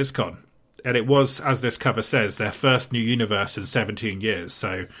this BlizzCon. And it was, as this cover says, their first new universe in 17 years.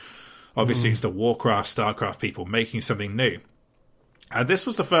 So obviously it's the Warcraft, StarCraft people making something new. And this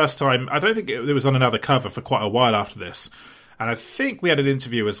was the first time, I don't think it was on another cover for quite a while after this. And I think we had an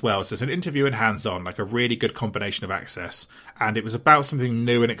interview as well. So there's an interview and hands-on, like a really good combination of access. And it was about something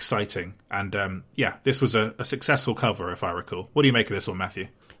new and exciting. And this was a successful cover, if I recall. What do you make of this one, Matthew?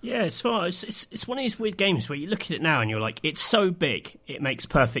 Yeah, it's fine. It's one of these weird games where you look at it now and you're like, it's so big, it makes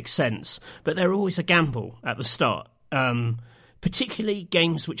perfect sense. But they're always a gamble at the start. Particularly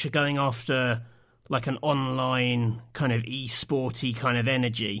games which are going after like an online kind of e-sporty kind of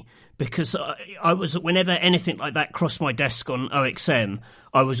energy, because I was, whenever anything like that crossed my desk on OXM,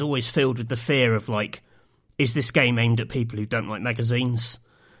 I was always filled with the fear of is this game aimed at people who don't like magazines?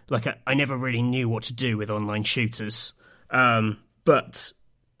 I never really knew what to do with online shooters. but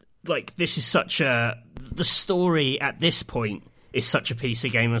like this is the story at this point is such a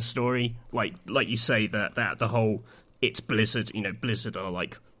PC Gamer story. Like you say that the whole it's Blizzard. Blizzard are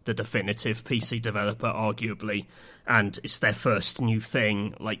like the definitive PC developer, arguably, and it's their first new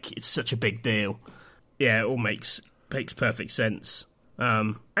thing. Like it's such a big deal. Yeah, it all makes perfect sense.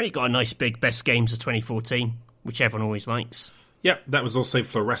 And you got a nice big best games of 2014, which everyone always likes. Yep, that was also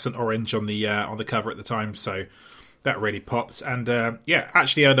fluorescent orange on the cover at the time, so that really popped. And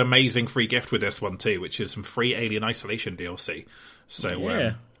actually an amazing free gift with this one too, which is some free Alien Isolation DLC. So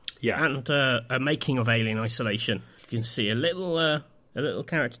and a making of Alien Isolation. You can see a little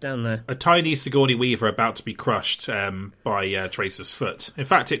character down there, a tiny Sigourney Weaver about to be crushed by Tracer's foot. In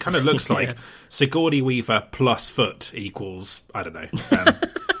fact, it kind of looks like Sigourney Weaver plus foot equals, I don't know,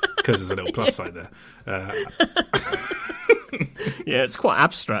 because there's a little plus sign there. Yeah, it's quite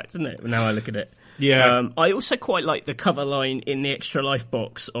abstract, isn't it, now I look at it? Yeah. I also quite like the cover line in the Extra Life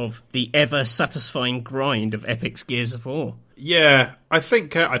box of the ever-satisfying grind of Epic's Gears of War. Yeah, I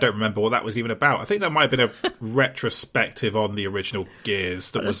think, I don't remember what that was even about. I think that might have been a retrospective on the original Gears.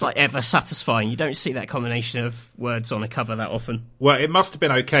 That was like ever-satisfying. You don't see that combination of words on a cover that often. Well, it must have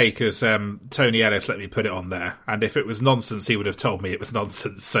been okay, because Tony Ellis let me put it on there. And if it was nonsense, he would have told me it was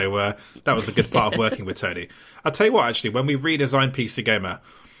nonsense. So that was a good part of working with Tony. I'll tell you what, actually, when we redesigned PC Gamer,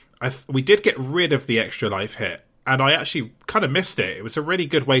 we did get rid of the Extra Life hit. And I actually kind of missed it. It was a really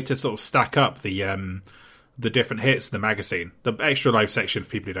good way to sort of stack up the different hits in the magazine. The Extra Life section, for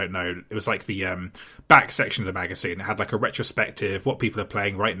people who don't know, it was like the back section of the magazine. It had like a retrospective, what people are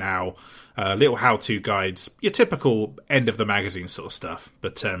playing right now, little how-to guides, your typical end of the magazine sort of stuff.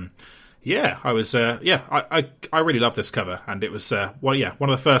 But I was I really love this cover, and it was one of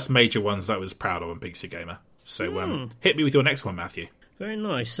the first major ones that I was proud of on PC Gamer. So hit me with your next one, Matthew. Very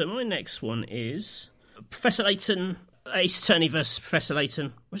nice. So my next one is Professor Layton. Ace Attorney versus Professor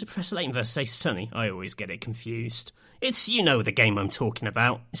Layton. Was it Professor Layton versus Ace Attorney? I always get it confused. It's, the game I'm talking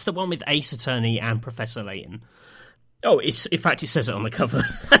about. It's the one with Ace Attorney and Professor Layton. Oh, in fact, it says it on the cover.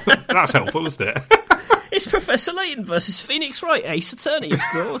 That's helpful, isn't it? It's Professor Layton versus Phoenix Wright, Ace Attorney, of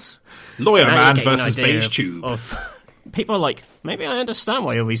course. Lawyer Man versus Beige Tube. People are like, maybe I understand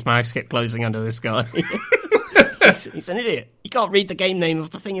why all these mouths get closing under this guy. He's an idiot. You can't read the game name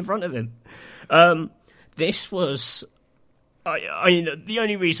of the thing in front of him. This was... the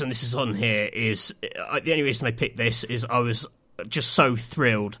only reason this is on here is... the only reason I picked this is I was just so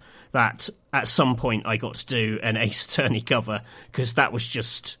thrilled that at some point I got to do an Ace Attorney cover, because that was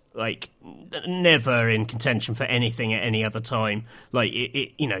just, like, never in contention for anything at any other time. Like,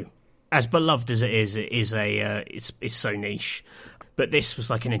 it as beloved as it is it's so niche. But this was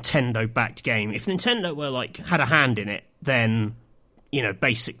like a Nintendo-backed game. If Nintendo had a hand in it, then,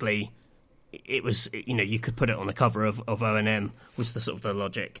 basically... It was, you could put it on the cover of O&M, was the sort of the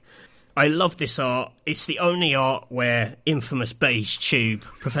logic. I love this art. It's the only art where infamous Beige Tube,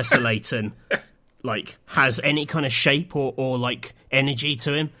 Professor Layton, has any kind of shape or energy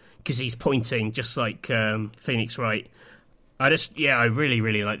to him, because he's pointing just like Phoenix Wright. I really,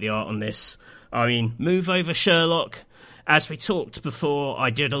 really like the art on this. I mean, move over Sherlock. As we talked before,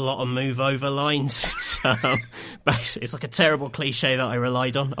 I did a lot of move over lines. It's like a terrible cliche that I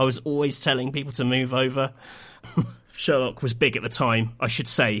relied on. I was always telling people to move over. Sherlock was big at the time. I should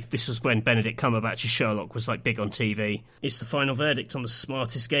say, this was when Benedict Cumberbatch's Sherlock was big on TV. It's the final verdict on the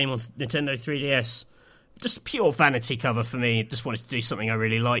smartest game on Nintendo 3DS. Just a pure vanity cover for me. Just wanted to do something I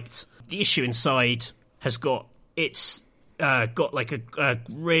really liked. The issue inside has got... It's got a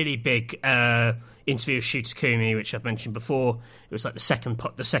really big... interview with Shu Takumi, which I've mentioned before. It was the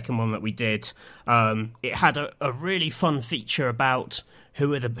second one that we did. It had a really fun feature about who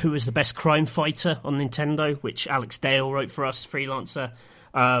was the best crime fighter on Nintendo, which Alex Dale wrote for us, freelancer,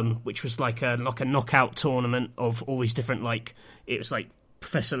 which was like a knockout tournament of all these different, it was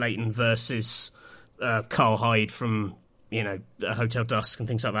Professor Layton versus Carl Hyde from Hotel Dusk and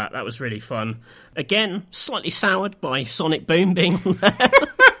things like that. That was really fun. Again, slightly soured by Sonic Boom being there.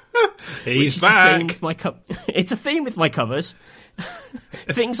 He's back. It's a theme with my covers.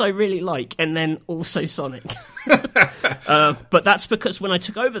 Things I really like, and then also Sonic. But that's because when I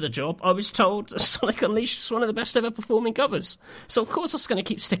took over the job, I was told Sonic Unleashed was one of the best ever performing covers. So of course I was going to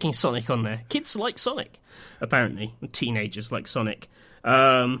keep sticking Sonic on there. Kids like Sonic, apparently. And teenagers like Sonic.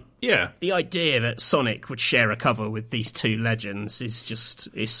 The idea that Sonic would share a cover with these two legends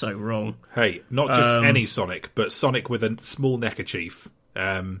is so wrong. Hey, not just any Sonic, but Sonic with a small neckerchief.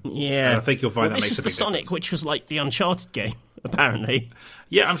 And I think you'll find that makes a big difference. This was the Sonic, which was like the Uncharted game, apparently.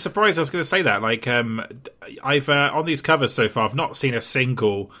 Yeah, I'm surprised. I was going to say that. I've on these covers so far, I've not seen a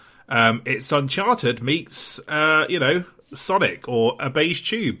single. It's Uncharted meets, Sonic or a beige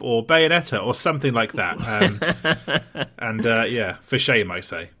tube or Bayonetta or something like that. For shame, I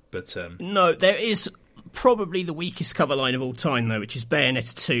say. But no, there is probably the weakest cover line of all time, though, which is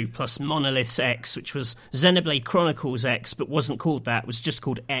Bayonetta 2 plus Monolith's X, which was Xenoblade Chronicles X, but wasn't called that. It was just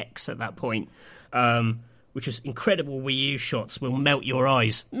called X at that point. Which was incredible Wii U shots will melt your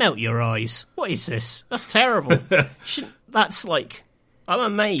eyes. Melt your eyes. What is this? That's terrible. That's like... I'm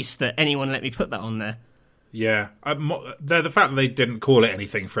amazed that anyone let me put that on there. Yeah. The fact that they didn't call it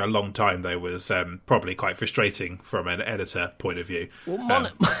anything for a long time, though, was probably quite frustrating from an editor point of view. Well,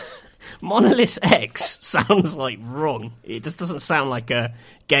 Monolith X sounds like wrong. It just doesn't sound like a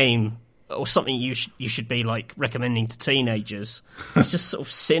game or something you should be like recommending to teenagers. It's just sort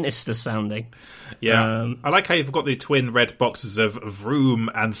of sinister sounding. Yeah, I like how you've got the twin red boxes of Vroom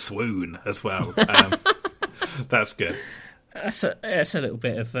and Swoon as well. That's good. That's a little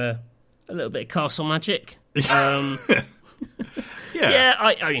bit of castle magic. Yeah.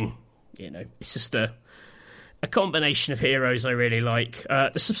 I mean, it's just a combination of heroes I really like.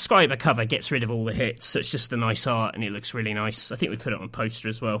 The subscriber cover gets rid of all the hits, so it's just the nice art and it looks really nice. I think we put it on a poster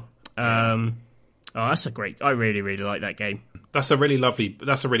as well. That's a great. I really, really like that game. That's a really lovely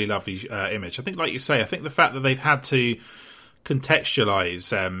image. I think, like you say, I think the fact that they've had to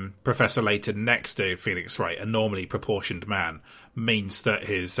contextualize Professor Layton next to Phoenix Wright, a normally proportioned man, means that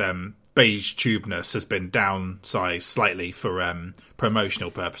his beige tubeness has been downsized slightly for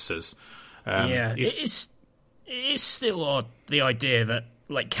promotional purposes. It's still odd, the idea that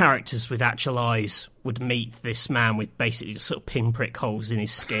like characters with actual eyes would meet this man with basically just sort of pinprick holes in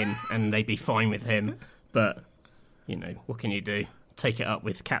his skin and they'd be fine with him. But, what can you do? Take it up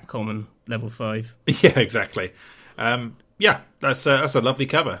with Capcom and Level 5. Yeah, exactly. That's a lovely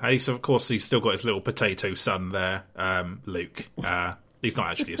cover. And he's still got his little potato son there, Luke. He's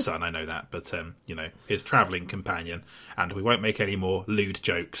not actually a son, I know that, but his travelling companion. And we won't make any more lewd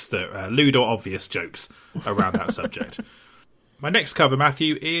or obvious jokes around that subject. My next cover,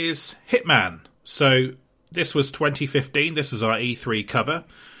 Matthew, is Hitman. So this was 2015. This is our E3 cover.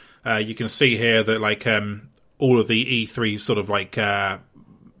 You can see here that all of the E3 sort of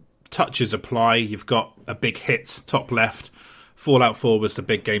touches apply. You've got a big hit top left. Fallout 4 was the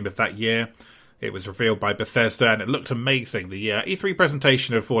big game of that year. It was revealed by Bethesda, and it looked amazing. The E3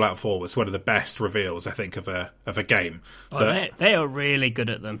 presentation of Fallout 4 was one of the best reveals, I think, of a game. They are really good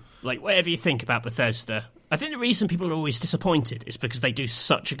at them. Like, whatever you think about Bethesda, I think the reason people are always disappointed is because they do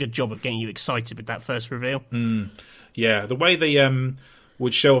such a good job of getting you excited with that first reveal. Yeah, the way they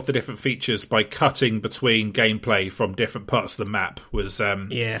would show off the different features by cutting between gameplay from different parts of the map was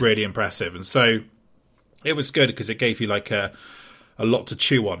really impressive. And so it was good because it gave you a lot to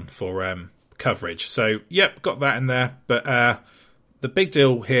chew on for coverage. So, got that in there. But the big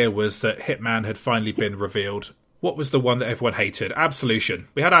deal here was that Hitman had finally been revealed. What was the one that everyone hated? Absolution.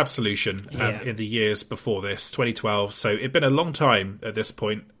 We had Absolution in the years before this, 2012. So it'd been a long time at this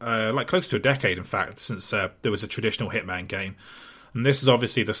point, close to a decade, in fact, since there was a traditional Hitman game. And this is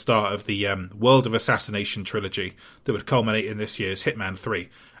obviously the start of the World of Assassination trilogy that would culminate in this year's Hitman 3.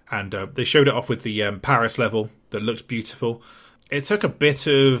 And they showed it off with the Paris level that looked beautiful. It took a bit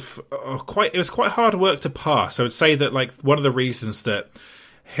of it was quite hard work to pass. I would say that one of the reasons that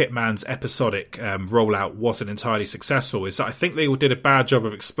Hitman's episodic rollout wasn't entirely successful is that I think they did a bad job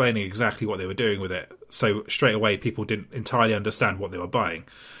of explaining exactly what they were doing with it. So straight away, people didn't entirely understand what they were buying.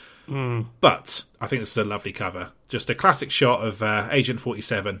 But I think this is a lovely cover. Just a classic shot of Agent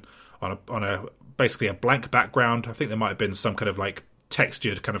 47 on a basically a blank background. I think there might have been some kind of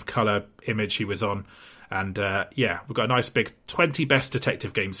textured kind of colour image he was on. And we've got a nice big 20 best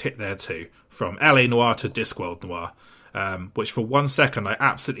detective games hit there too, from LA Noire to Discworld Noir. Which for 1 second I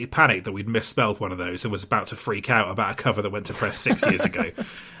absolutely panicked that we'd misspelled one of those and was about to freak out about a cover that went to press 6 years ago.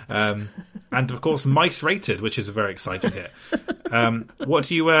 And of course, Mice Rated, which is a very exciting hit. What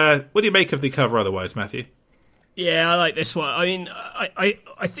do you make of the cover otherwise, Matthew? Yeah, I like this one. I mean,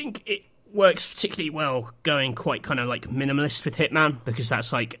 I think it works particularly well going quite kind of minimalist with Hitman, because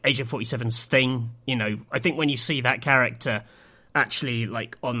that's Agent 47's thing. I think when you see that character actually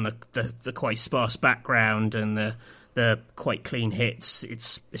on the quite sparse background and the quite clean hits,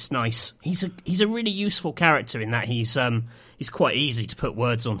 it's nice. He's a really useful character in that he's quite easy to put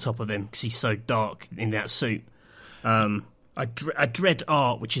words on top of him because he's so dark in that suit. I dread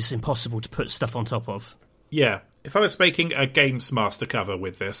art which is impossible to put stuff on top of. Yeah, if I was making a Games Master cover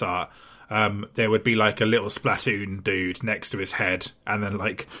with this art, there would be a little Splatoon dude next to his head, and then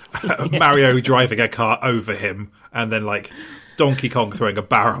Mario driving a car over him, and then Donkey Kong throwing a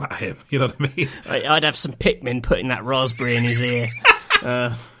barrel at him. You know what I mean? I'd have some Pikmin putting that raspberry in his ear.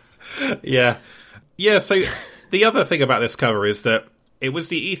 Yeah. So The other thing about this cover is that it was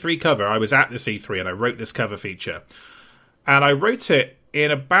the E3 cover. I was at this E3 and I wrote this cover feature. And I wrote it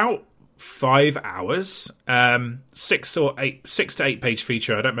in about 5 hours, 6 to 8 page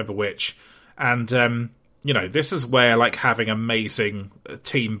feature. I don't remember which. And, this is where like having an amazing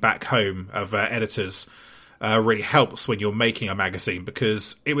team back home of editors really helps when you're making a magazine,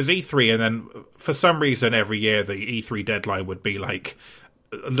 because it was E3 and then for some reason every year the E3 deadline would be like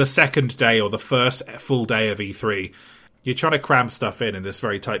the second day or the first full day of E3. You're trying to cram stuff in this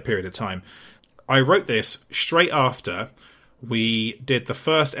very tight period of time. I wrote this straight after we did the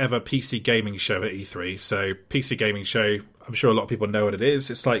first ever PC gaming show at E3. So PC gaming show, I'm sure a lot of people know what it is.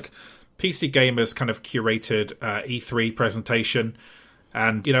 It's like PC Gamer's kind of curated E3 presentation.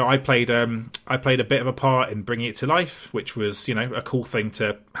 And, I played a bit of a part in bringing it to life, which was, a cool thing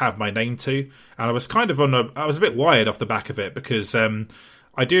to have my name to. And I was I was a bit wired off the back of it because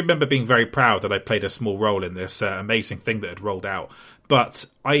I do remember being very proud that I played a small role in this amazing thing that had rolled out. But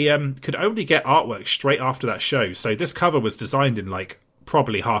I could only get artwork straight after that show. So this cover was designed in like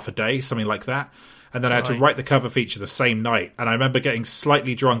probably half a day, something like that. And then I had to write the cover feature the same night. And I remember getting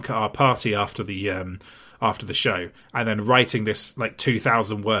slightly drunk at our party after the show, and then writing this like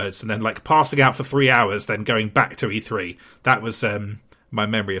 2,000 words, and then like passing out for 3 hours, then going back to E3. That was my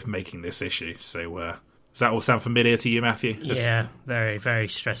memory of making this issue. So does that all sound familiar to you, Matthew? Yeah, very, very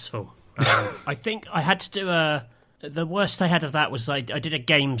stressful. I think I had to do the worst I had of that was I did a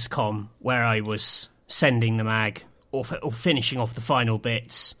Gamescom where I was sending the mag or finishing off the final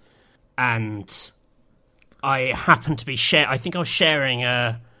bits, and I happened to be I think I was sharing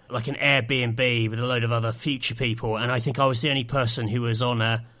like an Airbnb with a load of other future people, and I think I was the only person who was on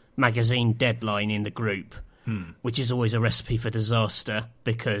a magazine deadline in the group, which is always a recipe for disaster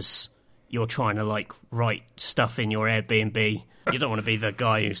because you're trying to like write stuff in your Airbnb. You don't want to be the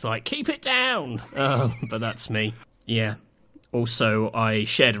guy who's like, keep it down, but that's me. Yeah. Also, I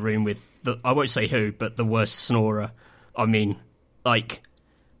shared a room with I won't say who, but the worst snorer. I mean, like,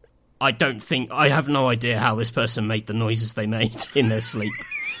 I have no idea how this person made the noises they made in their sleep.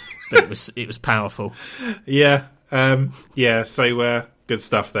 But it was powerful. Yeah. So good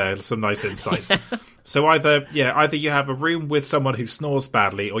stuff there. Some nice insights. Yeah. So either you have a room with someone who snores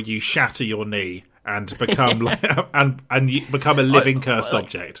badly, or you shatter your knee and become and you become a living cursed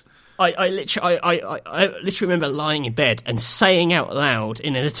object. I literally remember lying in bed and saying out loud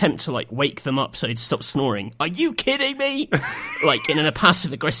in an attempt to like wake them up so they'd stop snoring, "Are you kidding me?" Like in a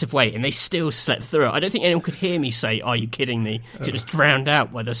passive aggressive way, and they still slept through it. I don't think anyone could hear me say, "Are you kidding me?" It was drowned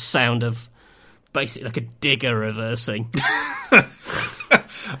out by the sound of basically like a digger reversing.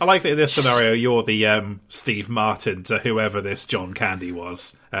 I like that in this scenario you're the Steve Martin to whoever this John Candy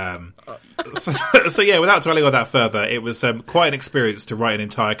was. So yeah, without dwelling on that further, it was quite an experience to write an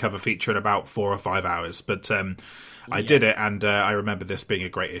entire cover feature in about 4 or 5 hours. But I did it, and I remember this being a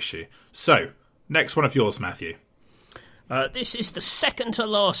great issue. So, next one of yours, Matthew. This is the second to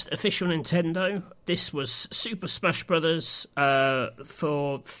last official Nintendo. This was Super Smash Bros.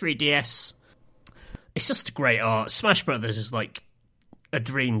 For 3DS. It's just great art. Smash Bros. Is like a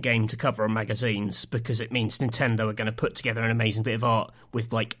dream game to cover on magazines because it means Nintendo are going to put together an amazing bit of art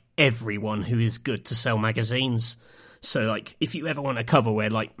with like everyone who is good to sell magazines. So like if you ever want a cover where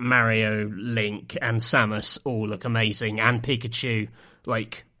like Mario, Link and Samus all look amazing and Pikachu,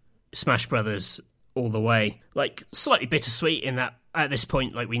 like Smash Brothers all the way. Like slightly bittersweet in that at this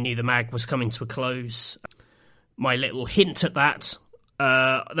point like we knew the mag was coming to a close. My little hint at that,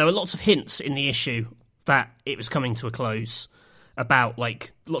 there were lots of hints in the issue that it was coming to a close. About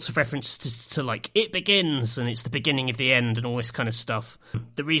like lots of references to like it begins and it's the beginning of the end and all this kind of stuff.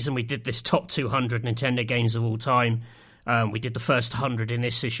 The reason we did this top 200 Nintendo games of all time, we did the first 100 in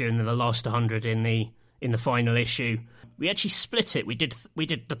this issue and then the last 100 in the final issue. We actually split it. We did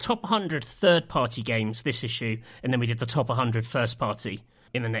the top 100 third party games this issue, and then we did the top 100 first party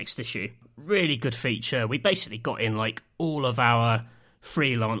in the next issue. Really good feature. We basically got in like all of our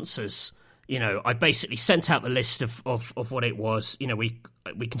freelancers. You know, I basically sent out the list of what it was. You know, we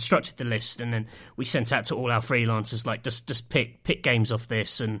constructed the list and then we sent out to all our freelancers like just pick games off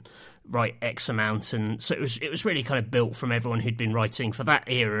this and write X amount. And so it was really kind of built from everyone who'd been writing for that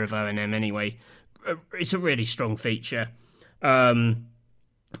era of O&M anyway. It's a really strong feature. Otherwise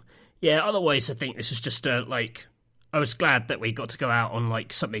I think this was just I was glad that we got to go out on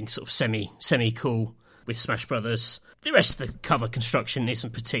like something sort of semi cool with Smash Brothers. The rest of the cover construction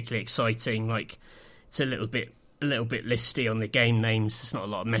isn't particularly exciting. Like it's a little bit listy on the game names. There's not a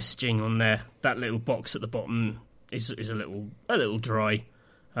lot of messaging on there. That little box at the bottom is a little dry.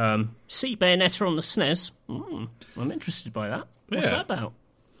 See Bayonetta on the SNES. I'm interested by that. What's that about?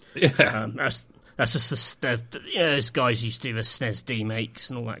 Yeah. That's just those guys used to do the SNES D-makes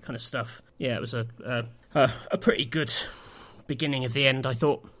and all that kind of stuff. Yeah, it was a pretty good beginning of the end, I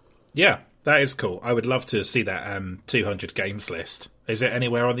thought. Yeah, that is cool. I would love to see that 200 games list. Is it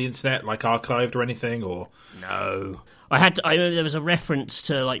anywhere on the internet, like archived or anything, or...? No. I know there was a reference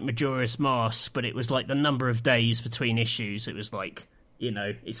to, like, Majora's Mask, but it was, like, the number of days between issues. It was, like,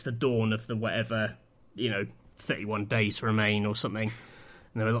 it's the dawn of the whatever, 31 days remain or something.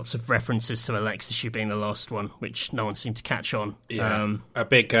 And there were lots of references to Alex issue being the last one, which no one seemed to catch on. Yeah, the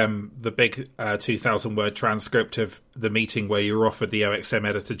big 2,000-word transcript of the meeting where you were offered the OXM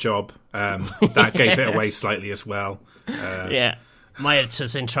editor job, that gave it away slightly as well. Yeah. My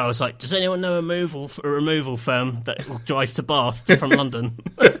editor's intro was like, does anyone know a removal firm that will drive to Bath from London?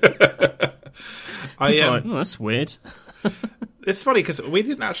 That's weird. It's funny because we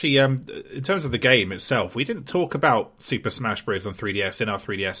didn't actually, in terms of the game itself, we didn't talk about Super Smash Bros. On 3DS in our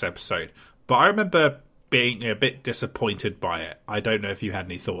 3DS episode. But I remember being a bit disappointed by it. I don't know if you had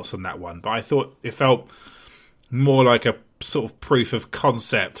any thoughts on that one, but I thought it felt more like a sort of proof of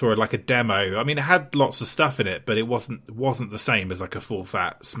concept or like a demo. I mean, it had lots of stuff in it, but it wasn't the same as like a full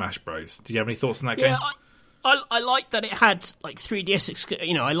fat Smash Bros. Do you have any thoughts on that game? I like that it had like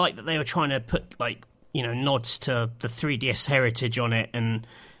 3DS. I like that they were trying to put like nods to the 3DS heritage on it, and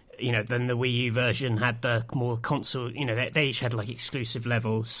then the Wii U version had the more console. They each had like exclusive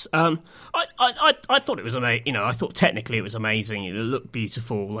levels. I thought it was amazing. I thought technically it was amazing. It looked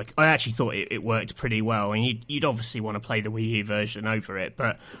beautiful. Like I actually thought it worked pretty well. And you'd obviously want to play the Wii U version over it,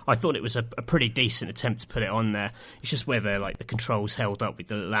 but I thought it was a pretty decent attempt to put it on there. It's just whether like the controls held up with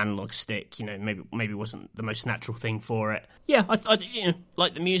the analog stick. Maybe wasn't the most natural thing for it. Yeah, I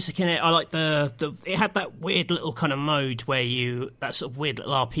like the music in it. I like it had that weird little kind of mode where that sort of weird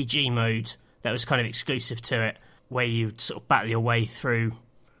little RPG mode that was kind of exclusive to it, where you sort of battle your way through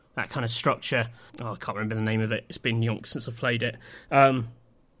that kind of structure. I can't remember the name of it. It's been yonks since I've played it. I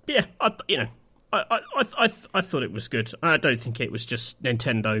thought it was good. I don't think it was just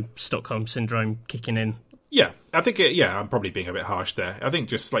Nintendo Stockholm Syndrome kicking in. Yeah, I think I'm probably being a bit harsh there. I think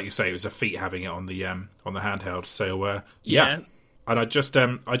just like you say, it was a feat having it on the handheld. So yeah. And I just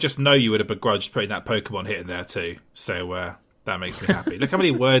know you would have begrudged putting that Pokemon hit in there too. So that makes me happy. Look how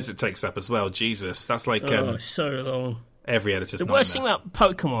many words it takes up as well. Jesus, that's like so long. Every editor's The worst thing about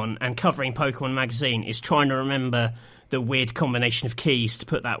Pokemon and covering Pokemon magazine is trying to remember the weird combination of keys to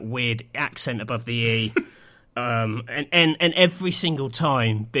put that weird accent above the E. And every single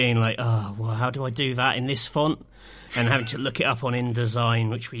time being like, oh, well, how do I do that in this font? And having to look it up on InDesign,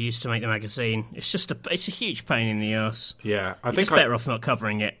 which we used to make the magazine. It's a huge pain in the ass. Yeah, I think better off not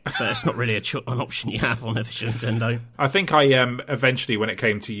covering it, but it's not really an option you have on official Nintendo. I think I eventually, when it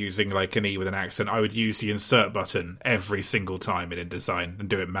came to using like an E with an accent, I would use the insert button every single time in InDesign and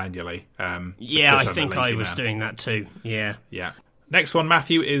do it manually. Yeah, I think I was doing that too. Yeah. Next one,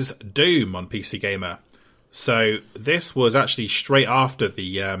 Matthew, is Doom on PC Gamer. So this was actually straight after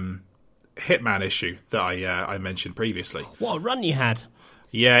the Hitman issue that I mentioned previously. What a run you had.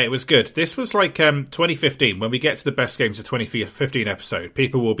 Yeah, it was good. This was like 2015. When we get to the Best Games of 2015 episode,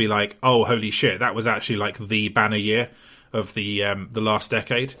 people will be like, oh, holy shit, that was actually like the banner year of the last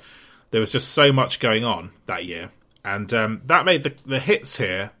decade. There was just so much going on that year. And that made the hits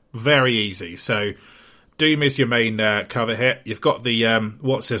here very easy. So Doom is your main cover hit. You've got the,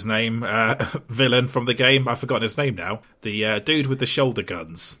 what's his name, villain from the game. I've forgotten his name now. The dude with the shoulder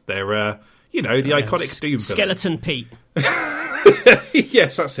guns. They're, the iconic Doom villain. Skeleton Pete.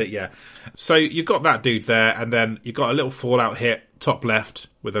 Yes, that's it, yeah. So you've got that dude there, and then you've got a little Fallout hit, top left,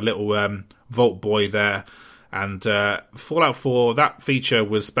 with a little Vault Boy there. And Fallout 4, that feature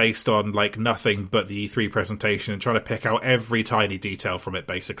was based on like nothing but the E3 presentation and trying to pick out every tiny detail from it,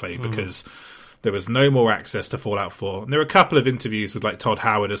 basically, because there was no more access to Fallout 4. And there were a couple of interviews with like Todd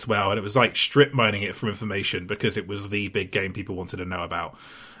Howard as well, and it was like strip mining it from information because it was the big game people wanted to know about.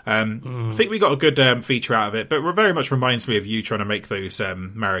 I think we got a good feature out of it, but it very much reminds me of you trying to make those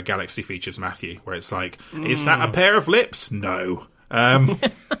Mario Galaxy features, Matthew, where it's like, is that a pair of lips? No. But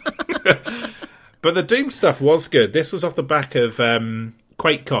the Doom stuff was good. This was off the back of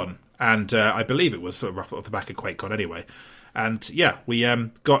QuakeCon, and I believe it was sort of off the back of QuakeCon anyway. And yeah, we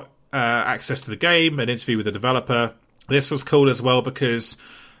got access to the game, an interview with the developer. This was cool as well because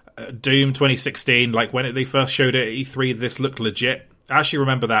Doom 2016, like when they first showed it at E3, this looked legit. I actually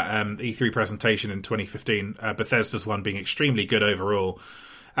remember that E3 presentation in 2015, Bethesda's one being extremely good overall.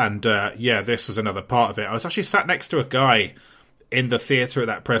 And this was another part of it. I was actually sat next to a guy in the theatre at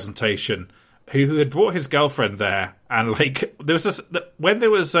that presentation who had brought his girlfriend there, and like there was this when there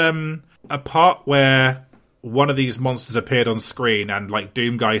was a part where one of these monsters appeared on screen and like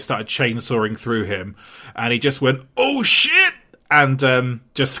Doom Guy started chainsawing through him, and he just went, "Oh shit!" and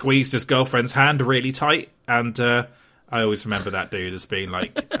just squeezed his girlfriend's hand really tight. And I always remember that dude as being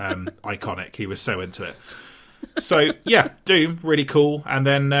like iconic. He was so into it. So yeah, Doom, really cool. And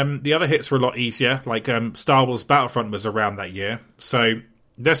then the other hits were a lot easier. Like Star Wars Battlefront was around that year, so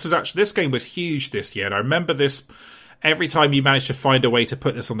this game was huge this year. And I remember this. Every time you managed to find a way to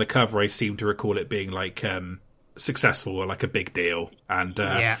put this on the cover, I seem to recall it being like successful or like a big deal. And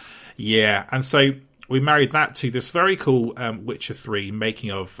yeah, and so we married that to this very cool Witcher 3 making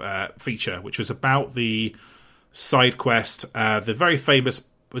of feature, which was about the side quest, the very famous,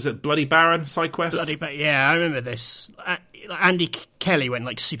 was it Bloody Baron side quest? Yeah, I remember this. Andy Kelly went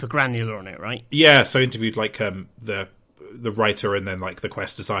like super granular on it, right? Yeah, so interviewed like the writer and then like the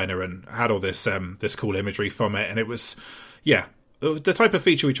quest designer, and had all this this cool imagery from it. And it was, yeah, the type of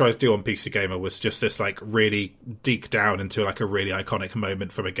feature we tried to do on PC Gamer was just this like really deep down into like a really iconic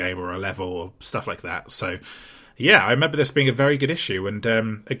moment from a game or a level or stuff like that. So yeah, I remember this being a very good issue. And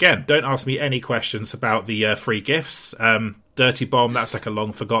again, don't ask me any questions about the free gifts. Dirty Bomb, that's like a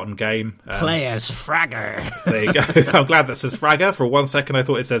long forgotten game. Play as Fragger. There you go. I'm glad that says Fragger. For 1 second I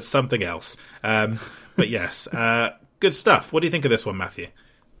thought it said something else. But yes, good stuff. What do you think of this one, Matthew?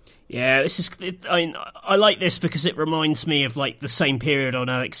 Yeah, this is. I like this because it reminds me of like the same period on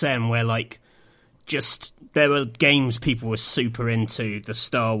LXM where like just there were games people were super into, the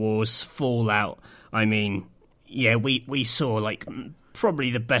Star Wars, Fallout. I mean, yeah, we saw like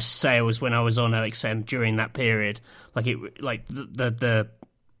probably the best sales when I was on LXM during that period. Like it, like the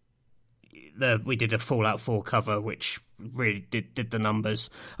we did a Fallout 4 cover, which really did the numbers.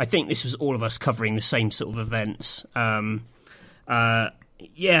 I think this was all of us covering the same sort of events.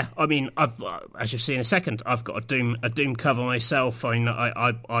 Yeah, I mean, I've as you'll see in a second, I've got a Doom cover myself. I mean,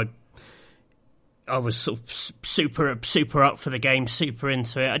 I was sort of super up for the game, super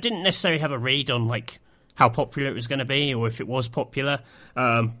into it. I didn't necessarily have a read on like how popular it was going to be or if it was popular,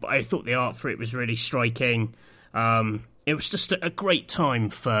 but I thought the art for it was really striking. It was just a great time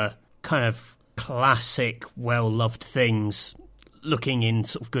for kind of classic, well-loved things looking in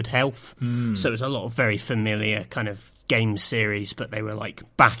sort of good health. So it was a lot of very familiar kind of game series, but they were like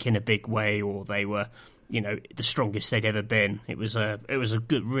back in a big way, or they were, you know, the strongest they'd ever been. It was a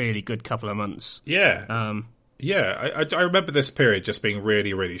good, really good couple of months. Yeah. Yeah, I remember this period just being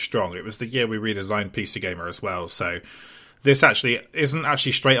really, really strong. It was the year we redesigned PC Gamer as well, so this actually isn't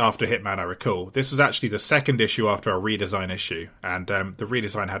actually straight after Hitman, I recall. This was actually the second issue after our redesign issue, and the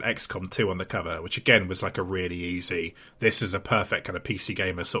redesign had XCOM 2 on the cover, which again was like a really easy, this is a perfect kind of PC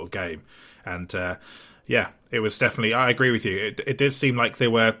Gamer sort of game. And yeah, it was definitely, I agree with you, it did seem like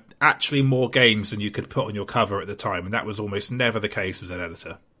there were actually more games than you could put on your cover at the time, and that was almost never the case as an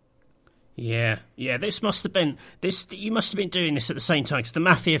editor. Yeah. This must have been you must have been doing this at the same time, because the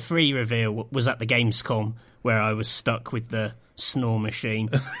Mafia 3 reveal was at the Gamescom where I was stuck with the snore machine.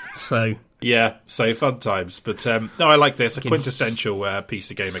 So yeah, so fun times. But no, I like this, a quintessential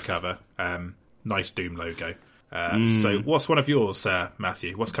PC Gamer cover. Nice Doom logo. So what's one of yours,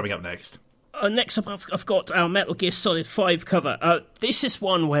 Matthew? What's coming up next? Next up, I've got our Metal Gear Solid 5 cover. This is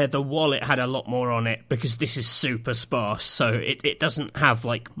one where the wallet had a lot more on it, because this is super sparse, so it doesn't have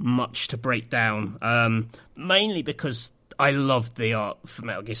like much to break down. Mainly because I loved the art for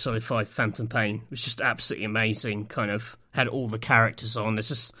Metal Gear Solid 5 Phantom Pain. It was just absolutely amazing, kind of had all the characters on. There's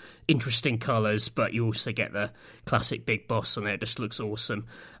just interesting colours, but you also get the classic big boss on it. It just looks awesome.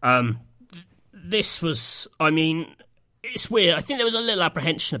 This was, I mean, it's weird. I think there was a little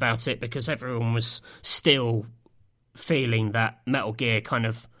apprehension about it because everyone was still feeling that Metal Gear kind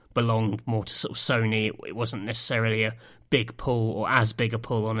of belonged more to sort of Sony. It wasn't necessarily a big pull or as big a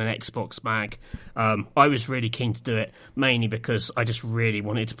pull on an Xbox mag. I was really keen to do it, mainly because I just really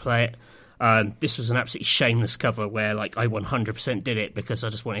wanted to play it. This was an absolutely shameless cover where like I 100% did it because I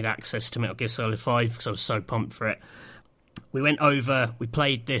just wanted access to Metal Gear Solid 5 because I was so pumped for it. We went over, we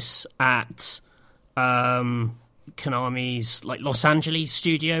played this at Konami's like Los Angeles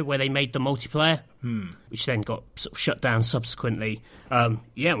studio where they made the multiplayer, which then got sort of shut down subsequently.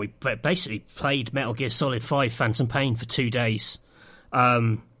 Yeah, we basically played Metal Gear Solid 5 Phantom Pain for 2 days.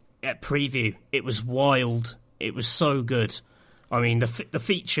 At preview, it was wild. It was so good. I mean, the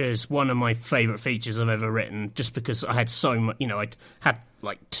feature is one of my favourite features I've ever written, just because I had so much, you know, I'd had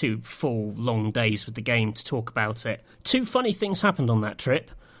like 2 full long days with the game to talk about it. 2 funny things happened on that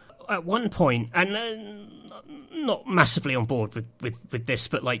trip. at one point, and not massively on board with this,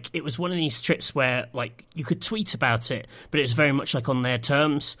 but like it was one of these trips where like you could tweet about it, but it was very much like on their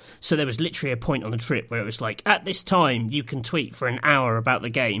terms. So there was literally a point on the trip where it was like, at this time you can tweet for an hour about the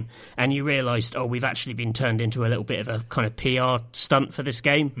game, and you realised, oh, we've actually been turned into a little bit of a kind of PR stunt for this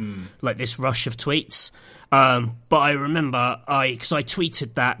game, like this rush of tweets. But I remember because I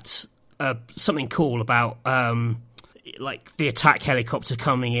tweeted that something cool about like the attack helicopter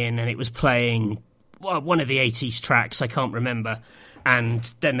coming in, and it was playing one of the 80s tracks, I can't remember, and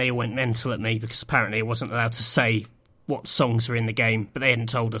then they went mental at me because apparently I wasn't allowed to say what songs were in the game, but they hadn't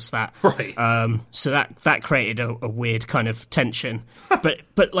told us that. Right. So that created a weird kind of tension.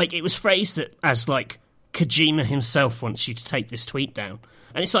 but like it was phrased as like Kojima himself wants you to take this tweet down,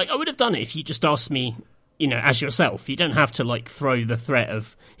 and it's like I would have done it if you just asked me, you know, as yourself. You don't have to like throw the threat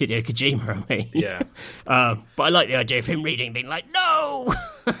of Hideo Kojima at me. Yeah. But I like the idea of him reading, being like, "No,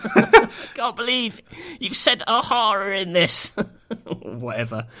 can't believe you've said aha in this," or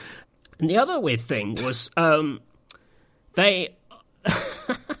whatever. And the other weird thing was they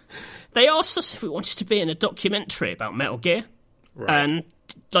asked us if we wanted to be in a documentary about Metal Gear and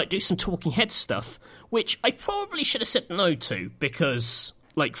like do some talking head stuff, which I probably should have said no to because,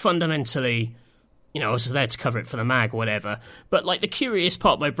 like, fundamentally, you know, I was there to cover it for the mag or whatever. But like the curious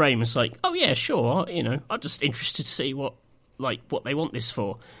part of my brain was like, oh yeah, sure, you know, I'm just interested to see what they want this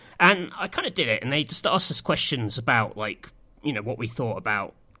for. And I kind of did it, and they just asked us questions about, like, you know, what we thought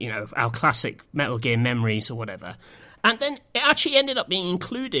about, you know, our classic Metal Gear memories or whatever. And then it actually ended up being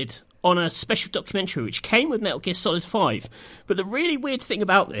included on a special documentary which came with Metal Gear Solid 5. But the really weird thing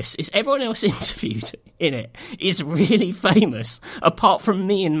about this is everyone else interviewed in it is really famous, apart from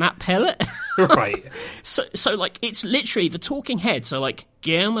me and Matt Pellet. Right. So like, it's literally the talking heads are like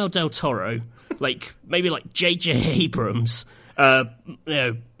Guillermo del Toro, like maybe like J.J. Abrams, you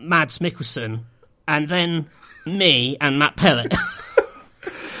know, Mads Mikkelsen, and then me and Matt Pellet.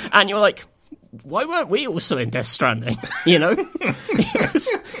 And you're like, why weren't we also in Death Stranding? You know?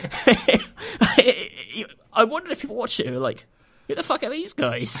 I wondered if people watched it who were like, who the fuck are these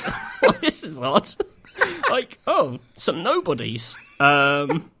guys? This is odd. Like, oh, some nobodies.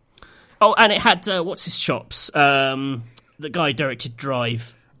 Oh, and it had, what's his chops? The guy directed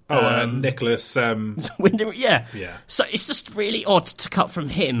Drive. Nicholas. Yeah. So it's just really odd to cut from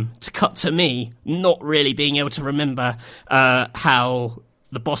him to cut to me, not really being able to remember how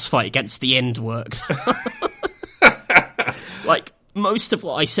the boss fight against the End worked. Like, most of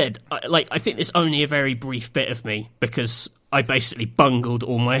what I said, I think there's only a very brief bit of me, because I basically bungled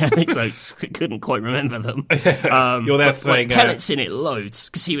all my anecdotes, couldn't quite remember them. You're there saying... Pellet's in it loads,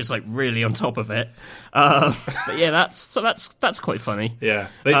 because he was, like, really on top of it. But yeah, that's quite funny. Yeah.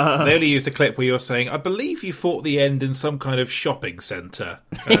 They only used a clip where you're saying, I believe you fought the End in some kind of shopping centre.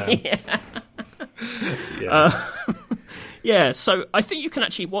 Yeah. Yeah, so I think you can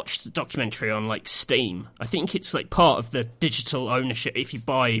actually watch the documentary on, like, Steam. I think it's, like, part of the digital ownership. If you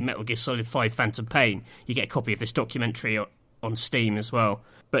buy Metal Gear Solid 5 Phantom Pain, you get a copy of this documentary on Steam as well.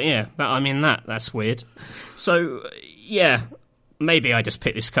 But yeah, that's weird. So, yeah, maybe I just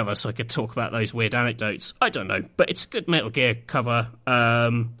picked this cover so I could talk about those weird anecdotes. I don't know, but it's a good Metal Gear cover.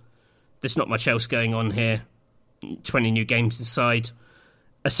 There's not much else going on here. 20 new games inside.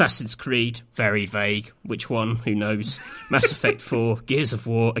 Assassin's Creed, very vague. Which one? Who knows? Mass Effect 4, Gears of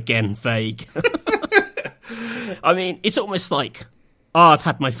War, again, vague. I mean, it's almost like, I've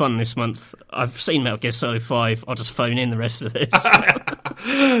had my fun this month. I've seen Metal Gear Solid 5. I'll just phone in the rest of this.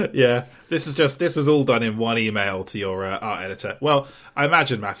 Yeah, this was all done in one email to your art editor. Well, I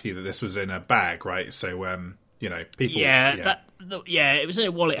imagine, Matthew, that this was in a bag, right? So, you know, people... Yeah, it was in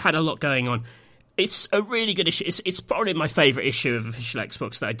a wallet, had a lot going on. It's a really good issue. It's probably my favourite issue of Official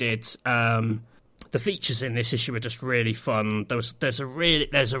Xbox that I did. The features in this issue are just really fun. There's a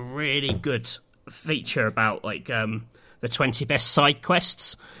really good feature about, like, the 20 best side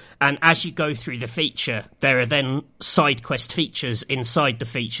quests, and as you go through the feature, there are then side quest features inside the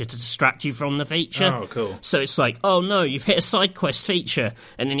feature to distract you from the feature. Oh, cool. So it's like, oh no, you've hit a side quest feature,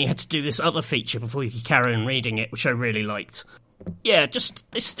 and then you had to do this other feature before you could carry on reading it, which I really liked. Yeah, just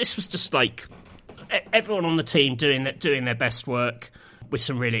this was just like everyone on the team doing their best work with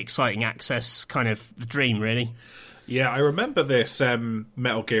some really exciting access, kind of the dream, really. Yeah, I remember this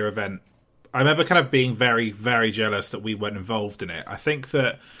Metal Gear event. I remember kind of being very, very jealous that we weren't involved in it. I think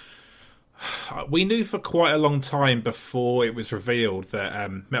that we knew for quite a long time before it was revealed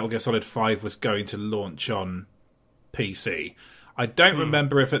that Metal Gear Solid 5 was going to launch on PC. I don't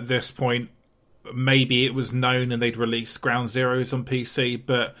remember if at this point maybe it was known and they'd released Ground Zeroes on PC,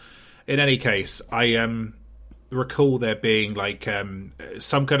 but in any case, I recall there being like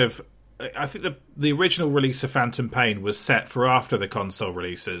some kind of. I think the original release of Phantom Pain was set for after the console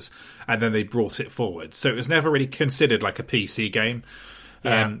releases, and then they brought it forward. So it was never really considered like a PC game.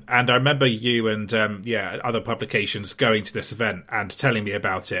 Yeah. And I remember you and other publications going to this event and telling me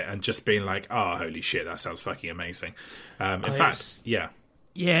about it and just being like, "Oh, holy shit, that sounds fucking amazing!" Yeah,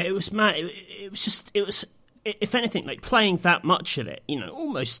 it was mad. It was if anything, like playing that much of it,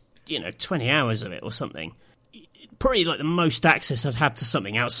 almost 20 hours of it or something. Probably like the most access I'd had to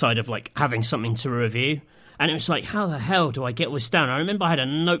something outside of like having something to review. And it was like, how the hell do I get all this down? I remember I had a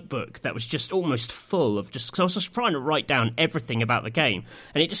notebook that was just almost full of because I was just trying to write down everything about the game,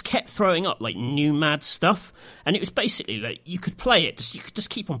 and it just kept throwing up like new mad stuff. And it was basically like you could play it, you could just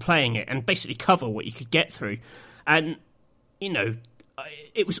keep on playing it, and basically cover what you could get through. And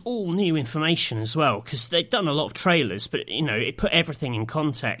it was all new information as well, because they'd done a lot of trailers, but it put everything in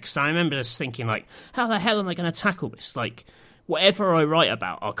context. I remember just thinking like, how the hell am I going to tackle this? Like, whatever I write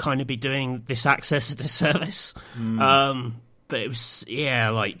about, I'll kind of be doing this access as a service. But it was,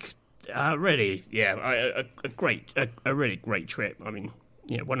 a really great trip. I mean,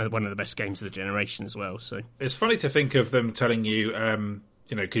 one of the best games of the generation as well. So it's funny to think of them telling you,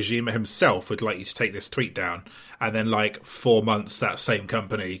 Kojima himself would like you to take this tweet down, and then like 4 months that same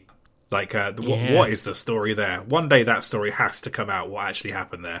company, like, what is the story there? One day that story has to come out, what actually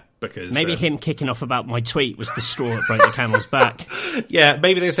happened there, because... Maybe him kicking off about my tweet was the straw that broke the camel's back. Yeah,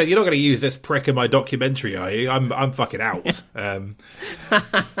 maybe they said, you're not going to use this prick in my documentary, are you? I'm fucking out.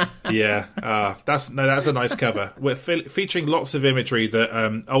 That's a nice cover. We're featuring lots of imagery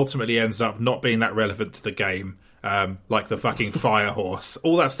that ultimately ends up not being that relevant to the game, like the fucking fire horse.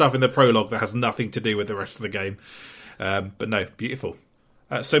 All that stuff in the prologue that has nothing to do with the rest of the game. But no, beautiful.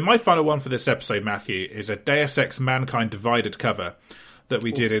 So my final one for this episode, Matthew, is a Deus Ex Mankind Divided cover that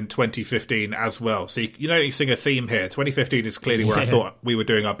we did in 2015 as well. So you're seeing a theme here. 2015 is clearly where I thought we were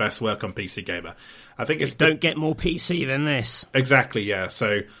doing our best work on PC Gamer. I think it's... Don't get more PC than this. Exactly, yeah.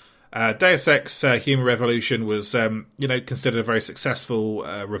 So Deus Ex Human Revolution was, considered a very successful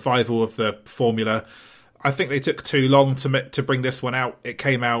revival of the formula. I think they took too long to bring this one out. It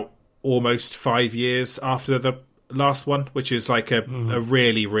came out almost 5 years after the last one, which is like a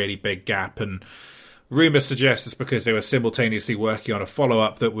really, really big gap, and rumours suggest it's because they were simultaneously working on a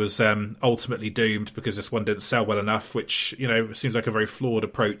follow-up that was ultimately doomed because this one didn't sell well enough, which seems like a very flawed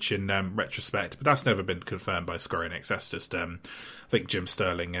approach in retrospect, but that's never been confirmed by Square Enix. That's just I think Jim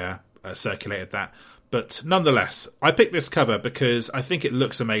Sterling circulated that. But nonetheless, I picked this cover because I think it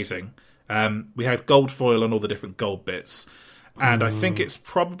looks amazing. We had gold foil on all the different gold bits, and I think it's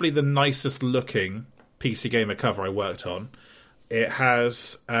probably the nicest looking PC Gamer cover I worked on. It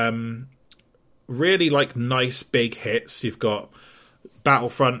has really like nice big hits. You've got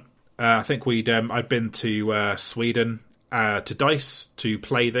Battlefront. I think I'd been to Sweden to DICE to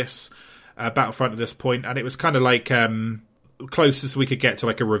play this Battlefront at this point, and it was kind of like closest we could get to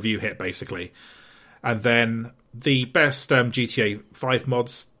like a review hit basically. And then the best GTA 5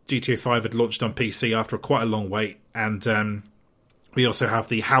 mods. GTA 5 had launched on PC after quite a long wait, and we also have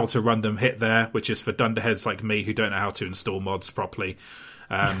the how to run them hit there, which is for dunderheads like me who don't know how to install mods properly.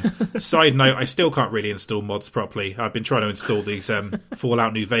 Side note, I still can't really install mods properly. I've been trying to install these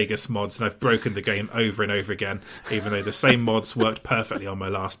Fallout New Vegas mods, and I've broken the game over and over again, even though the same mods worked perfectly on my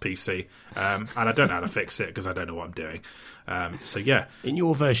last PC. And I don't know how to fix it because I don't know what I'm doing. So yeah. In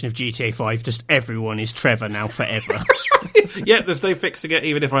your version of GTA 5, just everyone is Trevor now forever. Yeah, there's no fixing it,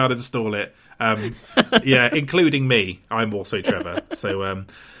 even if I uninstall it. Including me. I'm also Trevor. So,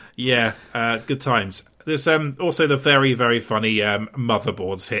 good times. There's also the very, very funny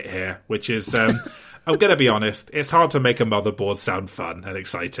motherboards hit here, which is, I'm going to be honest, it's hard to make a motherboard sound fun and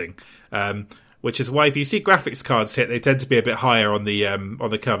exciting. Which is why if you see graphics cards hit, they tend to be a bit higher on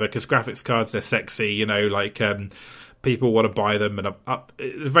the cover, because graphics cards, they're sexy, people want to buy them, and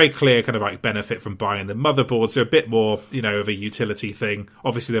it's a very clear kind of like benefit from buying them. Motherboards are a bit more, of a utility thing.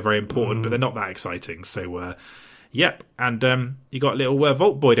 Obviously, they're very important, but they're not that exciting. So, yep. And you got a little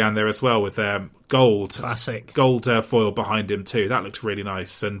Vault Boy down there as well with gold. Classic. Gold foil behind him too. That looks really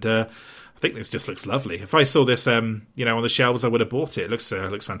nice. And I think this just looks lovely. If I saw this, on the shelves, I would have bought it. It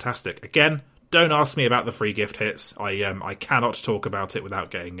looks fantastic. Again, don't ask me about the free gift hits. I cannot talk about it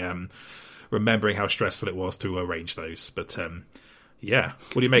without getting... remembering how stressful it was to arrange those. But, what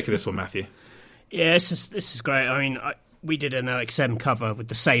do you make of this one, Matthew? Yeah, this is great. I mean, we did an OXM cover with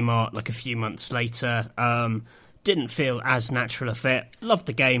the same art like a few months later. Didn't feel as natural a fit. Loved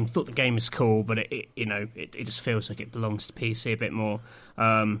the game, thought the game was cool, but it just feels like it belongs to PC a bit more.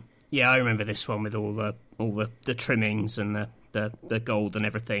 I remember this one with all the trimmings and the gold and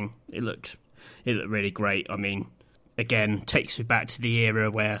everything. It looked it looked really great. I mean, again, takes me back to the era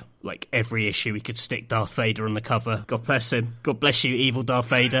where, like, every issue we could stick Darth Vader on the cover. God bless him. God bless you, evil Darth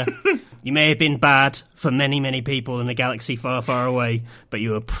Vader. You may have been bad for many, many people in a galaxy far, far away, but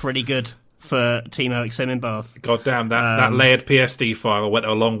you were pretty good for Team LXM in Bath. God damn, that layered PSD file went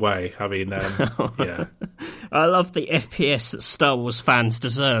a long way. I mean, yeah. I love the FPS that Star Wars fans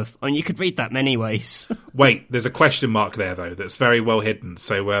deserve. I mean, you could read that many ways. Wait, there's a question mark there, though, that's very well hidden.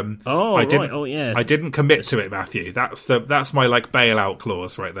 So, I didn't commit to it, Matthew. That's my, like, bailout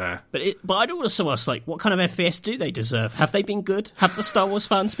clause right there. But I'd also ask, like, what kind of FPS do they deserve? Have they been good? Have the Star Wars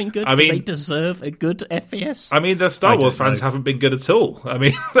fans been good? I mean, do they deserve a good FPS? I mean, the Star Wars fans haven't been good at all. I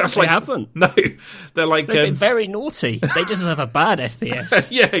mean, that's they haven't. No, they're like... They've been very naughty. They deserve a bad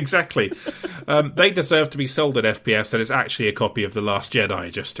FPS. Yeah, exactly. They deserve to be sold at FPS, and it's actually a copy of The Last Jedi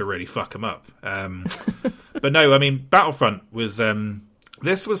just to really fuck them up. But no, I mean, Battlefront was...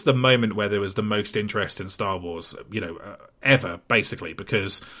 this was the moment where there was the most interest in Star Wars, ever, basically,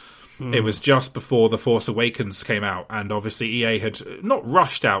 because... It was just before The Force Awakens came out, and obviously EA had not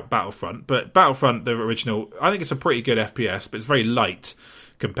rushed out Battlefront, but Battlefront, the original, I think it's a pretty good FPS, but it's very light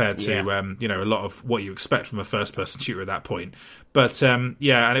compared to a lot of what you expect from a first-person shooter at that point. But and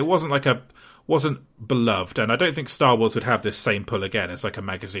it wasn't beloved, and I don't think Star Wars would have this same pull again as like a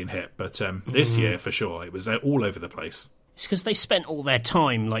magazine hit. But this year, for sure, it was all over the place. It's because they spent all their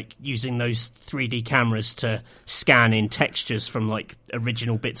time like using those 3D cameras to scan in textures from like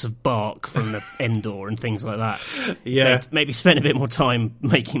original bits of bark from the Endor and things like that. Yeah, they'd maybe spent a bit more time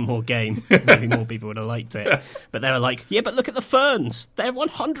making more game. Maybe more people would have liked it. But they were like, yeah, but look at the ferns. They're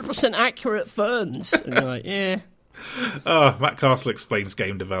 100% accurate ferns. And you're like, yeah. Oh, Matt Castle explains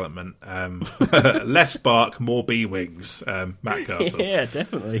game development. Less bark, more bee wings. Matt Castle. Yeah,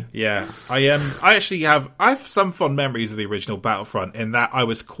 definitely. Yeah, I actually have some fond memories of the original Battlefront in that I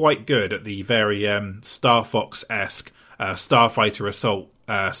was quite good at the very Star Fox-esque Starfighter Assault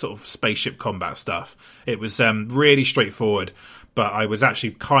sort of spaceship combat stuff. It was really straightforward, but I was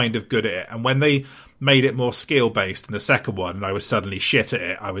actually kind of good at it. And when they made it more skill-based in the second one, and I was suddenly shit at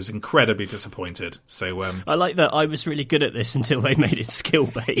it, I was incredibly disappointed. So I like that I was really good at this until they made it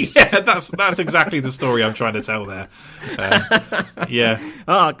skill-based. Yeah, that's exactly the story I'm trying to tell there. Yeah.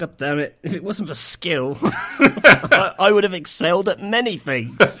 Oh, God damn it. If it wasn't for skill, I would have excelled at many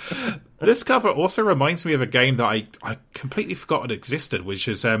things. This cover also reminds me of a game that I completely forgot it existed, which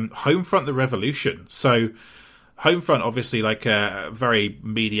is Homefront: The Revolution. So Homefront, obviously, like a very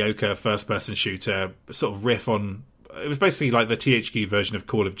mediocre first-person shooter, sort of riff on... It was basically like the THQ version of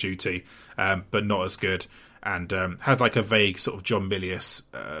Call of Duty, but not as good, and had like a vague sort of John Milius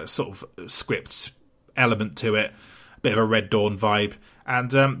sort of script element to it, a bit of a Red Dawn vibe,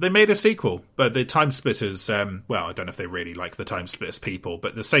 and they made a sequel, but the Time Splitters, well, I don't know if they really like the Time Splitters people,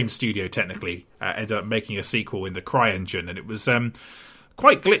 but the same studio technically ended up making a sequel in the Cry-Engine, and it was...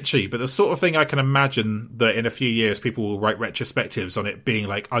 quite glitchy, but the sort of thing I can imagine that in a few years people will write retrospectives on it being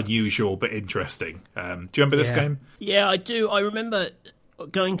like unusual but interesting. Do you remember this game? Yeah, I do. I remember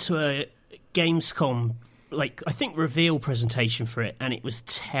going to a Gamescom, like, I think reveal presentation for it, and it was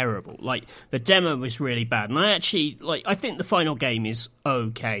terrible. Like, the demo was really bad, and I actually, like, I think the final game is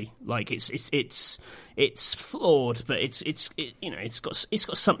okay. Like, it's flawed, but it's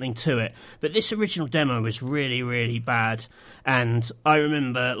got something to it. But this original demo was really, really bad, and I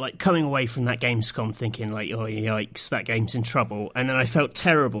remember like coming away from that Gamescom thinking like, oh yikes, that game's in trouble. And then I felt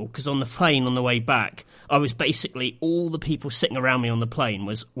terrible because on the plane on the way back, I was basically all the people sitting around me on the plane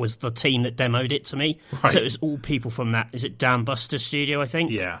was the team that demoed it to me. Right. So it was all people from that. Is it Dan Buster Studio? I think.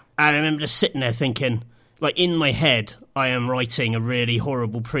 Yeah. And I remember just sitting there thinking, like, in my head, I am writing a really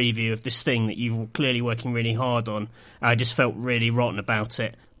horrible preview of this thing that you were clearly working really hard on. I just felt really rotten about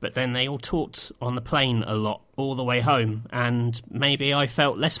it. But then they all talked on the plane a lot all the way home, and maybe I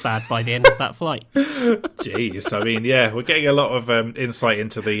felt less bad by the end of that flight. Jeez, I mean, yeah, we're getting a lot of insight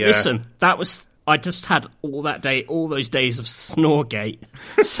into the... Listen, that was... I just had all those days of Snoregate.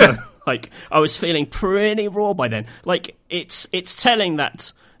 So, like, I was feeling pretty raw by then. Like, it's telling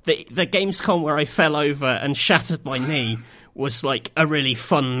that... The Gamescom where I fell over and shattered my knee was like a really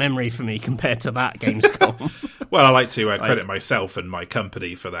fun memory for me compared to that Gamescom. Well, I like to credit myself and my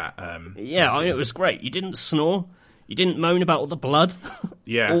company for that. Yeah, I mean, it was great. You didn't snore. You didn't moan about all the blood.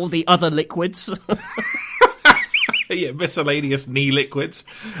 Yeah. All the other liquids. Yeah, miscellaneous knee liquids,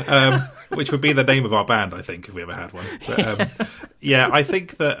 which would be the name of our band, I think, if we ever had one. But, yeah, I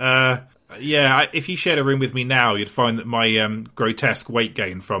think that... if you shared a room with me now, you'd find that my grotesque weight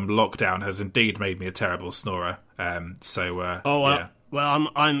gain from lockdown has indeed made me a terrible snorer. Yeah. Well,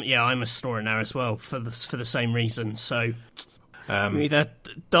 I'm a snorer now as well for the same reason. So, You either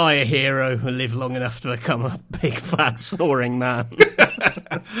die a hero or live long enough to become a big fat snoring man.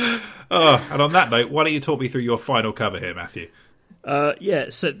 And on that note, why don't you talk me through your final cover here, Matthew?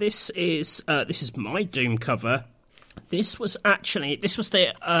 So this is my Doom cover. This was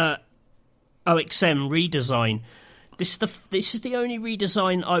the OXM redesign. This is the only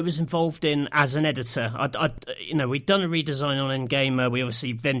redesign I was involved in as an editor. We'd done a redesign on N-Gamer. We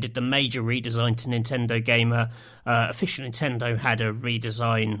obviously then did the major redesign to Nintendo Gamer. Official Nintendo had a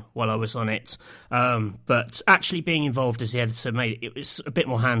redesign while I was on it. But actually being involved as the editor made it was a bit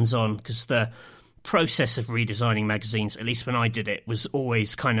more hands-on, because the process of redesigning magazines, at least when I did it, was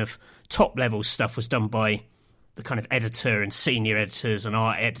always kind of top-level stuff was done by the kind of editor and senior editors and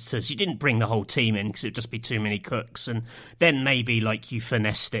art editors. You didn't bring the whole team in because it would just be too many cooks, and then maybe like you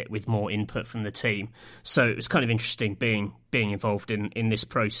finessed it with more input from the team. So it was kind of interesting being involved in this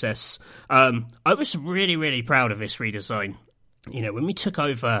process. I was really, really proud of this redesign. When we took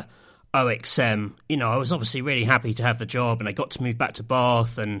over OXM, I was obviously really happy to have the job, and I got to move back to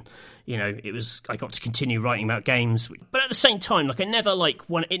Bath, and I got to continue writing about games. But at the same time, it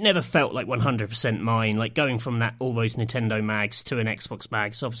never felt like 100% mine. Like going from all those Nintendo mags to an Xbox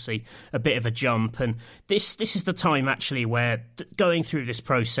mag is obviously a bit of a jump. And this is the time actually where going through this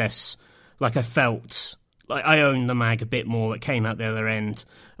process, I felt like I owned the mag a bit more. It came out the other end.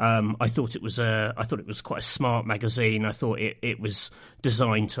 I thought it was quite a smart magazine. I thought it was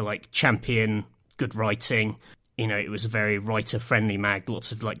designed to champion good writing. It was a very writer-friendly mag,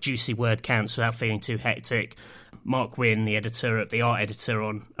 lots of juicy word counts without feeling too hectic. Mark Wynne, the art editor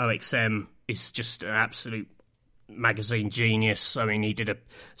on OXM, is just an absolute magazine genius. I mean, he did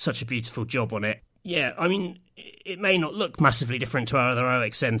such a beautiful job on it. Yeah, I mean, it may not look massively different to our other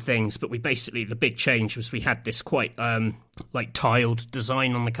OXM things, but the big change was we had this quite tiled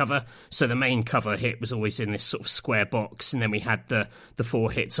design on the cover. So the main cover hit was always in this sort of square box, and then we had the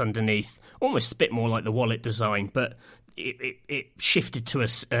 4 hits underneath, almost a bit more like the wallet design, but it shifted to a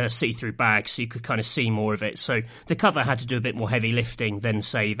see-through bag, so you could kind of see more of it. So the cover had to do a bit more heavy lifting than,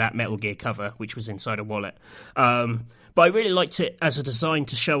 say, that Metal Gear cover, which was inside a wallet. But I really liked it as a design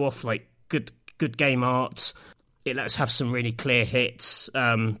to show off good game art. It let us have some really clear hits.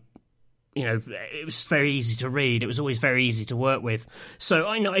 It was very easy to read. It was always very easy to work with. So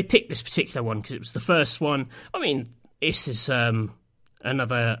I picked this particular one because it was the first one. I mean, this is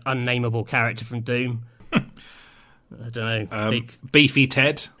another unnameable character from Doom. I don't know. Beefy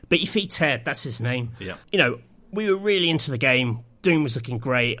Ted. Beefy Ted, that's his name. Yeah. We were really into the game. Doom was looking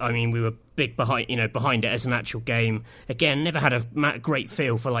great. I mean, we were big behind it as an actual game. Again, never had a great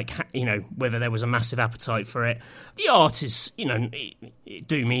feel for whether there was a massive appetite for it. The art is,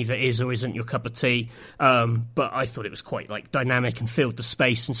 Doom either is or isn't your cup of tea. But I thought it was quite dynamic and filled the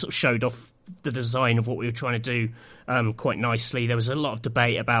space and sort of showed off the design of what we were trying to do quite nicely. There was a lot of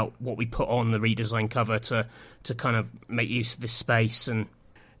debate about what we put on the redesign cover to kind of make use of this space. And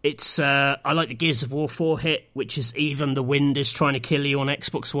it's I like the Gears of War 4 hit, which is even the wind is trying to kill you on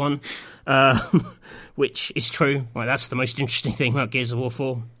Xbox One, which is true. That's the most interesting thing about Gears of War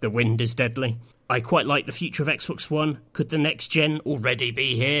 4. The wind is deadly. I quite like the future of Xbox One. Could the next gen already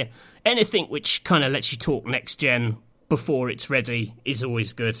be here? Anything which kind of lets you talk next gen before it's ready is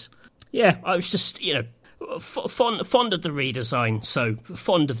always good. Yeah, I was just, fond of the redesign, so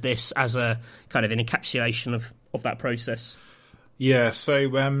fond of this as a kind of an encapsulation of that process. Yeah, so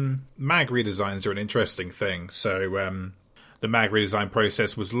mag redesigns are an interesting thing. So the mag redesign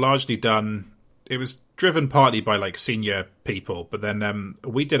process was largely done, it was driven partly by senior people, but then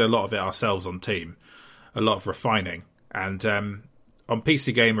we did a lot of it ourselves on team, a lot of refining. And on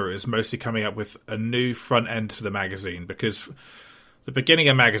PC Gamer it was mostly coming up with a new front end for the magazine, because the beginning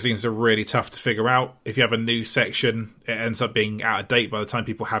of magazines are really tough to figure out. If you have a new section, it ends up being out of date by the time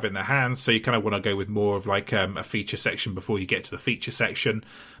people have it in their hands. So you kind of want to go with more of a feature section before you get to the feature section.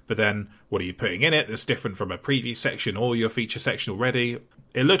 But then what are you putting in it that's different from a preview section or your feature section already?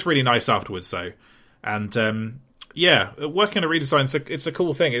 It looked really nice afterwards though. And working on a redesign, it's a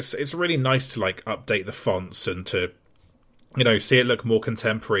cool thing. It's really nice to update the fonts and to see it look more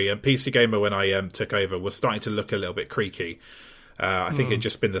contemporary. And PC Gamer, when I took over, was starting to look a little bit creaky. I think it'd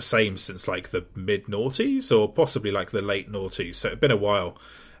just been the same since the mid-noughties or possibly the late noughties. So it'd been a while,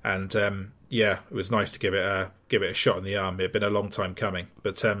 and it was nice to give it a shot in the arm. It'd been a long time coming,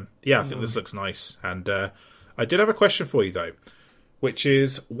 but I think this looks nice. And I did have a question for you though, which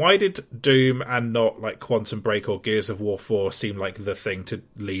is why did Doom and not Quantum Break or Gears of War 4 seem like the thing to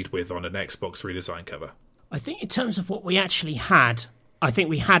lead with on an Xbox redesign cover? I think in terms of what we actually had, I think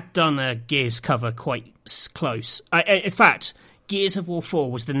we had done a Gears cover quite close. In fact, Gears of War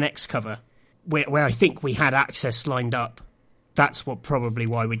 4 was the next cover where I think we had Access lined up. that's what probably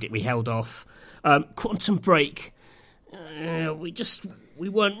why we held off. Quantum Break, we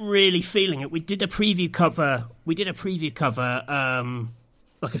weren't really feeling it. We did a preview cover.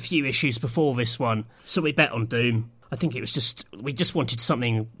 Like a few issues before this one, so we bet on Doom. I think it was we just wanted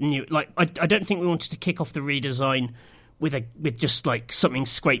something new. Like I don't think we wanted to kick off the redesign with just like something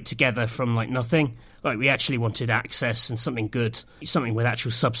scraped together from like nothing. Like we actually wanted access and something good, something with actual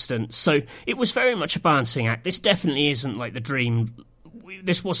substance. So it was very much a balancing act. This definitely isn't like the dream.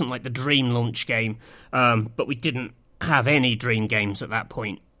 This wasn't like the dream launch game, but we didn't have any dream games at that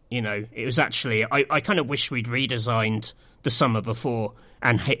point. You know, it was actually I kind of wish we'd redesigned the summer before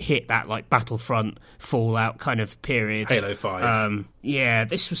and hit that like Battlefront, Fallout kind of period. Halo 5. Yeah,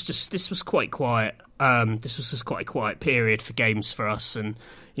 this was quite quiet. This was just quite a quiet period for games for us, and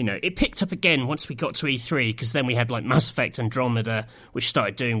you know it picked up again once we got to E3 because then we had like Mass Effect Andromeda, which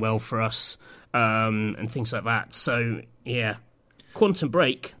started doing well for us, and things like that. So yeah, Quantum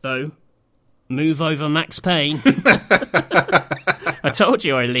Break though, move over Max Payne. I told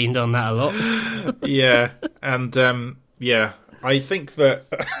you I leaned on that a lot. Yeah, and yeah. I think that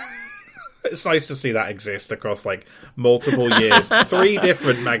it's nice to see that exist across like multiple years, 3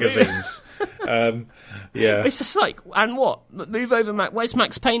 different magazines. Yeah, it's just like, and what? Move over, Max. Where's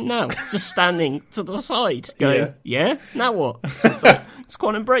Max Payne now? Just standing to the side, going, yeah. Now what? It's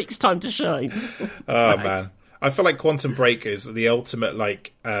Quantum Break's time to shine. Oh man, I feel like Quantum Break is the ultimate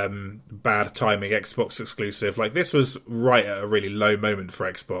like bad timing Xbox exclusive. Like this was right at a really low moment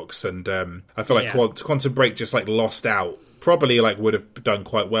for Xbox, and I feel like Quantum Break just like lost out. Probably like would have done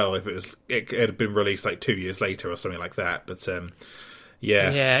quite well if it had been released like 2 years later or something like that. But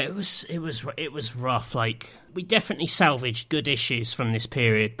yeah, it was rough. Like we definitely salvaged good issues from this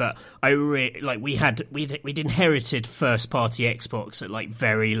period, but we'd inherited first party Xbox at like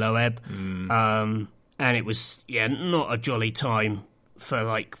very low ebb, and it was not a jolly time for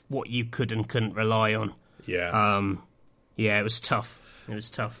like what you could and couldn't rely on. It was tough. Yeah,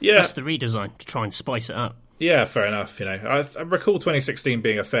 that's the redesign to try and spice it up. Yeah, fair enough. You know, I recall 2016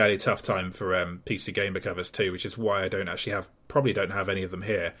 being a fairly tough time for PC Gamer covers too, which is why I don't have any of them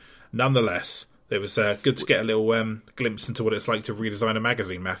here. Nonetheless, it was good to get a little glimpse into what it's like to redesign a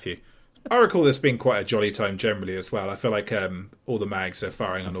magazine, Matthew. I recall this being quite a jolly time generally as well. I feel like all the mags are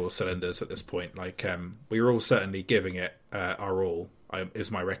firing on all cylinders at this point. Like we were all certainly giving it our all, is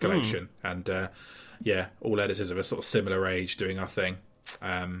my recollection. And all editors of a sort of similar age doing our thing.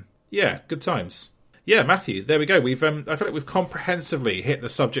 Good times. Yeah, Matthew, there we go. I feel like we've comprehensively hit the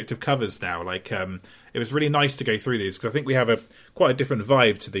subject of covers now. Like, it was really nice to go through these because I think we have quite a different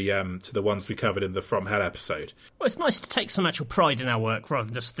vibe to the ones we covered in the From Hell episode. Well, it's nice to take some actual pride in our work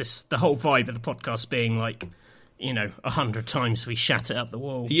rather than just the whole vibe of the podcast being like, 100 times we shat it up the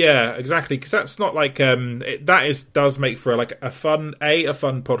wall. Yeah, exactly. Because that's not like does make for a fun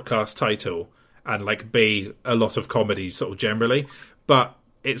podcast title and like B, a lot of comedy sort of generally, but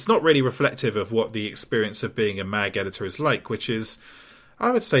it's not really reflective of what the experience of being a mag editor is like, which is, I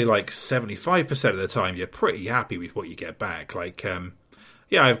would say, like 75% of the time you're pretty happy with what you get back. Like, I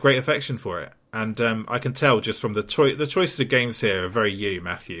have great affection for it. And I can tell just from the choices of games here are very you,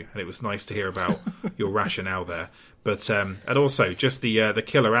 Matthew. And it was nice to hear about your rationale there. But and also just the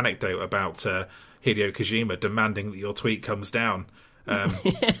killer anecdote about Hideo Kojima demanding that your tweet comes down.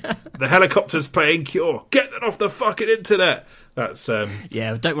 The helicopter's playing Cure. Get that off the fucking internet. That's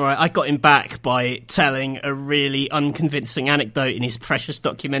yeah, don't worry. I got him back by telling a really unconvincing anecdote in his precious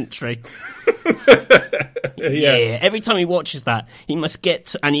documentary. Yeah, every time he watches that, he must get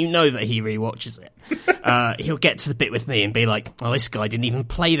to, and you know that he rewatches it. He'll get to the bit with me and be like, "Oh, this guy didn't even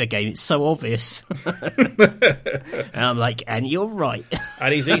play the game. It's so obvious." And I'm like, "And you're right."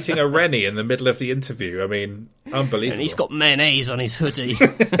 And he's eating a Rennie in the middle of the interview. I mean, unbelievable. And he's got mayonnaise on his hoodie.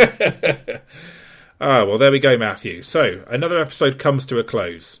 Ah, well, there we go, Matthew. So, another episode comes to a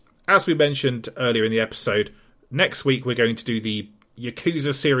close. As we mentioned earlier in the episode, next week we're going to do the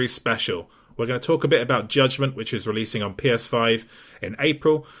Yakuza series special. We're going to talk a bit about Judgment, which is releasing on PS5 in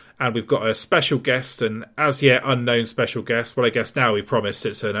April. And we've got a special guest, an as yet unknown special guest. Well, I guess now we've promised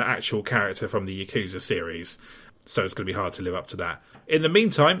it's an actual character from the Yakuza series. So it's going to be hard to live up to that. In the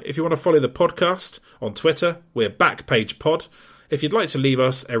meantime, if you want to follow the podcast on Twitter, we're BackpagePod. If you'd like to leave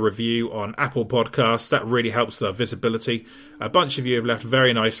us a review on Apple Podcasts, that really helps with our visibility. A bunch of you have left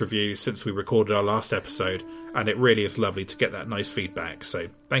very nice reviews since we recorded our last episode, and it really is lovely to get that nice feedback. So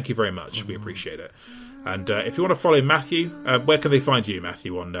thank you very much. We appreciate it. And if you want to follow Matthew, where can they find you,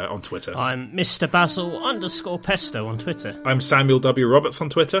 Matthew, on Twitter? I'm Mr. Basil_Pesto on Twitter. I'm Samuel W. Roberts on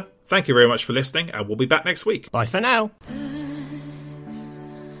Twitter. Thank you very much for listening, and we'll be back next week. Bye for now.